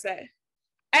 100%.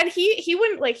 And he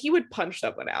wouldn't, like, he would punch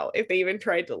someone out if they even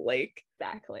tried to, like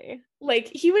Exactly.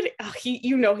 he would, he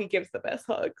gives the best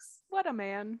hugs. What a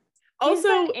man.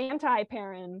 Also,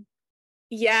 anti-Perrin.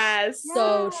 yes.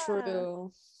 So Yeah.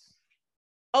 true.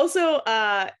 Also,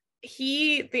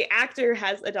 the actor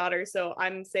has a daughter, so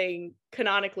I'm saying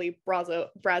canonically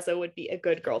Brazo would be a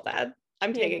good girl dad.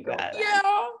 I'm He is a taking girl that. dad.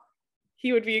 Yeah.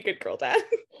 He would be a good girl dad.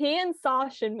 He and Saw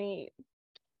should meet.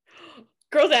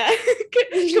 Girl dad.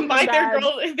 Combine their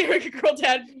Dads. girl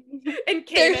dad and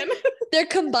Kanan. They're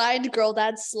combined girl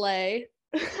dad slay.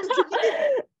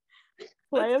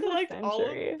 Play of Let's the collect all of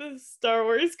century. the Star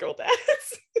Wars girl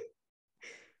dads.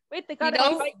 Wait, they got to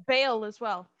know- invite Bale as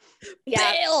well.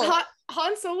 Bail!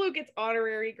 Han Solo gets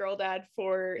honorary girl dad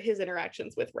for his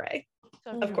interactions with Rey,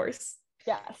 So of true. course.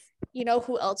 Yes. You know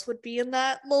who else would be in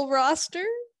that little roster?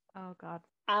 Oh god.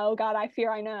 Oh God, I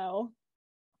fear I know.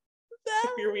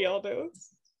 Here we all know.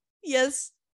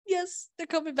 Yes. Yes. They're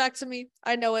coming back to me.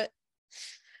 I know it.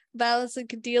 Valance and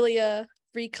Cordelia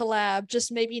recollab.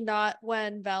 Just maybe not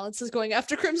when Valance is going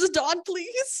after Crimson Dawn,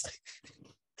 please.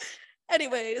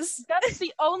 Anyways. That's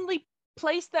the only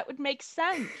place that would make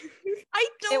sense. I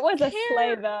don't It was care. a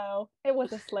sleigh though. It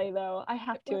was a sleigh though. I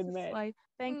have to It was a admit. slight-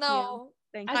 Thank you. No.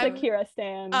 Thank As you. a Kira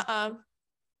stan.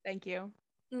 Thank you.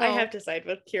 No. I have to side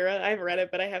with Kira. I haven't read it,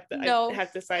 but I have to. No. I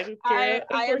have to side with Kira.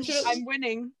 Unfortunately, I'm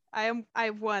winning.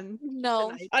 I've won. No.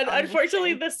 tonight.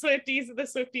 unfortunately, the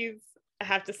Swifties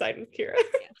have to side with Kira.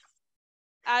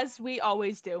 As we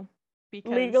always do.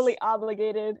 Because Legally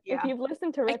obligated. If Yeah. you've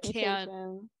listened to I can't.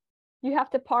 Reputation, you have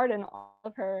to pardon all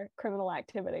of her criminal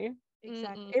activity.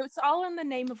 exactly. Mm-mm. It's all in the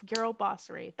name of girl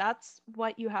bossery. That's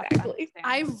what you have to Exactly. understand.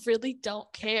 I really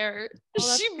don't care. Well,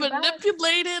 that's She too bad.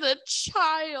 manipulated a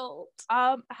child.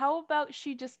 How about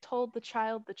she just told the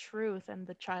child the truth and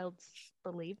the child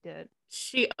believed it?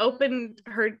 She opened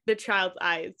the child's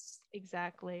eyes.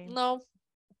 Exactly. No.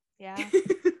 Yeah.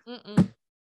 Mm-mm.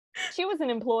 She was an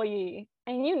employee,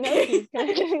 and you know she's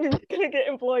gonna get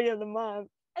employee of the month.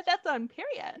 And that's on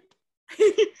period.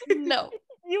 No.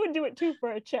 You would do it too for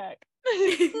a check.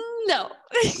 No.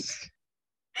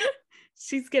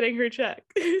 She's getting her check.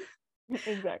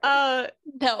 Exactly.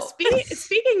 No.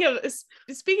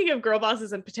 Speaking of girl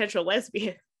bosses and potential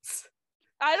lesbians.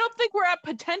 I don't think we're at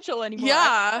potential anymore.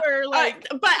 Yeah. We're like,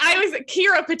 But I was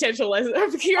Kira potential Oh,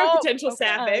 potential okay. Oh,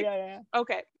 sapphic. yeah.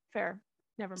 okay, fair.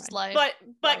 Never mind. Slide. But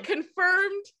Right.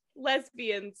 confirmed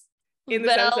lesbians in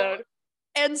this Vel episode.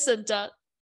 and Cinta.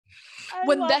 I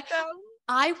when love that- them.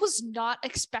 I was not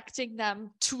expecting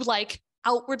them to like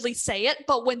outwardly say it,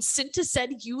 but when Cinta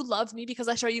said "You love me because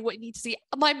I show you what you need to see,"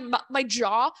 my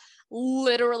jaw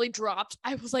literally dropped.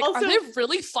 I was like, Also- "Are they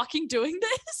really fucking doing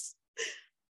this?"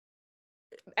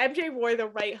 MJ wore the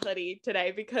right hoodie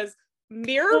today because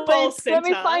Mirror Ball Wait, let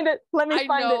me Cinta. find it. Let me I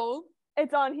find know. it.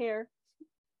 It's on here.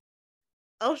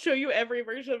 I'll show you every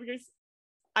version of yours.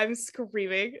 I'm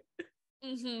screaming.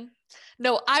 Mm-hmm.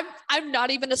 No, I'm not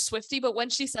even a Swiftie, but when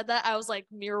she said that, I was like,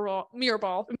 mirror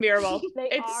ball. Mirror Ball. They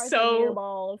It's are so- the mirror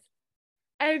balls.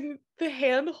 And the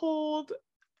handhold.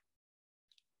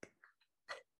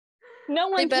 No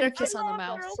one They better can kiss on the love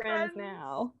mouth. girls. friends Girlfriends.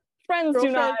 now. Friends do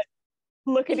not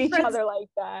look at each Friends- other like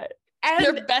that. And,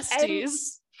 They're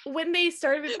besties, and when they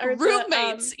started or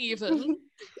roommates, even.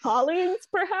 Colleagues,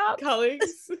 perhaps.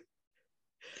 colleagues.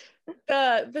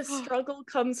 The struggle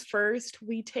comes first.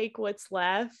 We take what's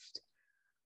left.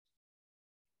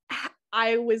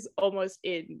 I was almost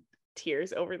in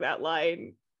tears over that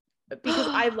line because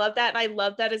I love that, and I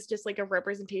love that as just like a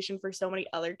representation for so many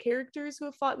other characters who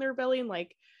have fought in the rebellion,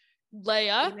 like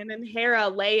Leia. And then Hera,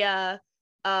 Leia,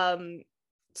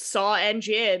 Saw and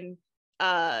Jin.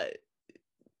 I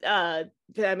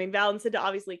mean, Val and Cinta,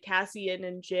 obviously Cassian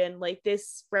and Jin. Like,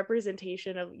 this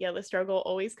representation of the struggle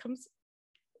always comes.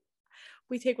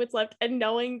 We take what's left, and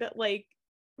knowing that, like,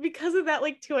 because of that,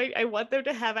 like, too, I want them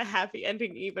to have a happy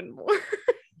ending even more.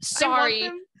 Sorry,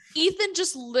 Ethan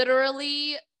just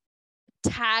literally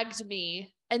tagged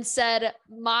me and said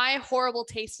my horrible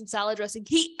taste in salad dressing.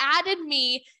 He added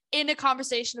me in a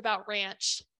conversation about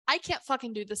ranch. I can't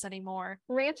fucking do this anymore.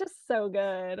 Ranch is so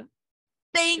good.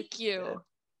 Thank you.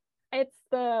 It's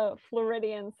the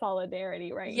Floridian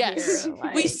solidarity right yes. here.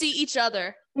 Like, we see each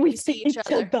other. We see each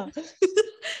other.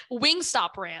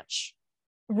 Wingstop Ranch.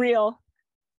 Real.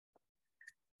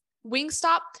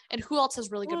 Wingstop, and who else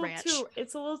has really good ranch?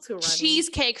 It's a little too runny.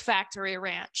 Cheesecake Factory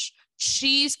Ranch.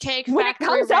 Cheesecake when Factory it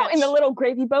comes ranch. out in the little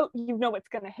gravy boat, you know it's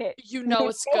gonna hit. You know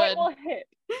it's good. It will hit.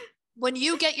 When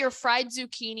you get your fried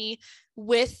zucchini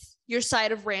with your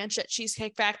side of ranch at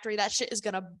Cheesecake Factory, that shit is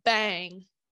gonna bang.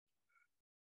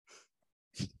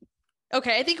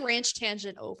 Okay, I think ranch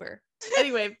tangent over.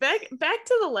 Anyway, back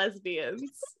to the lesbians.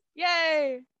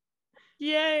 Yay!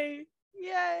 Yay!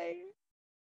 Yay!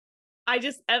 I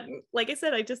just, like I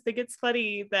said, I just think it's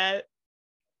funny that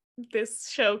this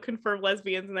show confirmed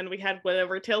lesbians, and then we had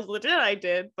whatever Tales of the Jedi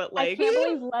did. But like, I can't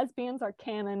believe lesbians are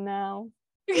canon now.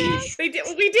 they did.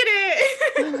 We did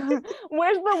it.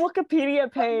 Where's the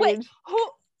Wikipedia page? Wait, who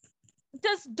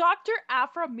does Dr.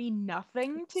 Aphra mean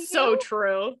nothing to you? So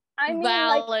true. I mean,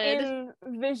 Valid. like in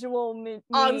visual media.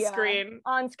 On screen.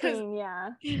 On screen,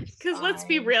 yeah. Because let's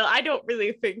be Fine. real, I don't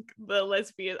really think the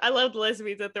lesbians. I love the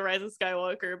lesbians at the Rise of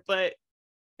Skywalker, but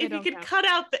They if you don't can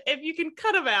count. if you can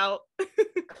cut them out,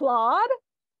 Claude?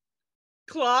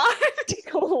 Claude.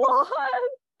 Claude?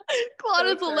 Claude So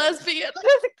is a true. lesbian.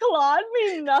 Does Claude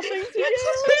mean nothing to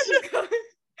you?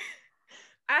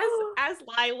 As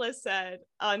Lila said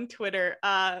on Twitter,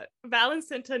 Val and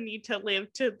Cinta need to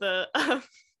live to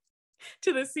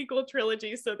the sequel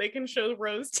trilogy so they can show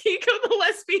Rose Tico the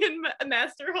lesbian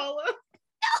master hollow.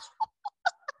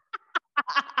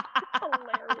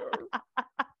 Hilarious.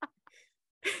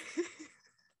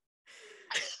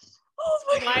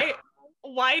 Oh my god.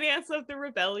 White Ants of the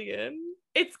Rebellion.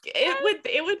 It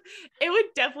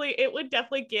would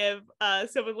definitely give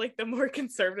some of like the more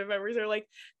conservative members are like,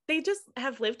 they just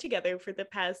have lived together for the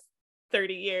past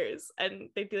 30 years, and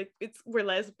they'd be like,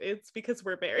 it's because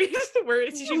we're married.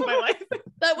 She's my wife.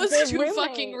 That was They're too roommates.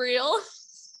 fucking real.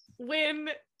 When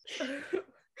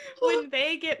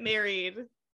they get married,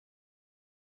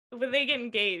 when they get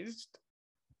engaged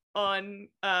on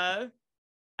On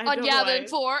Yavin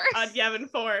 4. on Yavin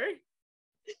 4.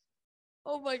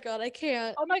 Oh my god, I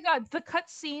can't. Oh my god, the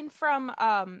cutscene from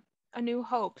A New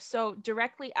Hope. So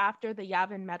directly after the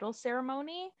Yavin medal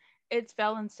ceremony, it's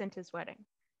Vel and Cinta's wedding.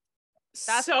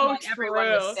 That's so when everyone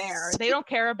was true. there. They don't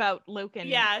care about Luke and,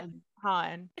 Yeah. and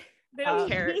Han. They don't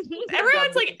care.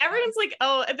 Everyone's like,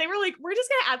 oh, and they were like, we're just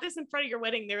gonna add this in front of your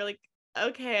wedding. They were like,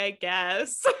 okay, I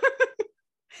guess.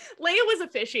 Leia was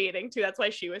officiating too. That's why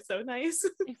she was so nice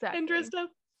Exactly. and dressed up.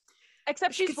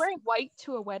 Except she's Because- wearing white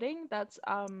to a wedding. That's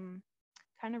kind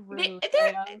of rude. Val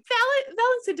Leia. and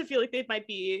Cinta feel like they might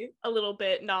be a little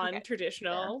bit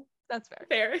non-traditional. That's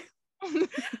fair. Fair.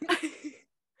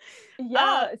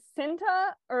 Yeah,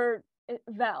 Cinta or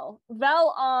Vel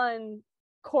on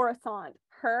Coruscant,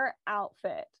 her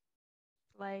outfit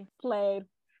Slay. played.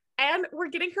 And we're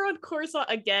getting her on Coruscant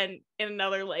again in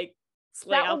another like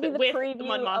sleigh That would be outfit the with preview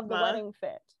Mon of the Mothma. wedding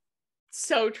fit.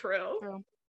 So true. True.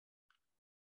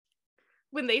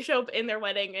 When they show up in their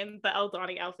wedding in the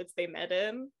Aldani outfits they met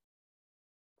in.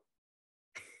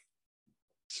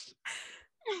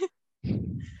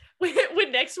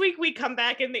 when next week we come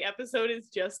back and the episode is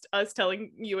just us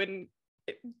telling you in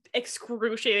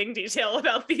excruciating detail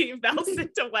about the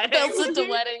Valcinta wedding. Valcinta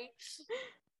wedding.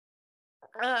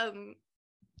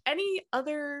 Any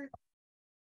other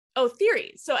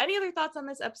theories? So any other thoughts on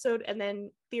this episode, and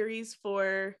then theories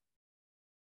for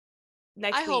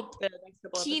next I week? hope the next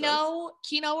couple episodes?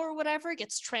 Kino or whatever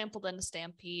gets trampled in a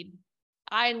stampede.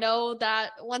 I know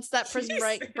that once that prison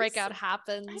Jesus. breakout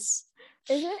happens.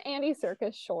 Isn't Andy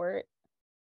Serkis short?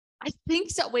 I think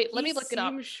so. Wait, let He me look it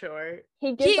up. seems short.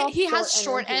 He has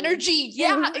short energy.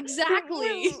 Yeah,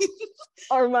 exactly.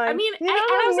 Or my, I mean, you know and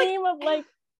I was the like- meme of like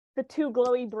the two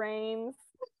glowy brains.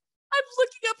 I'm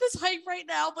looking up his height right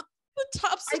now, but the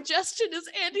top suggestion is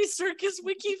Andy Serkis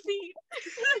wiki feet.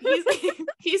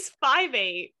 He's 5'8".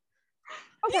 Okay,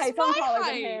 He's so I'm my taller than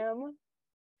height. him.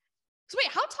 So wait,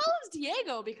 how tall is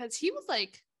Diego? Because he was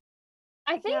like,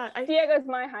 I think Yeah, Diego's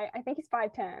my height. I think he's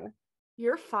 5'10".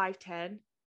 You're 5'10".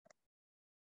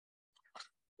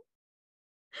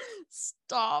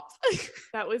 Stop.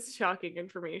 That was shocking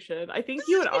information. I think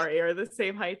you and Ari are the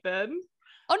same height then.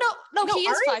 Oh no, he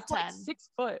is Ari's 5'10". like 6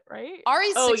 foot, right?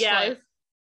 Ari's Oh 6 yeah. foot.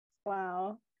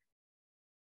 Wow.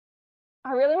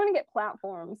 I really want to get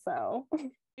platforms, so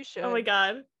You should. Oh my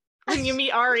god. When you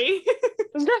meet Ari.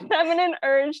 the feminine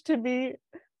urge to be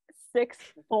 6'4",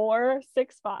 6'5".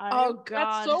 Oh god.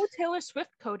 That's so Taylor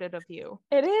Swift coded of you.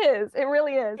 It is. It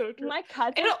really is. So true. My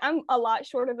cousin, I'm a lot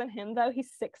shorter than him though.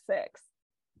 He's 6'6".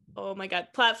 Oh my god.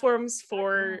 Platforms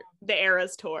for the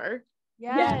Eras tour.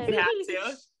 Yes. We have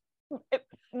to.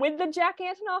 With the Jack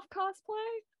Antonoff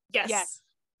cosplay? Yes. Yes.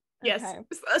 Yes. Okay.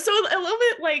 So a little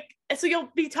bit like, so you'll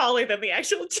be taller than the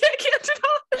actual Jack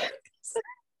Antonoff.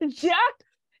 Jack,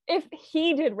 if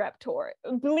he did rep tour,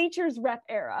 Bleachers rep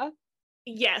era.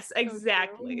 Yes,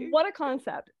 exactly. What a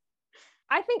concept.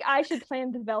 I think I should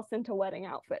plan Devel into wedding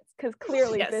outfits because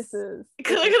clearly Yes. this is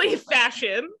Clearly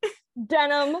fashion.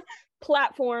 denim,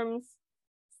 platforms,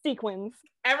 sequins.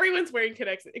 Everyone's wearing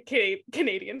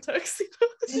Canadian tuxedos.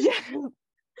 Yeah.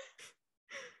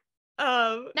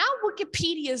 Now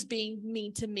Wikipedia's being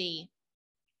mean to me.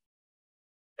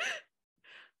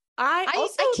 I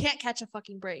can't catch a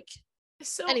fucking break.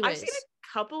 So Anyways. I've seen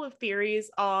a couple of theories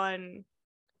on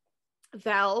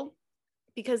Val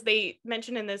because they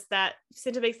mentioned in this that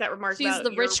Cinta makes that remark She's about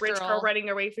the your rich rich girl girl. running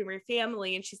away from your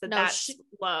family, and she said No, that's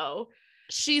low.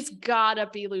 She's gotta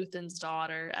be Luthen's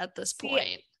daughter at this See,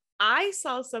 point. I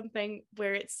saw something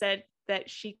where it said that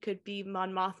she could be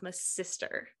Mon Mothma's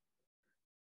sister.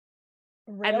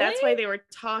 Really? And that's why they were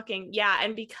talking. Yeah,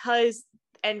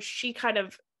 and she kind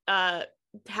of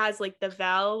has like the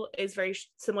Val is very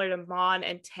similar to Mon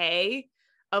and Tay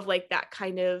of like that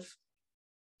kind of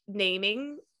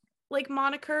naming like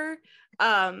moniker.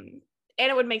 And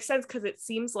it would make sense because it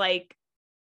seems like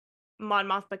Mon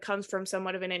Mothma comes from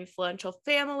somewhat of an influential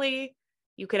family.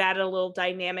 You could add a little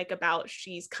dynamic about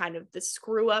she's kind of the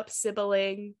screw up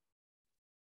sibling.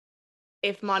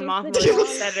 If Mon She's Mothma the was Jon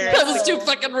considered, That was too Snow.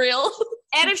 fucking real.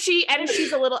 and if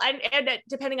she's a little, and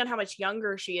depending on how much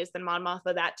younger she is than Mon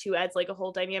Mothma, that too adds like a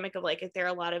whole dynamic of like if they're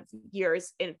a lot of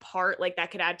years in part, like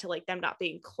that could add to like them not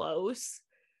being close.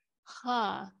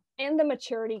 Huh. And the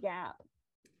maturity gap.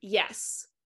 Yes,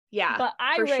 yeah, But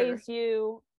I for sure. raise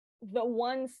you the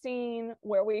one scene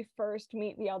where we first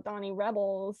meet the Aldani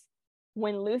rebels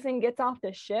when Luthen gets off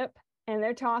the ship and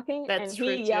they're talking That's and true,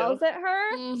 he too. yells at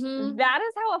her. Mm-hmm. That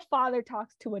is how a father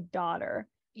talks to a daughter.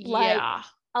 Like, Yeah.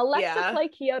 Alexa Yeah. play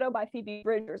Kyoto by Phoebe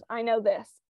Bridgers. I know this.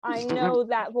 I know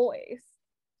that voice.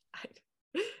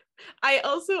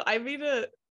 I made a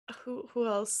who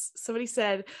else? Somebody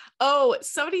said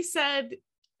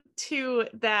too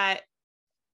that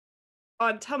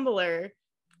on Tumblr,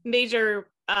 Major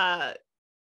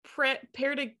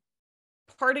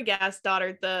Partagas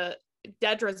daughter, the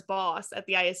Dedra's boss at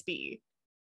the ISB,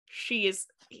 she is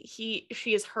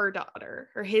her daughter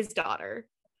or his daughter.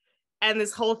 And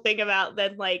this whole thing about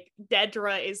then like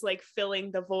Dedra is like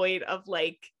filling the void of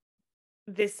like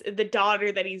the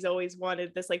daughter that he's always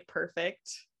wanted, this like perfect.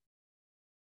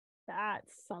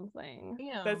 That's something.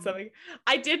 Damn. That's something.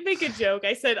 I did make a joke.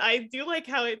 I said I do like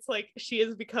how it's like she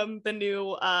has become the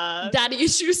new Daddy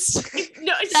issues.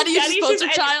 no Daddy issues poster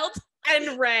and, child.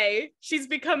 and Ray. She's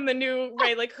become the new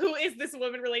Ray. Like, who is this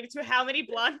woman related to? How many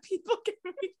blonde people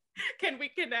can we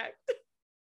connect?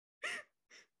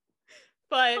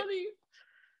 But Funny.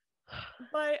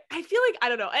 I feel like I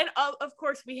don't know. And of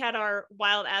course we had our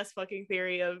wild ass fucking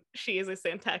theory of she is a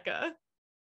Santeca.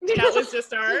 That was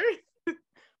just our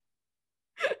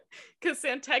because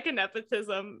Santeca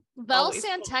nepotism. Vel always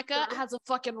holds Santeca true. has a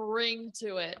fucking ring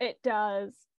to it. It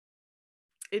does.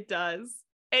 It does.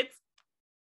 It's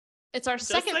our Just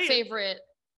second saying. favorite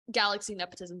Galaxy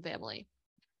nepotism family.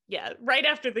 Yeah, right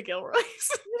after the Gilroys.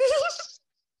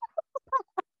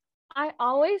 I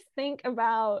always think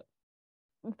about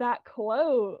that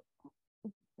quote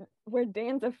where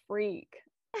Dan's a freak.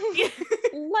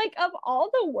 Like, of all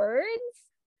the words,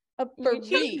 A You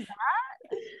freak.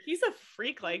 He's a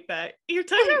freak like that. You're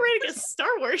talking about writing a Star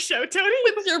Wars show, Tony.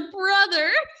 With your brother.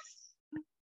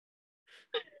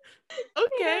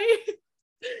 Okay.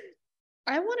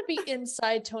 I want to be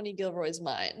inside Tony Gilroy's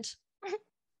mind.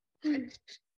 You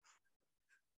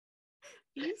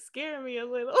scare me a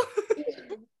little.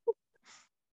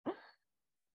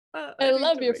 I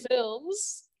love your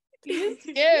films. You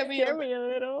scare me. scare me a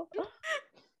little.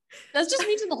 That's just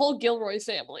me to the whole Gilroy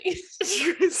family.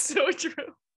 True, so true.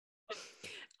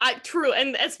 True,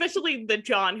 and especially the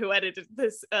John who edited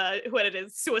this, who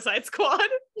edited Suicide Squad.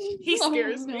 He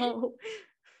scares me. No.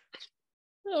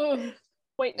 Oh.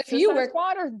 Wait, If Suicide you were-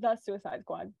 Squad or the Suicide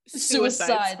Squad?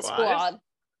 Suicide Squad.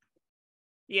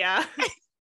 Yeah.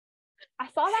 I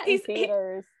saw that in He's-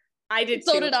 theaters I did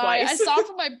So too, did twice. I saw it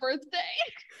for my birthday.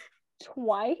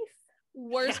 twice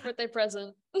Worst Yeah. birthday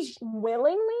present.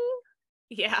 willingly.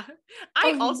 Yeah.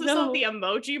 I Oh, also saw no. the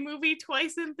Emoji Movie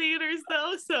twice in theaters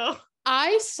though, so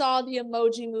I saw the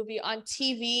Emoji Movie on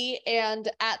TV and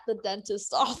at the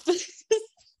dentist's office.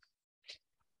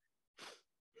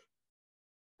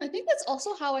 I think that's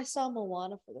also how I saw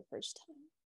Moana for the first time.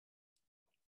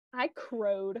 I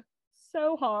crowed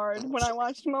so hard when I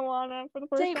watched Moana for the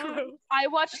first Same. time. I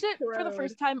watched it for the Crowed.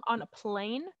 first time on a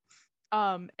plane,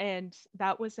 and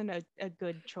that wasn't a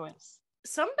good choice.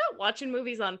 something about watching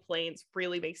movies on planes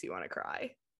really makes you want to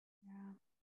cry. Yeah.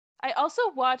 I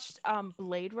also watched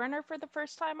Blade Runner for the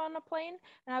first time on a plane,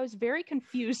 and I was very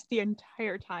confused the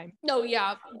entire time. No,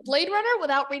 yeah. Blade Runner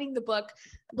without reading the book.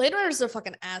 Blade Runner is a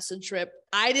fucking acid trip.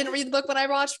 I didn't read the book when I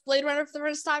watched Blade Runner for the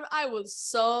first time. I was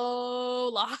so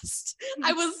lost.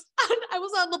 I was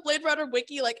on the Blade Runner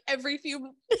wiki like every few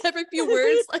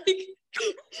words. Like,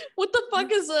 what the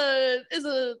fuck is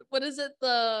a what is it?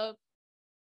 The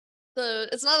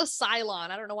it's not a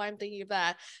Cylon. I don't know why I'm thinking of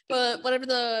that. But whatever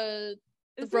the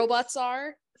Isn't robots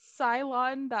are.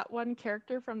 Cylon, that one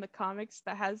character from the comics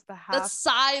that has the half. That's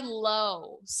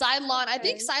Cylon. Cylon. I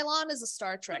think Okay. Cylon is a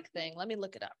Star Trek thing. Let me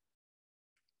look it up.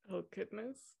 Oh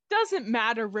goodness. Doesn't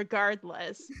matter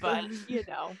regardless, but you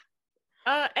know.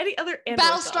 Any other Andor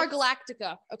Battlestar thoughts?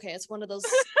 Galactica. Okay, it's one of those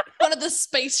the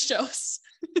space shows.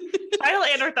 Final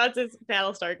Andor thoughts is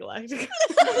Battlestar Galactica.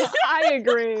 I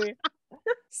agree.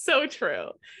 So true.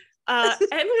 And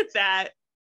with that,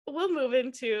 we'll move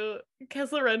into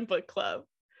Kessler Run Book Club.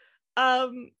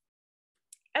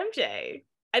 MJ,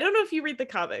 I don't know if you read the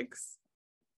comics.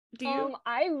 Do you?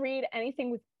 I read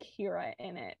anything with Kira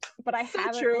in it, but I So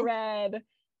haven't true. read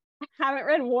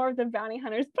War of the Bounty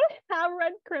Hunters, but I have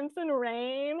read Crimson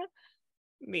Rain.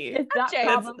 Me. Is that James.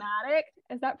 problematic?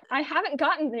 Is that I haven't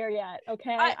gotten there yet,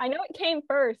 okay? I know it came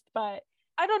first, but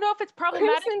I don't know if it's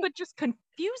problematic, Crimson- but just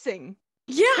confusing.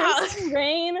 Yeah. Crimson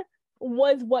Rain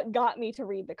was what got me to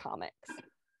read the comics.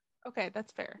 Okay,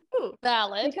 that's fair.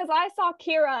 Valid. Because I saw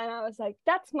Kira and I was like,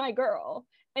 that's my girl.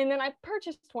 And then I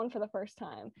purchased one for the first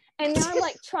time. And now I'm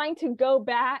like trying to go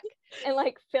back and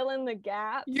like fill in the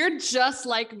gap. You're just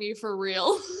like me for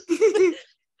real.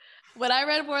 When I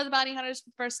read War of the Bounty Hunters for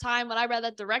the first time, when I read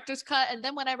that director's cut, and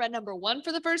then when I read #1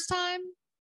 for the first time,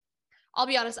 I'll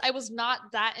be honest, I was not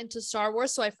that into Star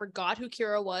Wars, so I forgot who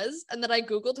Kira was. And then I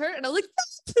Googled her and I'm like,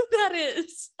 that's who that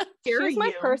is. Hear She's my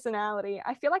you. personality.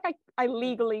 I feel like I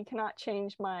legally cannot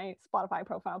change my Spotify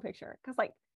profile picture because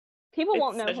like people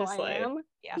won't It's know such who a I slay. am.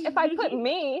 Yeah. If I put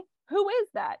me, who is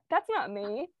that? That's not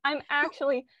me. I'm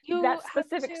actually You that have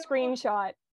specific to-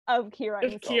 scshot of Kira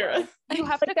Of and Kira. Solo. You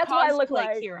have Like, to that's what I look cosplay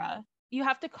like. Kira. You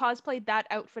have to cosplay that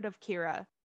outfit of Kira.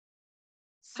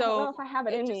 I don't know So if I have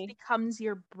it it in just me. becomes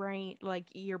your brain, like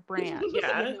your brand.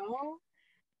 Yeah. You know?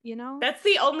 You know? That's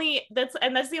the only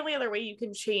other way you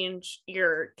can change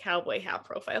your cowboy hat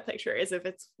profile picture is if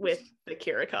it's with the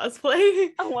Kira cosplay.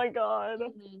 Oh my god.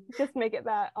 Mhm. Just make it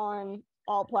that on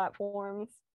all platforms.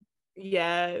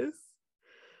 Yes.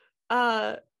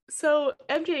 So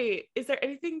MJ, is there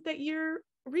anything that you're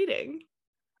reading?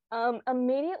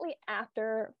 Immediately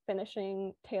after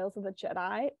finishing Tales of the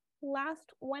Jedi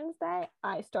last Wednesday,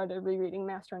 I started rereading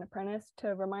Master and Apprentice to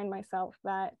remind myself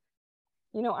that,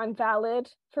 you know, I'm valid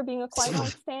for being a Qui-Gon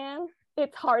stan.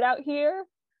 It's hard out here.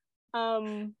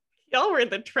 Y'all were in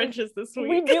the trenches this We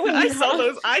week. really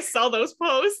I saw those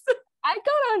posts. I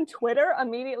got on Twitter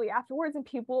immediately afterwards, and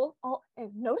people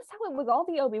and notice how it was all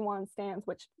the Obi-Wan stans,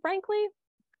 which frankly,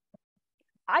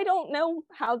 I don't know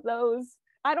how those.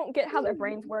 I don't get how their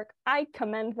brains work. I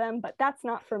commend them, but that's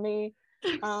not for me.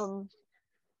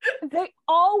 They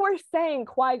all were saying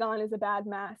Qui-Gon is a bad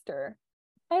master.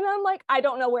 And I'm like, I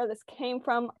don't know where this came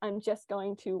from. I'm just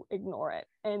going to ignore it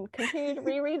and continue to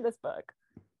reread this book.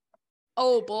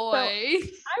 Oh boy.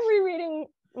 I'm rereading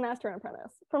Master and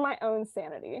Apprentice for my own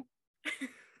sanity.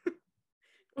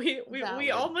 We Valid.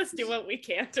 all must do what we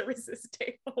can to resist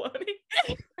Dave Filoni.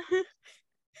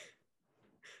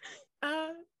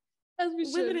 As we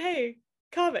Women, should. hey,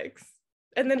 comics.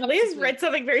 And then Comics Liz this read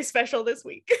something very special this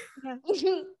week.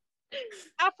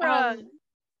 Afra.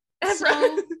 So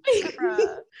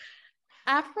Afra.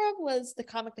 Afra was the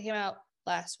comic that came out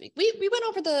last week. We went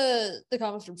over the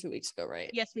comics from 2 weeks ago, right?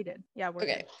 Yes, we did. Yeah, we're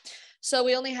Okay. So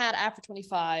we only had Afra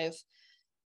 25.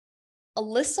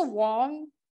 Alyssa Wong,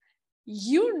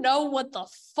 you know what the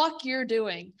fuck you're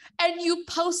doing. And you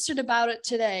posted about it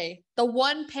today. The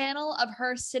one panel of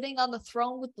her sitting on the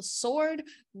throne with the sword.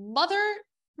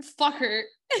 Motherfucker.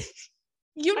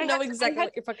 You I know had to- exactly I had-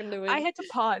 what you're fucking doing. I had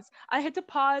to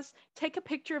pause, take a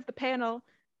picture of the panel,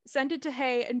 send it to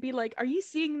Hay and be like, are you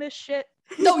seeing this shit?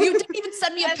 No, you didn't even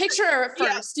send me a picture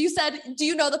Yeah. first. You said, do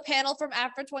you know the panel from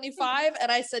After 25?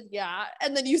 And I said, yeah.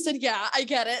 And then you said, yeah, I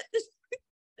get it.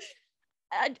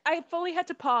 I fully had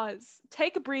to pause,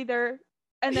 take a breather,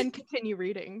 and then continue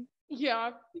reading.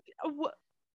 Yeah. What?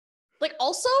 Like,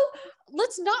 also,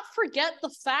 let's not forget the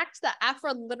fact that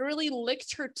Afra literally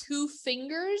licked her 2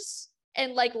 fingers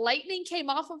and like lightning came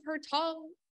off of her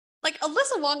tongue. Like,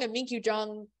 Alyssa Wong and Minkyu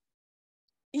Jung,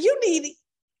 you need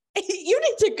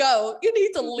to go. You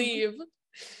need to leave.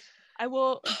 I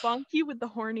will bonk you with the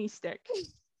horny stick.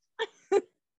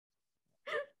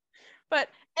 But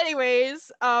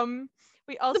anyways,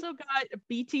 we also got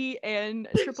BT and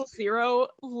 000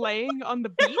 laying on the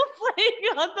beach.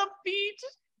 Laying on the beach.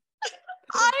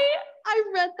 I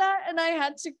read that and I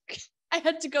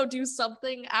had to go do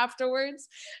something afterwards.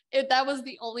 That was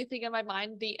the only thing in my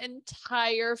mind the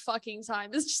entire fucking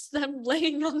time. It's just them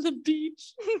laying on the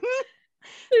beach.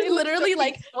 They literally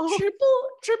like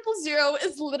triple zero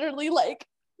is literally like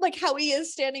how he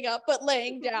is standing up but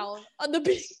laying down on the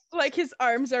beach. Like his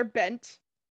arms are bent.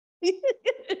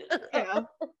 Yeah.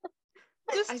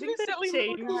 I think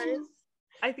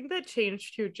I think that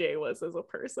changed who Jay was as a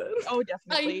person. Oh,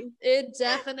 definitely. It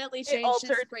definitely changed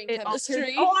his brain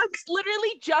chemistry. Oh, I'm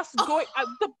literally just going.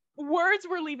 The words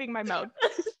were leaving my mouth.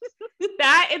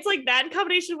 It's like that in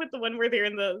combination with the one where they're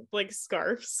in the like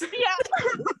scarves. Yeah.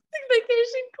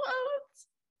 Vacation clothes.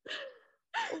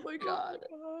 Oh my god.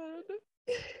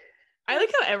 I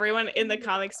like how everyone in the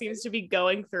comic seems to be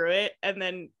going through it, and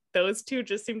then those two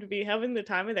just seem to be having the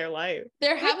time of their life.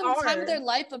 They're having the time of their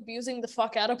life abusing the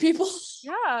fuck out of people.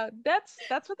 Yeah,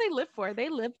 that's what they live for. They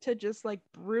live to just like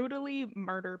brutally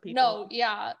murder people. No,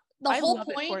 yeah. The whole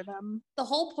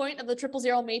point of the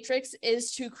 000 Matrix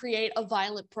is to create a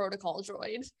violent protocol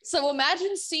droid. So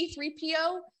imagine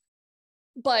C-3PO,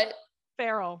 but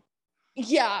feral.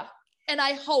 Yeah. And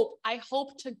I hope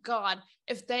to God,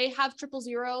 if they have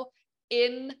 000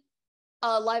 in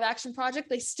a live action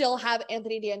project, they still have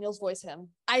Anthony Daniels voice him.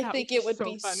 I think it would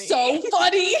be so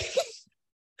funny.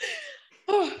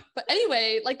 But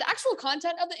anyway, like the actual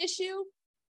content of the issue,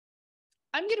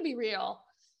 I'm gonna be real.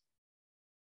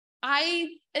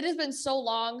 It has been so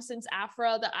long since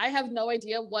Afra that I have no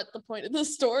idea what the point of the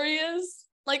story is.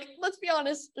 Like, let's be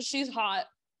honest, she's hot.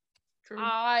 True.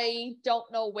 I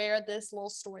don't know where this little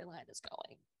storyline is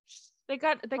going. They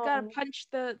gotta punch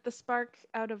the spark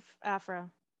out of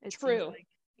Afra. True. Like.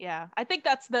 Yeah, I think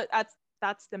that's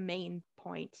the main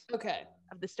point. Okay.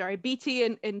 Of the story.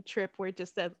 BT and Trip were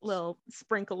just a little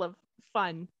sprinkle of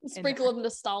fun. Sprinkle of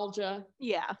nostalgia.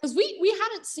 Yeah. Because we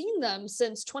hadn't seen them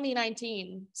since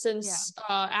 2019, since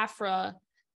Afra,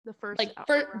 the first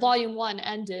volume 1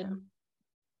 ended. Yeah.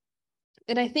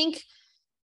 And I think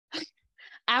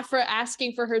Afra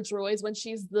asking for her droids when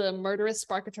she's the murderous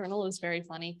Spark Eternal is very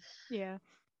funny. Yeah.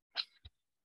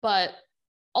 But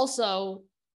also,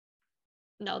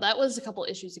 no, that was a couple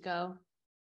issues ago.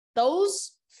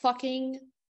 Those fucking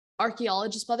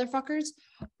archaeologist motherfuckers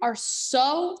are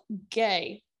so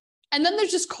gay. And then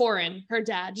there's just Corin, her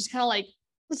dad, just kind of like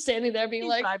standing there being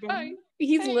like, hi.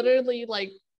 He's literally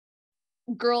like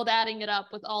girl dadding it up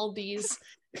with all these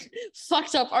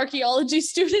fucked up archaeology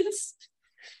students.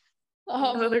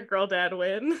 Another girl dad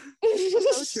win.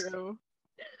 So true.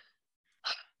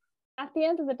 At the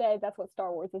end of the day, that's what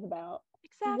Star Wars is about.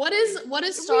 Exactly. What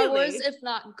is Star Wars if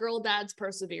not girl dads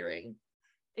persevering?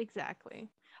 Exactly.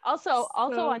 Also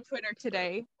on Twitter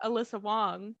today, Alyssa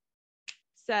Wong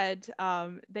said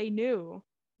they knew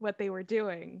what they were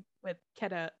doing with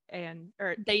Keta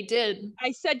they did.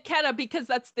 I said Keta because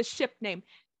that's the ship name.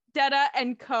 Detta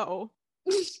and Co.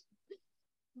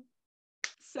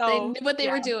 So they knew what they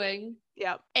were doing.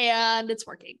 Yep. And it's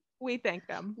working. We thank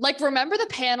them. Like, remember the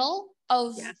panel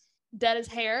of Detta's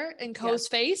hair and Ko's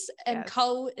face? And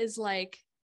Ko is like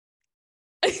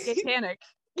satanic.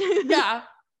 Yeah.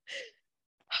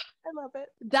 I love it.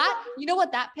 That, you know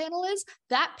what that panel is?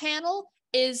 That panel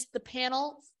is the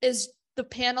panel that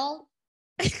panel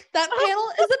is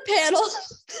the panel.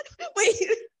 Wait.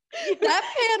 That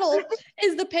panel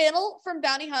is the panel from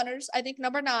Bounty Hunters, I think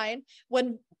number 9,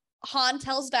 when Han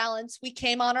tells Valance we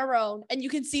came on our own, and you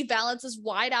can see Valance's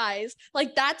wide eyes.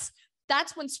 Like that's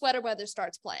when Sweater Weather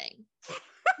starts playing.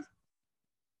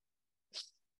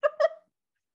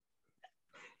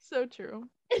 So true.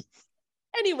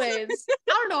 Anyways, I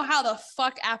don't know how the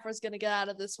fuck Afra's gonna get out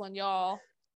of this one, y'all.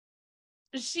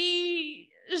 She's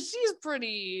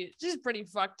pretty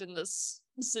fucked in this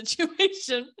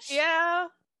situation. Yeah.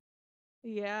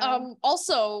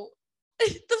 Also,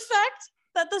 the fact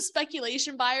that the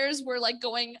speculation buyers were like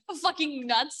going fucking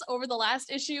nuts over the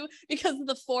last issue because of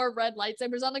the 4 red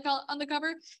lightsabers on the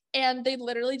cover, and they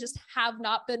literally just have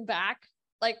not been back,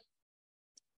 like,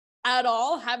 at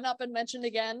all, have not been mentioned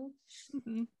again.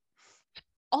 Mhm.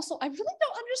 Also, I really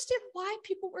don't understand why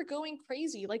people were going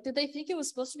crazy. Like, did they think it was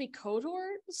supposed to be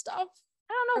KOTOR stuff?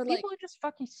 I don't know. Or, like- People are just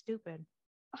fucking stupid.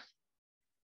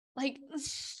 Like,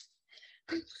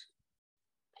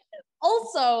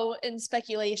 also in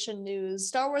speculation news,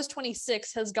 Star Wars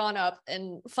 26 has gone up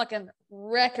in fucking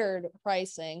record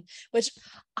pricing, which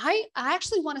I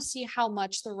actually want to see how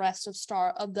much the rest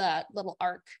of that little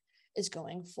arc is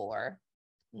going for.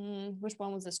 Which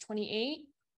one was this? 28?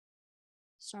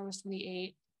 Star Wars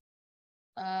 28.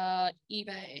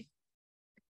 eBay.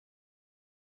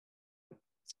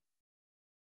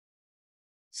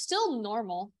 Still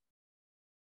normal.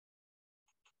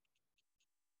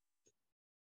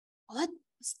 Oh,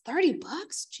 that's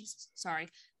 $30. Jesus, sorry.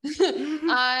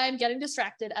 I'm getting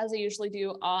distracted as I usually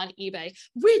do on eBay.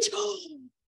 Which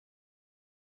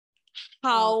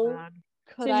how God.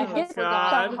 could Did I you have get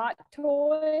forgotten? the hot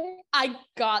toy? I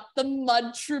got the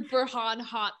Mud Trooper Han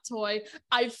hot toy.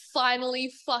 I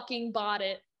finally fucking bought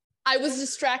it. I was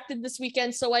distracted this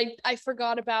weekend, so I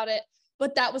forgot about it.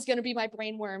 But that was going to be my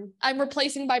brainworm. I'm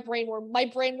replacing my brainworm. My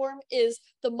brainworm is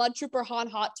the Mud Trooper Han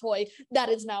hot toy. That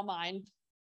is now mine.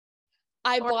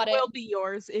 I Or bought it it. will be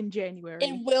yours in January.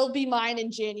 It will be mine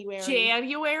in January.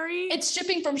 January? It's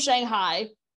shipping from Shanghai.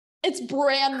 It's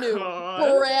brand new.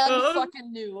 God. Brand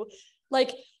fucking new.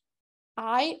 Like,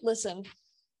 listen,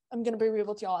 I'm going to be real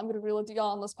with y'all. I'm going to be real with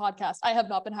y'all on this podcast. I have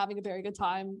not been having a very good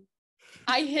time.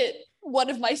 I hit one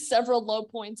of my several low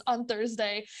points on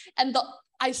Thursday, and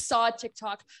I saw a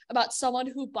TikTok about someone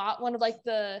who bought one of like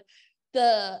the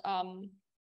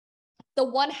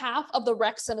one half of the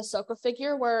Rex and Ahsoka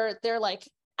figure where they're like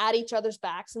at each other's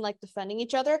backs and like defending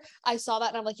each other. I saw that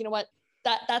and I'm like, you know what?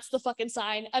 That's the fucking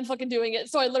sign. I'm fucking doing it.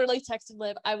 So I literally texted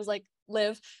Liv. I was like,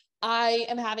 Liv, I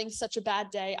am having such a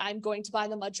bad day. I'm going to buy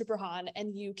the Mud Trooper Han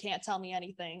and you can't tell me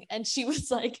anything. And she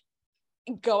was like,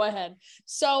 go ahead.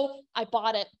 So I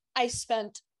bought it. I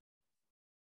spent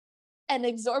an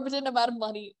exorbitant amount of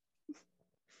money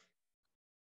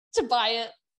to buy it,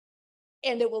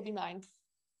 and it will be mine.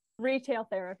 Retail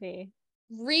therapy.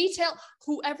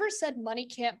 Whoever said money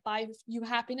can't buy you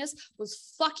happiness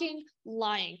was fucking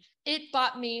lying. It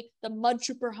bought me the Mud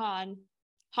Trooper Han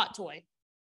hot toy.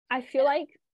 I feel like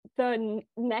the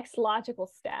next logical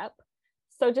step.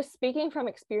 So just speaking from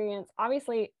experience,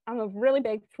 obviously I'm a really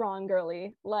big Thrawn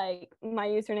girly. Like my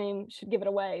username should give it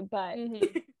away, but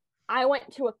I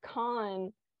went to a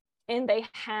con and they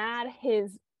had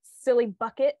his silly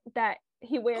bucket that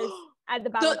he wears at the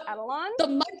Battle of Adelon.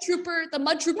 The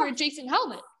Mud Trooper adjacent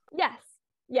helmet. Yes.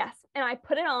 And I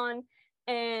put it on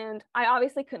and I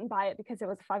obviously couldn't buy it because it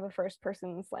was 501st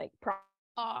person's like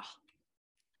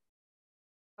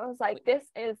I was like, this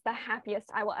is the happiest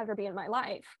I will ever be in my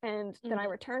life. And then I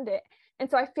returned it. And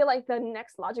so I feel like the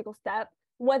next logical step,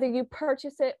 whether you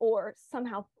purchase it or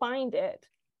somehow find it,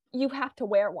 you have to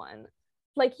wear one.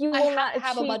 Like you will not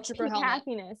have a Mud achieve Trooper helmet.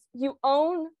 happiness. You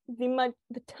own the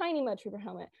tiny Mud Trooper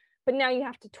helmet, but now you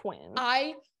have to twin.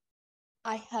 I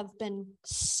have been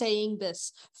saying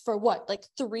this for what, like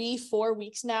 3-4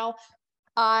 weeks now.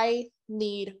 I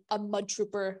need a Mud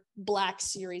Trooper Black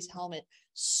Series helmet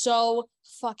so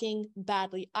fucking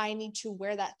badly. I need to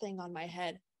wear that thing on my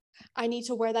head. And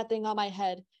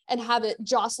have it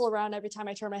jostle around every time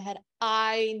I turn my head.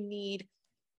 I need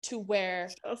to wear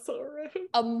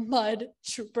a Mud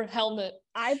Trooper helmet.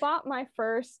 I bought my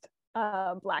first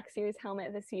Black Series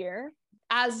helmet this year.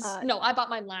 I bought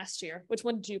mine last year. Which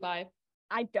one did you buy?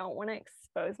 I don't want to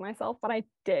expose myself, but I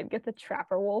did get the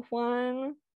Trapper Wolf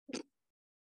one.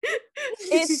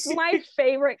 It's my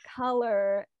favorite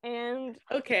color, and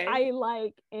I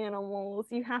like animals.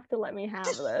 You have to let me have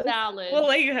this. Valid. We'll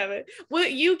let you have it. Well,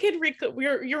 you can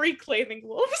you're reclaiming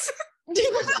wolves.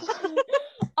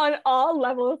 On all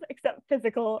levels except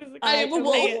physical. I am a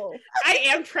wolf. I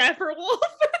am Trapper Wolf.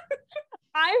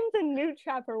 I'm the new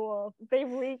Trapper Wolf. They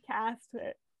recast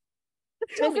it.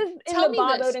 This is in tell the me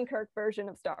Bob this. Odenkirk version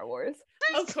of Star Wars.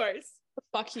 Of course.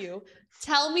 Fuck you.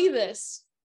 Tell me this.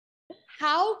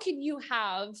 How can you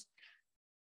have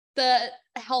the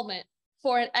helmet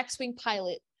for an X-Wing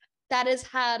pilot that has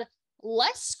had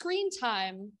less screen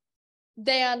time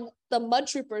than the Mud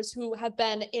Troopers who have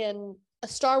been in a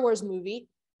Star Wars movie,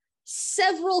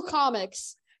 several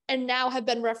comics, and now have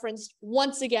been referenced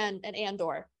once again in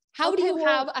Andor? How do you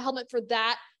have a helmet for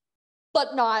that,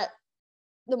 but not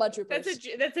the Mud Troopers?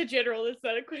 That's a general. It's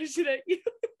not a question at you.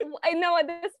 I know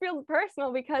this feels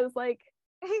personal because, like,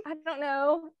 I don't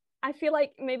know. I feel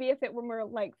like maybe if it were more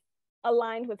like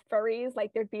aligned with furries,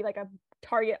 like there'd be like a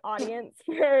target audience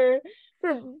for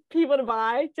people to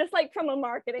buy, just like from a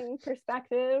marketing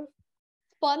perspective.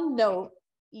 Fun note,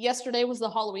 yesterday was the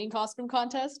Halloween costume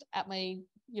contest at my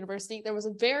university. There was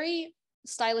a very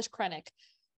stylish Krennic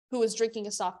who was drinking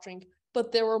a soft drink,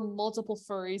 but there were multiple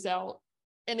furries out,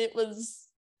 and it was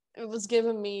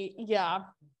giving me, yeah.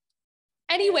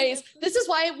 Anyways, this is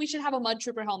why we should have a Mud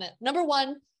Trooper helmet. Number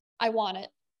 1, I want it.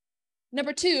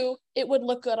 Number 2, it would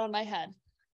look good on my head.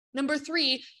 Number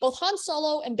 3, both Han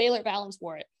Solo and Baylor Valance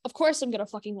wore it. Of course I'm gonna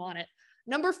fucking want it.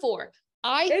 Number 4,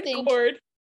 I think Gord.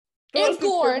 and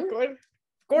Gorn.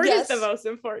 Gord Yes. is the most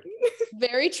important.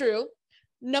 Very true.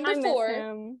 Number I miss 4,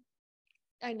 him.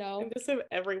 I I know. miss him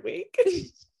every week.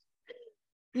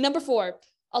 Number 4,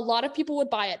 a lot of people would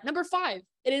buy it. Number 5,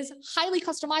 it is highly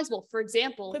customizable. For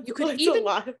example, you could even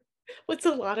What's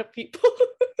a lot of people?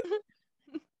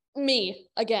 me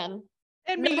again.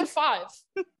 And Number me. 5,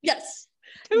 yes.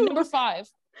 Two. Number 5,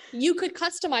 you could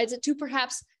customize it to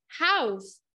perhaps have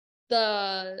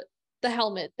the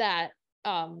helmet that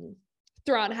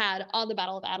Thrawn had on the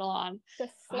Battle of Adelon.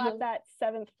 Just slap that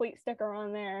 7th Fleet sticker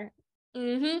on there.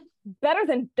 Mm-hmm. Better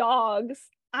than dogs.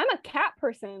 I'm a cat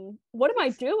person. What am I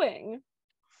doing?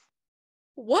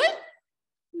 What?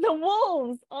 The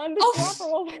wolves on the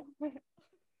Oh. proper.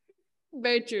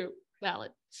 Very true.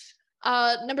 Valid.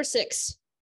 Number 6,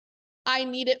 I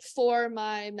need it for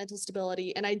my mental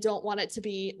stability, and I don't want it to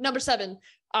be. Number 7,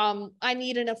 I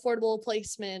need an affordable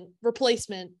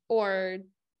replacement or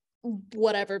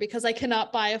whatever, because I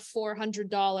cannot buy a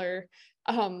 $400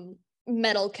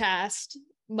 metal cast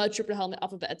Mud Trooper helmet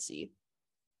off of Etsy.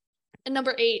 And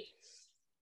number 8,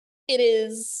 it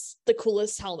is the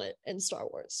coolest helmet in Star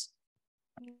Wars.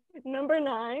 Number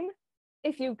 9,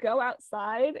 if you go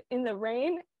outside in the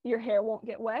rain, your hair won't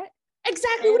get wet.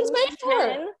 Exactly what it's made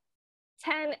for.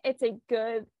 10, it's a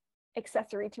good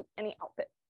accessory to any outfit.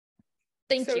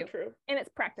 Thank So you. true. And it's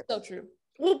practical. So true.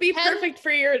 Will be 10 perfect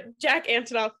for your Jack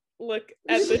Antonoff look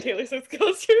at the Taylor Swift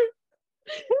concert.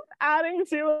 Adding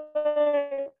to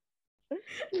it.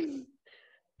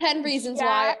 10 reasons Yeah.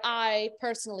 why I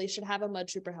personally should have a Mud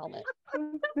Trooper helmet.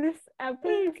 This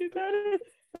episode is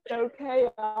so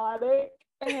chaotic,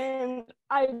 and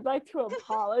I'd like to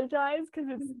apologize because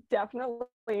it's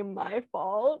definitely my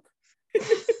fault.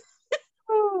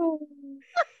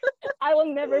 I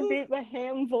will never beat the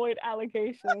ham void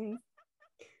allegations.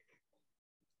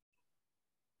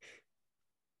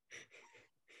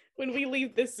 When we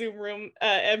leave this Zoom room,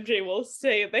 MJ will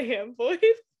stay in the ham void.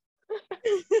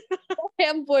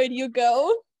 Ham Boyd, you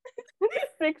go.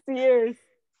 6 years.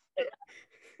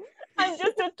 I'm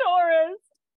just a tourist.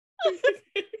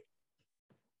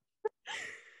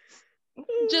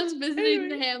 Just visiting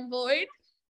the Anyway, Ham Boyd.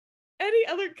 any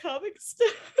other comic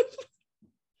stuff?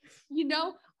 You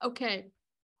know, okay.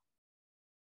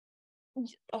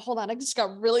 Oh, hold on, I just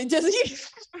got really dizzy.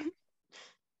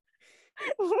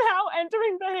 Now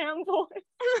entering the ham void.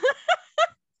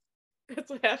 That's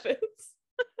what happens.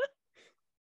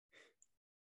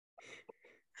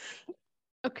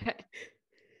 Okay.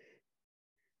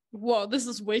 Whoa, this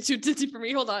is way too dizzy for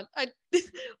me. Hold on.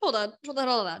 Hold on.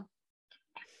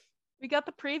 We got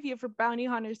the preview for Bounty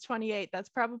Hunters 28. That's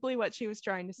probably what she was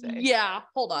trying to say. Yeah,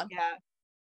 hold on. Yeah.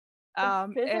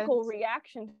 The physical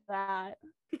reaction to that.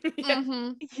 Yeah.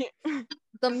 Mhm. and-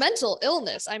 The mental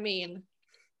illness, I mean.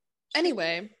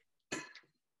 Anyway,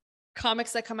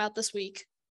 comics that come out this week.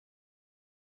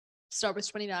 Star Wars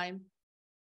 29.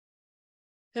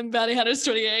 And Bounty Hunters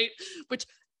 28, which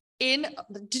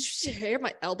did you hear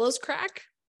my elbows crack?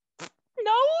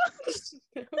 No.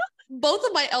 Both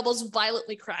of my elbows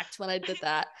violently cracked when I did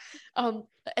that.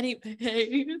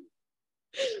 Anyway,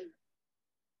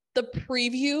 the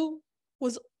preview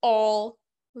was all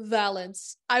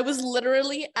Valance. I was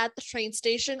literally at the train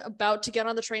station about to get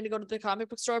on the train to go to the comic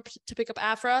book store to pick up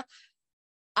Aphra.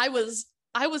 I was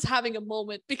having a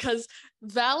moment because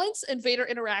Valance and Vader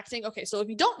interacting. Okay, so if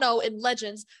you don't know, in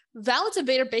Legends, Valance and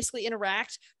Vader basically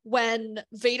interact when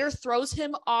Vader throws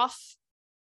him off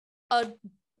a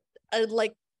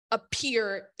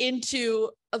pier into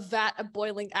a vat of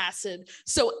boiling acid.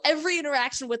 So every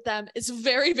interaction with them is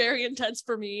very, very intense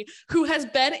for me, who has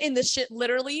been in this shit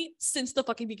literally since the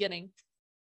fucking beginning.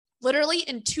 Literally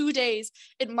in 2 days,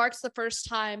 it marks the first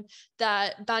time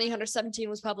that Bounty Hunter 17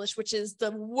 was published, which is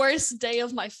the worst day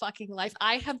of my fucking life.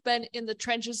 I have been in the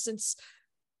trenches since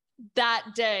that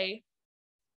day.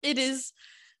 It is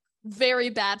very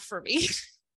bad for me,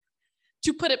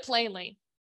 to put it plainly.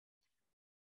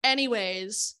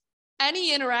 Anyways,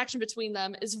 any interaction between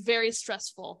them is very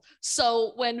stressful.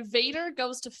 So when Vader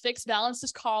goes to fix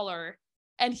Valance's collar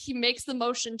and he makes the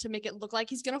motion to make it look like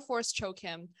he's gonna force choke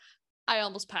him. I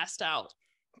almost passed out.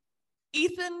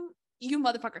 Ethan, you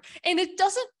motherfucker. And it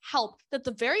doesn't help that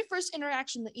the very first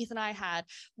interaction that Ethan and I had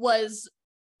was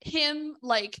him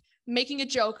like making a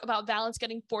joke about Valance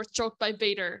getting force choked by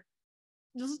Vader.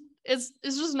 It's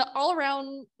just not, all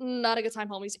around not a good time,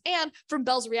 homies. And from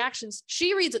Belle's reactions,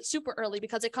 she reads it super early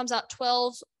because it comes out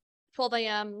 12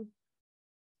 a.m.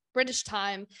 British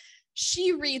time.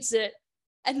 She reads it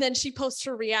and then she posts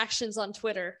her reactions on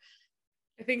Twitter.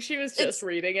 I think she was just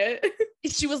reading it.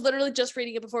 She was literally just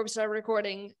reading it before we started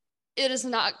recording. It is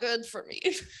not good for me.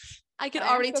 I can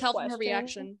already tell from her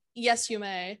reaction. Yes, you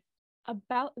may.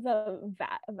 About the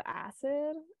vat of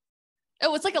acid.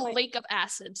 Oh, it's like a lake of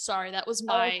acid. Sorry, that was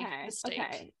my mistake.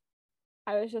 Okay.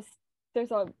 I was just,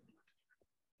 there's a,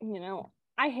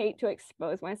 I hate to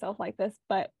expose myself like this,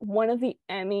 but one of the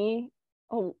Emmy,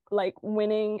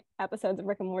 winning episodes of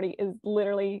Rick and Morty is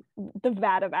literally the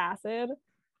vat of acid.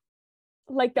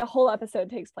 Like the whole episode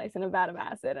takes place in a vat of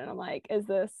acid, and I'm like, this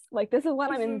is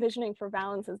what I'm envisioning for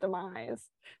Valance's demise.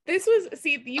 This was,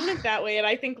 see, you meant that way, and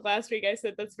I think last week I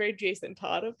said that's very Jason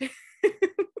Todd of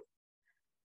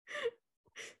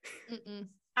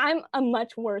I'm a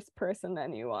much worse person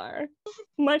than you are.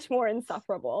 Much more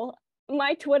insufferable.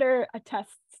 My Twitter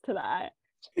attests to that.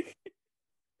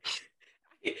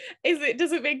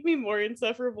 Does it make me more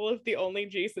insufferable if the only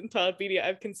Jason Todd media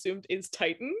I've consumed is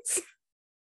Titans?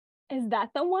 Is that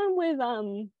the one with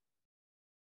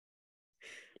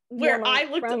where I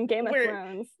looked from Game of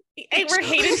Thrones? Where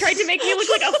Hayden tried to make me look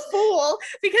like a fool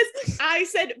because I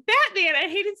said Batman and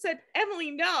Hayden said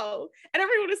Emily no, and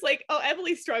everyone was like, "Oh,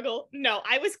 Emily struggle." No,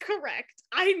 I was correct.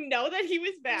 I know that he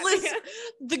was Batman. Listen,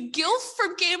 the Gilf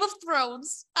from Game of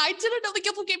Thrones. I didn't know the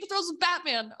Gilf from Game of Thrones was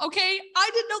Batman. Okay, I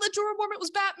didn't know that Jorah Mormont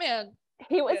was Batman.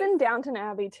 He was in Downton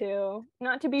Abbey too.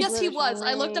 Not to be. Yes, he was.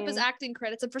 I looked up his acting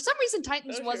credits, and for some reason,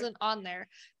 Titans wasn't on there.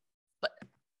 But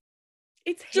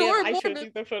it's Jorah Mormont. I showed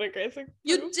you the photographs.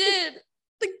 You did.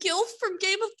 The Gilf from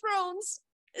Game of Thrones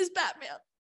is Batman.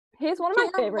 He's one of my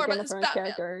favorite Game of Thrones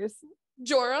characters.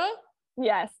 Jorah?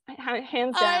 Yes,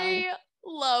 hands down. I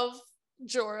love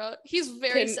Jorah. He's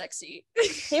very sexy.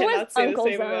 He was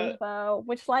uncle zoned though,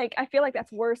 which I feel like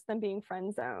that's worse than being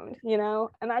friend zoned.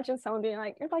 Imagine someone being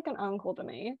like, "You're like an uncle to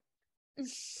me."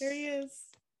 There he is.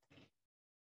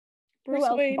 Who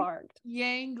else barked?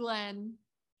 Yang Glenn.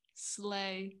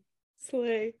 Slay.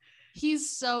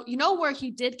 He's so, where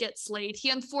he did get slayed? He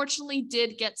unfortunately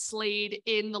did get slayed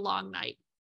in The Long Night,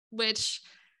 which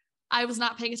I was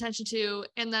not paying attention to.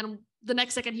 And then the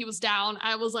next second he was down,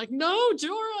 I was like, no,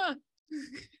 Jorah.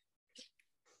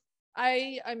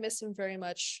 I miss him very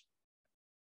much.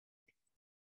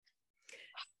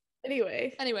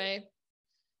 Anyway,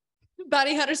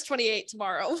 Bounty Hunters 28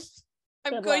 tomorrow.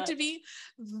 I'm going to be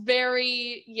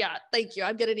very, thank you.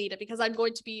 I'm going to need it because I'm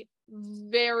going to be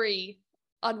very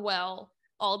unwell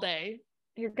all day.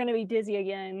 You're going to be dizzy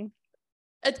again.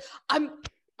 I'm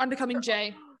becoming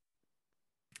Jay.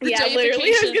 Literally,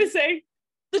 I was going to say.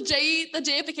 The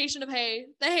Jayification of hay.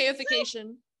 The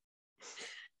hayification.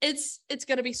 It's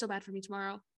going to be so bad for me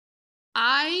tomorrow.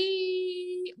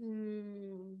 The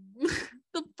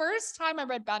first time I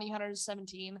read Bounty Hunters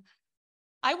 17,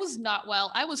 I was not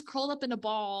well. I was curled up in a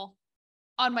ball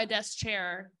on my desk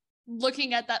chair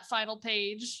looking at that final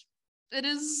page. It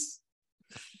is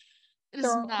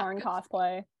Cyril not Karn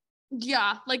cosplay.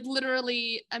 Yeah,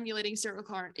 literally emulating Cyril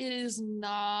Karn. It is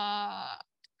not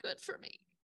good for me.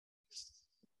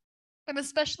 And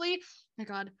especially, my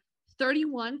God,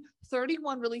 31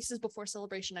 releases before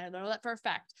Celebration. I know that for a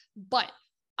fact. But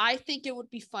I think it would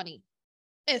be funny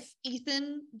if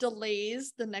Ethan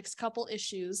delays the next couple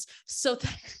issues so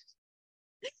that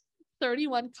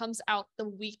 31 comes out the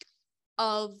week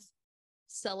of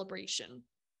Celebration.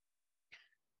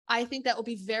 I think that will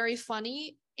be very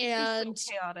funny and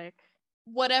so chaotic.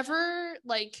 Whatever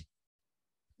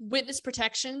witness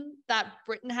protection that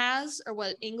Britain has or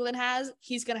what England has,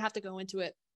 he's gonna have to go into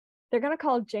it. They're gonna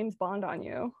call James Bond on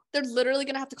you. They're literally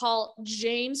gonna have to call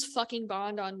James fucking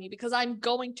Bond on me because I'm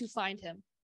going to find him.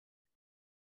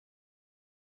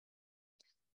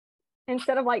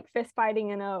 Instead of fist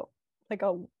fighting in a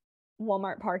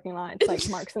Walmart parking lot, it's like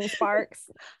Marks and Sparks.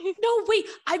 No, wait,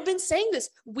 I've been saying this.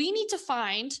 We need to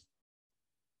find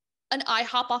an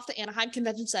IHOP off the Anaheim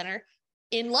Convention Center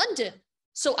in London.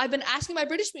 So I've been asking my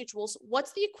British mutuals,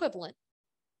 what's the equivalent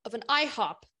of an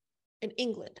IHOP in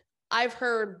England? I've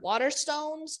heard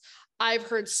Waterstones. I've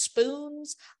heard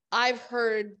Spoons. I've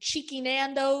heard Cheeky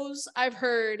Nando's. I've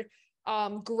heard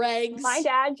Greg's. My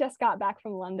dad just got back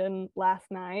from London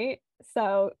last night.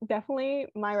 So definitely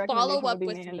my Follow recommendation would up be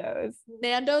with me. Nando's.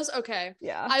 Nando's, okay.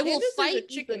 Yeah. I will Nando's is a fight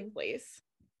chicken Ethan. place.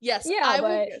 Yes, Yeah, I will.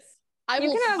 but Yes. I you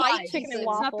will can have fight chicken and Ethan. It's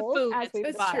not the waffles, food, as it's we've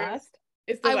the That's true. discussed.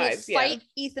 It's the I will vibes, fight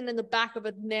Ethan in the back of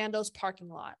a Nando's parking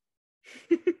lot.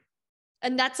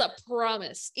 And that's a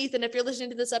promise. Ethan, if you're listening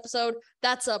to this episode,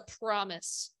 that's a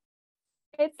promise.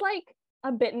 It's like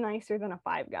a bit nicer than a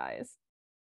Five Guys.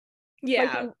 yeah.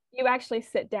 Like you actually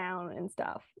sit down and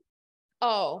stuff.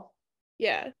 Oh.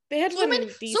 Yeah. They had So, one I in mean,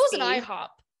 DC. so is an IHOP.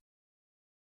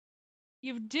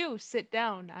 You do sit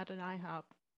down at an IHOP.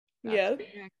 That's Yeah.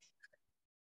 correct.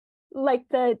 Like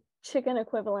the chicken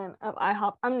equivalent of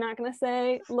IHOP. I'm not gonna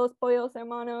say Los Pollos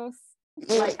Hermanos.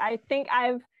 Like I think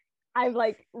I've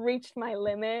like reached my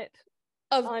limit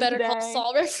Of on Better Call today.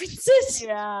 Saul references.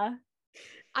 Yeah.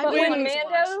 I'm But when going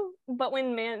to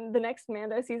watch. the next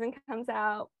Mando season comes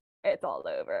out, it's all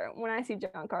over. When I see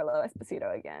Giancarlo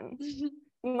Esposito again,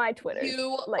 my Twitter,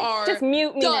 You like, are just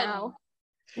mute me done. now.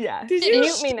 Yeah, Did you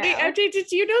Finished. mute me Wait, now. MJ,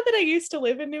 did you know that I used to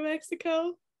live in New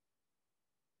Mexico?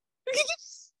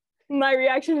 My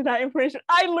reaction to that information,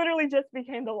 I literally just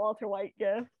became the Walter White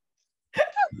gif.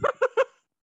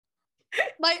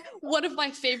 One of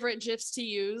my favorite gifs to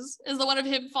use is the one of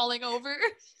him falling over.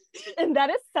 And that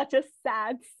is such a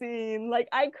sad scene. Like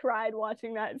I cried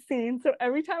watching that scene. So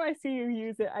every time I see you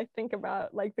use it, I think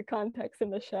about like the context in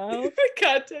the show. The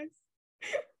context.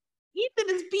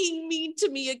 Ethan is being mean to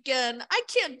me again. I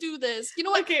can't do this. You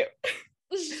know what? Okay.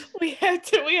 We have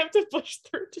to push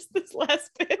through just this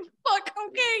last bit. Fuck.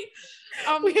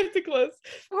 Okay. We have to close.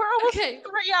 We're almost Okay.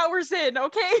 3 hours in,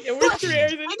 okay? Yeah, we're 3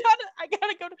 hours in. I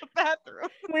gotta go to the bathroom.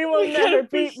 We will We never gotta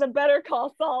beat push- the Better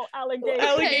Call Saul allegations.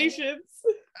 Allegations.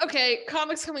 Okay.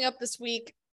 Comics coming up this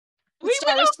week. We Star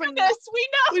went Wars over 20 this. We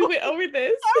know. We went over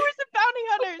this. Star Wars and Bounty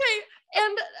Hunters. Okay,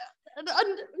 and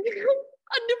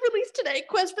a new release today,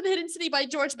 Quest for the Hidden City by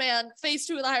George Mann, Phase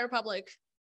 2 of the High Republic.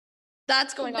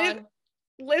 That's going on.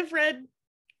 Live Red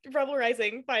Rebel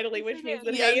Rising, finally, which means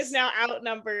that Yes. Hay is now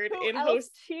outnumbered Who in else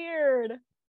host cheered?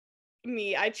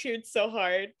 me. I cheered so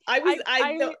hard.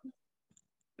 The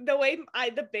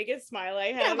biggest smile I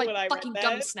I had have like when I fucking read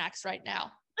gum that. snacks right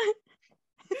now.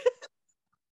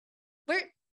 Where?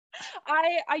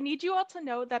 I need you all to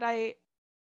know that I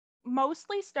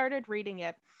mostly started reading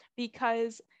it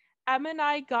because Em and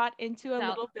I got into a No.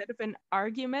 little bit of an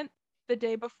argument the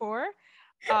day before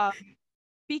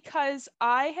because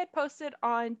I had posted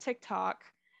on TikTok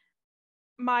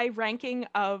my ranking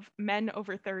of men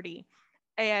over 30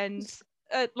 and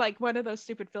like one of those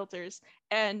stupid filters,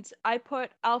 and I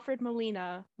put Alfred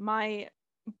Molina, my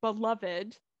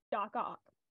beloved, Doc Ock.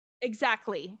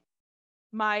 exactly,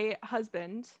 my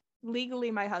husband,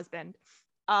 legally my husband,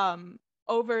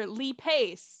 over Lee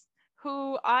Pace,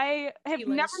 who I have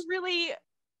Felix. never really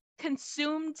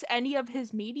consumed any of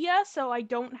his media, so I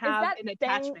don't have Is an that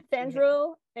attachment to him.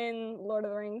 Fandral in Lord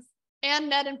of the Rings? And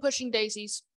Ned and Pushing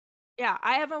Daisies. Yeah,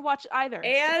 I haven't watched either. so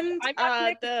And I'm not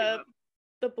connected to him.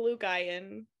 the blue guy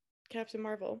in Captain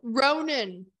Marvel.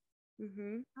 Ronan.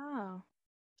 Mm-hmm.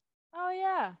 Oh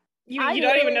yeah. You I don't even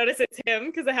literally- notice it's him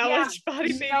because of how Yeah, much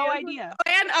body baby no has. idea.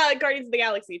 And Guardians of the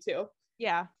Galaxy too.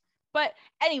 Yeah. But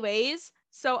anyways,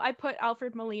 so I put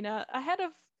Alfred Molina ahead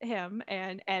of him,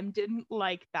 and Em didn't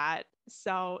like that.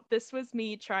 So this was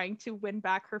me trying to win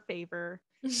back her favor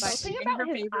by Something reading her about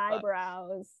his favorite book.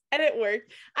 eyebrows. And it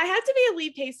worked. I had to be a Lee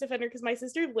Pace defender because my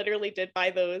sister literally did buy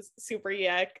those super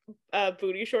yak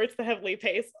booty shorts that have Lee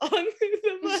Pace on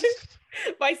them.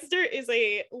 My sister is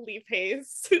a Lee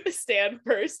Pace stand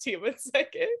first, human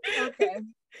second. Okay.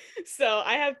 So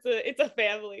I have to, it's a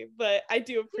family, but I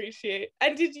do appreciate.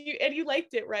 And you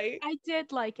liked it, right? I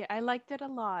did like it. I liked it a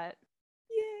lot.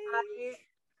 Yay.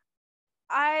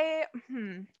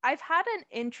 I've had an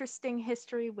interesting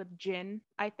history with Jin,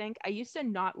 I think. I used to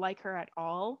not like her at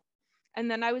all. And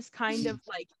then I was kind of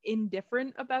like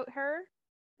indifferent about her.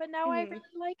 But now I Mhm. really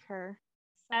like her.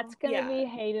 So, That's gonna Yeah. be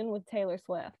Hayden with Taylor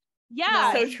Swift.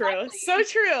 yeah. So true. exactly. So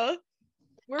true.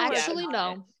 We're Actually, working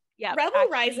on it. no. Yeah. Rebel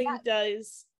actually, Rising yeah.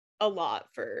 does a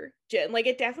lot for Jen. Like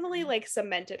it definitely like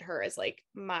cemented her as like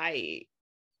my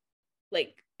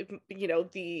like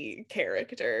the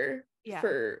character Yeah.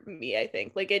 for me, I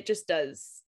think. Like it just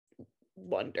does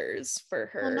wonders for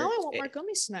her. Well, now I want more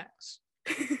gummy snacks.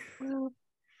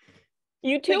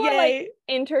 You two But are like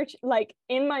yay. like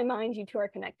in my mind, you two are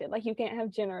connected. Like you can't have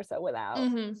Jin Ursa without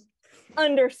Mhm.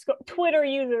 underscore Twitter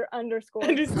user underscore.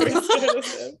 Underscore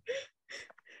Citizen.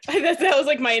 That was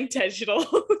like my intentional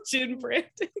Jin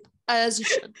branding. As you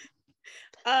should.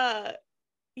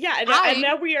 Yeah, and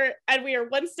now we are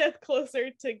one step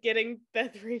closer to getting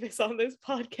Beth Revis on this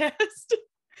podcast.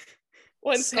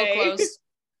 Once So Hay close.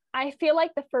 I feel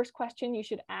like the first question you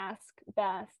should ask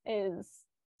Beth is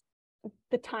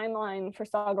the timeline for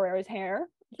Saw Gerrera's hair.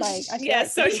 Like, I feel like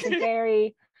so this is a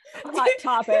very hot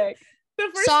topic. The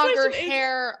first Saw question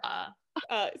Gerrera.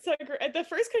 the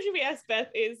first question we asked Beth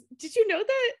is, did you know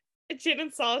that Jin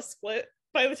and Saw split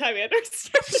by the time Andor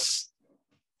started?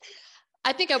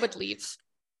 I think I would leave.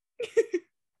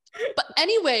 But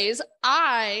anyways,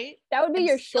 that would be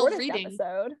your shortest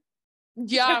episode.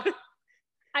 Yeah.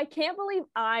 I can't believe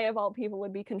I, of all people,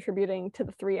 would be contributing to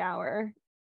the 3-hour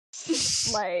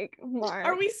mark.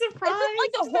 Are we surprised? Is it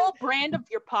like a whole brand of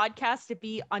your podcast to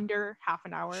be under half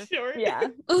an hour? Sure. Yeah.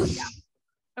 Yeah.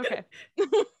 Okay.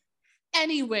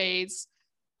 Anyways,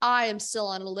 I am still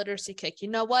on a literacy kick. You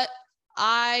know what?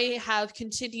 I have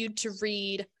continued to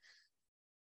read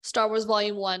Star Wars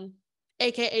Volume 1,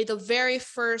 aka the very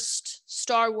first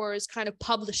Star Wars kind of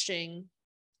publishing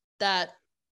that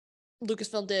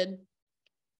Lucasfilm did.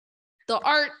 The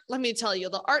art, let me tell you,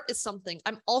 the art is something.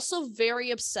 I'm also very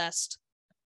obsessed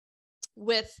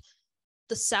with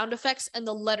the sound effects and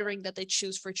the lettering that they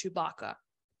choose for Chewbacca.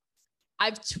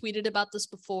 I've tweeted about this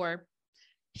before.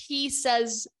 He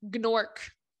says Gnork.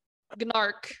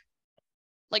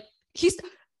 Like,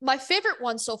 my favorite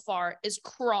one so far is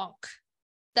Kronk.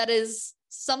 That is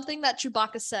something that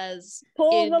Chewbacca says.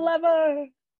 Pull the lever.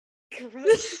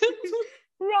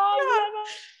 Wrong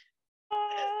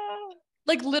lever.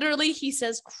 Like, literally, he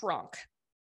says Kronk.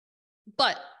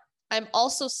 But I'm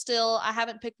also still, I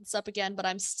haven't picked this up again, but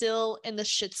I'm still in the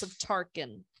shits of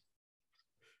Tarkin.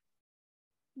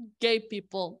 Gay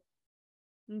people.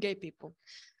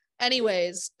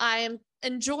 Anyways, I am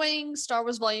enjoying Star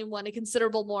Wars Volume 1 a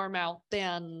considerable more amount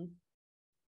than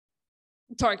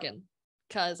Tarkin,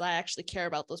 because I actually care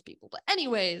about those people. But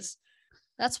anyways,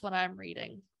 that's what I'm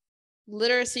reading.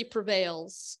 Literacy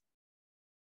prevails.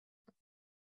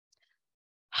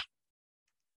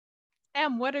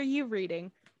 Em, what are you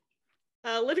reading?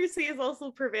 Literacy has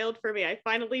also prevailed for me. I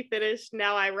finally finished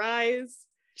Now I Rise.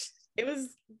 It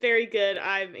was very good.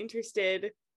 I'm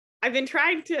interested. I've been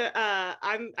trying to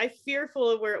I'm fearful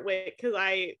of where it went because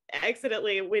I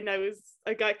accidentally, when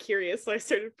I got curious, so I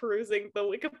started perusing the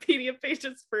Wikipedia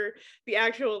pages for the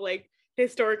actual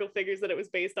historical figures that it was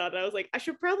based on. And I was like, I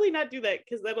should probably not do that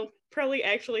because that'll probably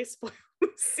actually spoil the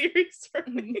series for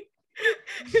me.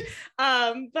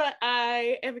 But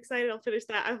I am excited. I'll finish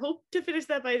that. I hope to finish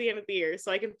that by the end of the year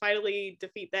so I can finally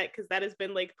defeat that, because that has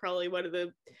been probably one of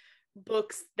the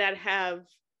books that have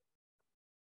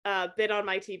been on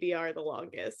my TBR the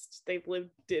longest. They've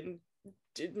lived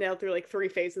now through 3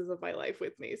 phases of my life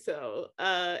with me. So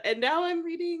and now I'm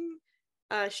reading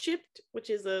Shipped, which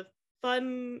is a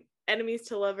fun enemies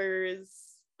to lovers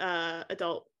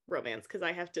adult romance, because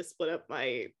I have to split up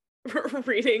my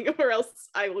reading or else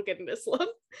I will get into slump.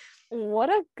 What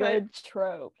a good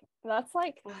trope. That's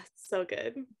so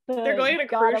good. They're going on a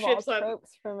cruise ship, so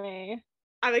tropes for me.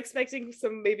 I'm expecting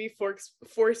some maybe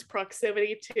forced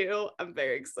proximity too. I'm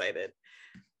very excited.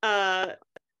 And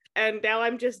now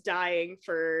I'm just dying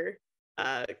for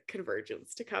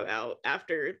Convergence to come out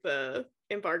after the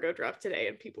embargo dropped today,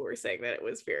 and people were saying that it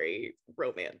was very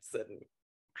romance, and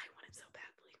I want it so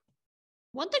badly.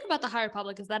 One thing about the High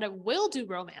Republic is that it will do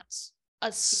romance,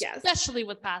 especially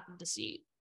with Path of Deceit.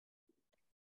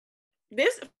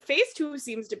 This phase 2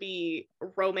 seems to be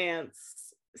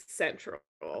romance central.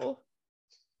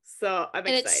 So I'm excited.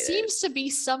 And it seems to be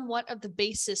somewhat of the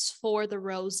basis for the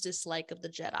Rose dislike of the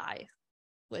Jedi,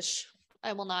 which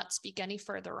I will not speak any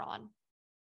further on.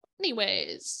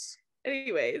 Anyways.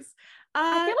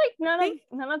 I feel like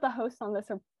none of the hosts on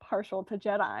this are partial to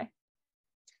Jedi.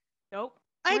 Nope.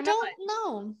 I don't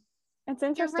know. It's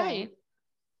interesting. You're right.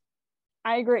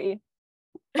 I agree.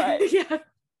 But yeah.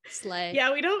 Slay. Yeah,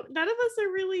 none of us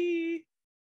are really.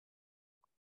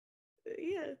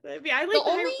 Yeah, I mean, I like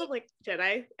the High Republic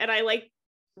Jedi, and I like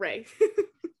Rey.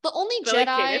 The only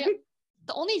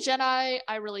Jedi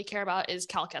I really care about is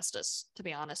Cal Kestis, to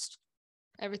be honest.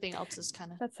 Everything else is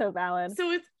kind of. That's so valid.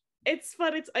 So it's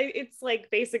fun. It's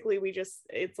basically we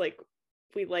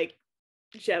like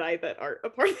Jedi that aren't a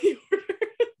part of the Order.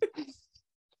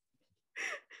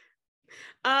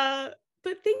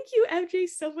 But thank you, MJ,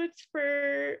 so much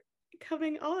for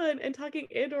coming on and talking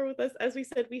Andor with us. As we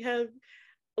said,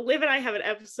 Liv and I have an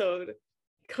episode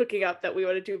cooking up that we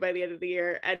want to do by the end of the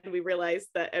year, and we realized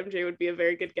that MJ would be a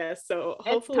very good guest. So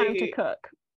hopefully, it's time to cook.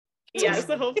 Yeah,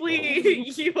 so hopefully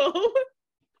you will.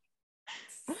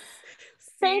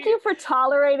 Thank you for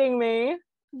tolerating me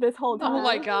this whole time. Oh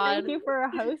my god! Thank you for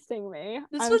hosting me.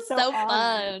 This was so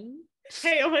fun.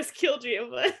 Hey, I almost killed you,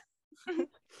 but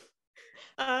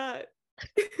so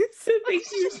thank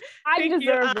you. I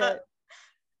deserved it.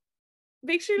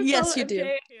 make sure to Yes, follow you do.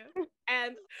 MJ.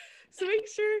 And so make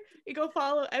sure you go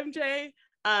follow MJ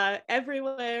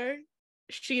everywhere.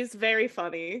 She's very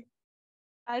funny.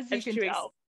 As you can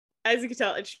tell. As you can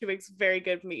tell, and she makes very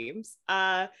good memes.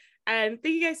 And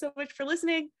thank you guys so much for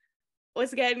listening.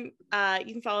 Once again,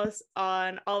 you can follow us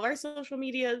on all of our social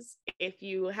medias. If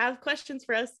you have questions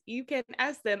for us, you can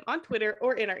ask them on Twitter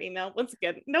or in our email. Once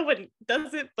again, no one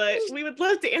does it, but we would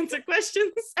love to answer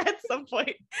questions at some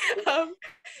point.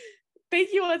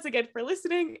 Thank you once again for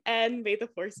listening, and may the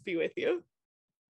force be with you.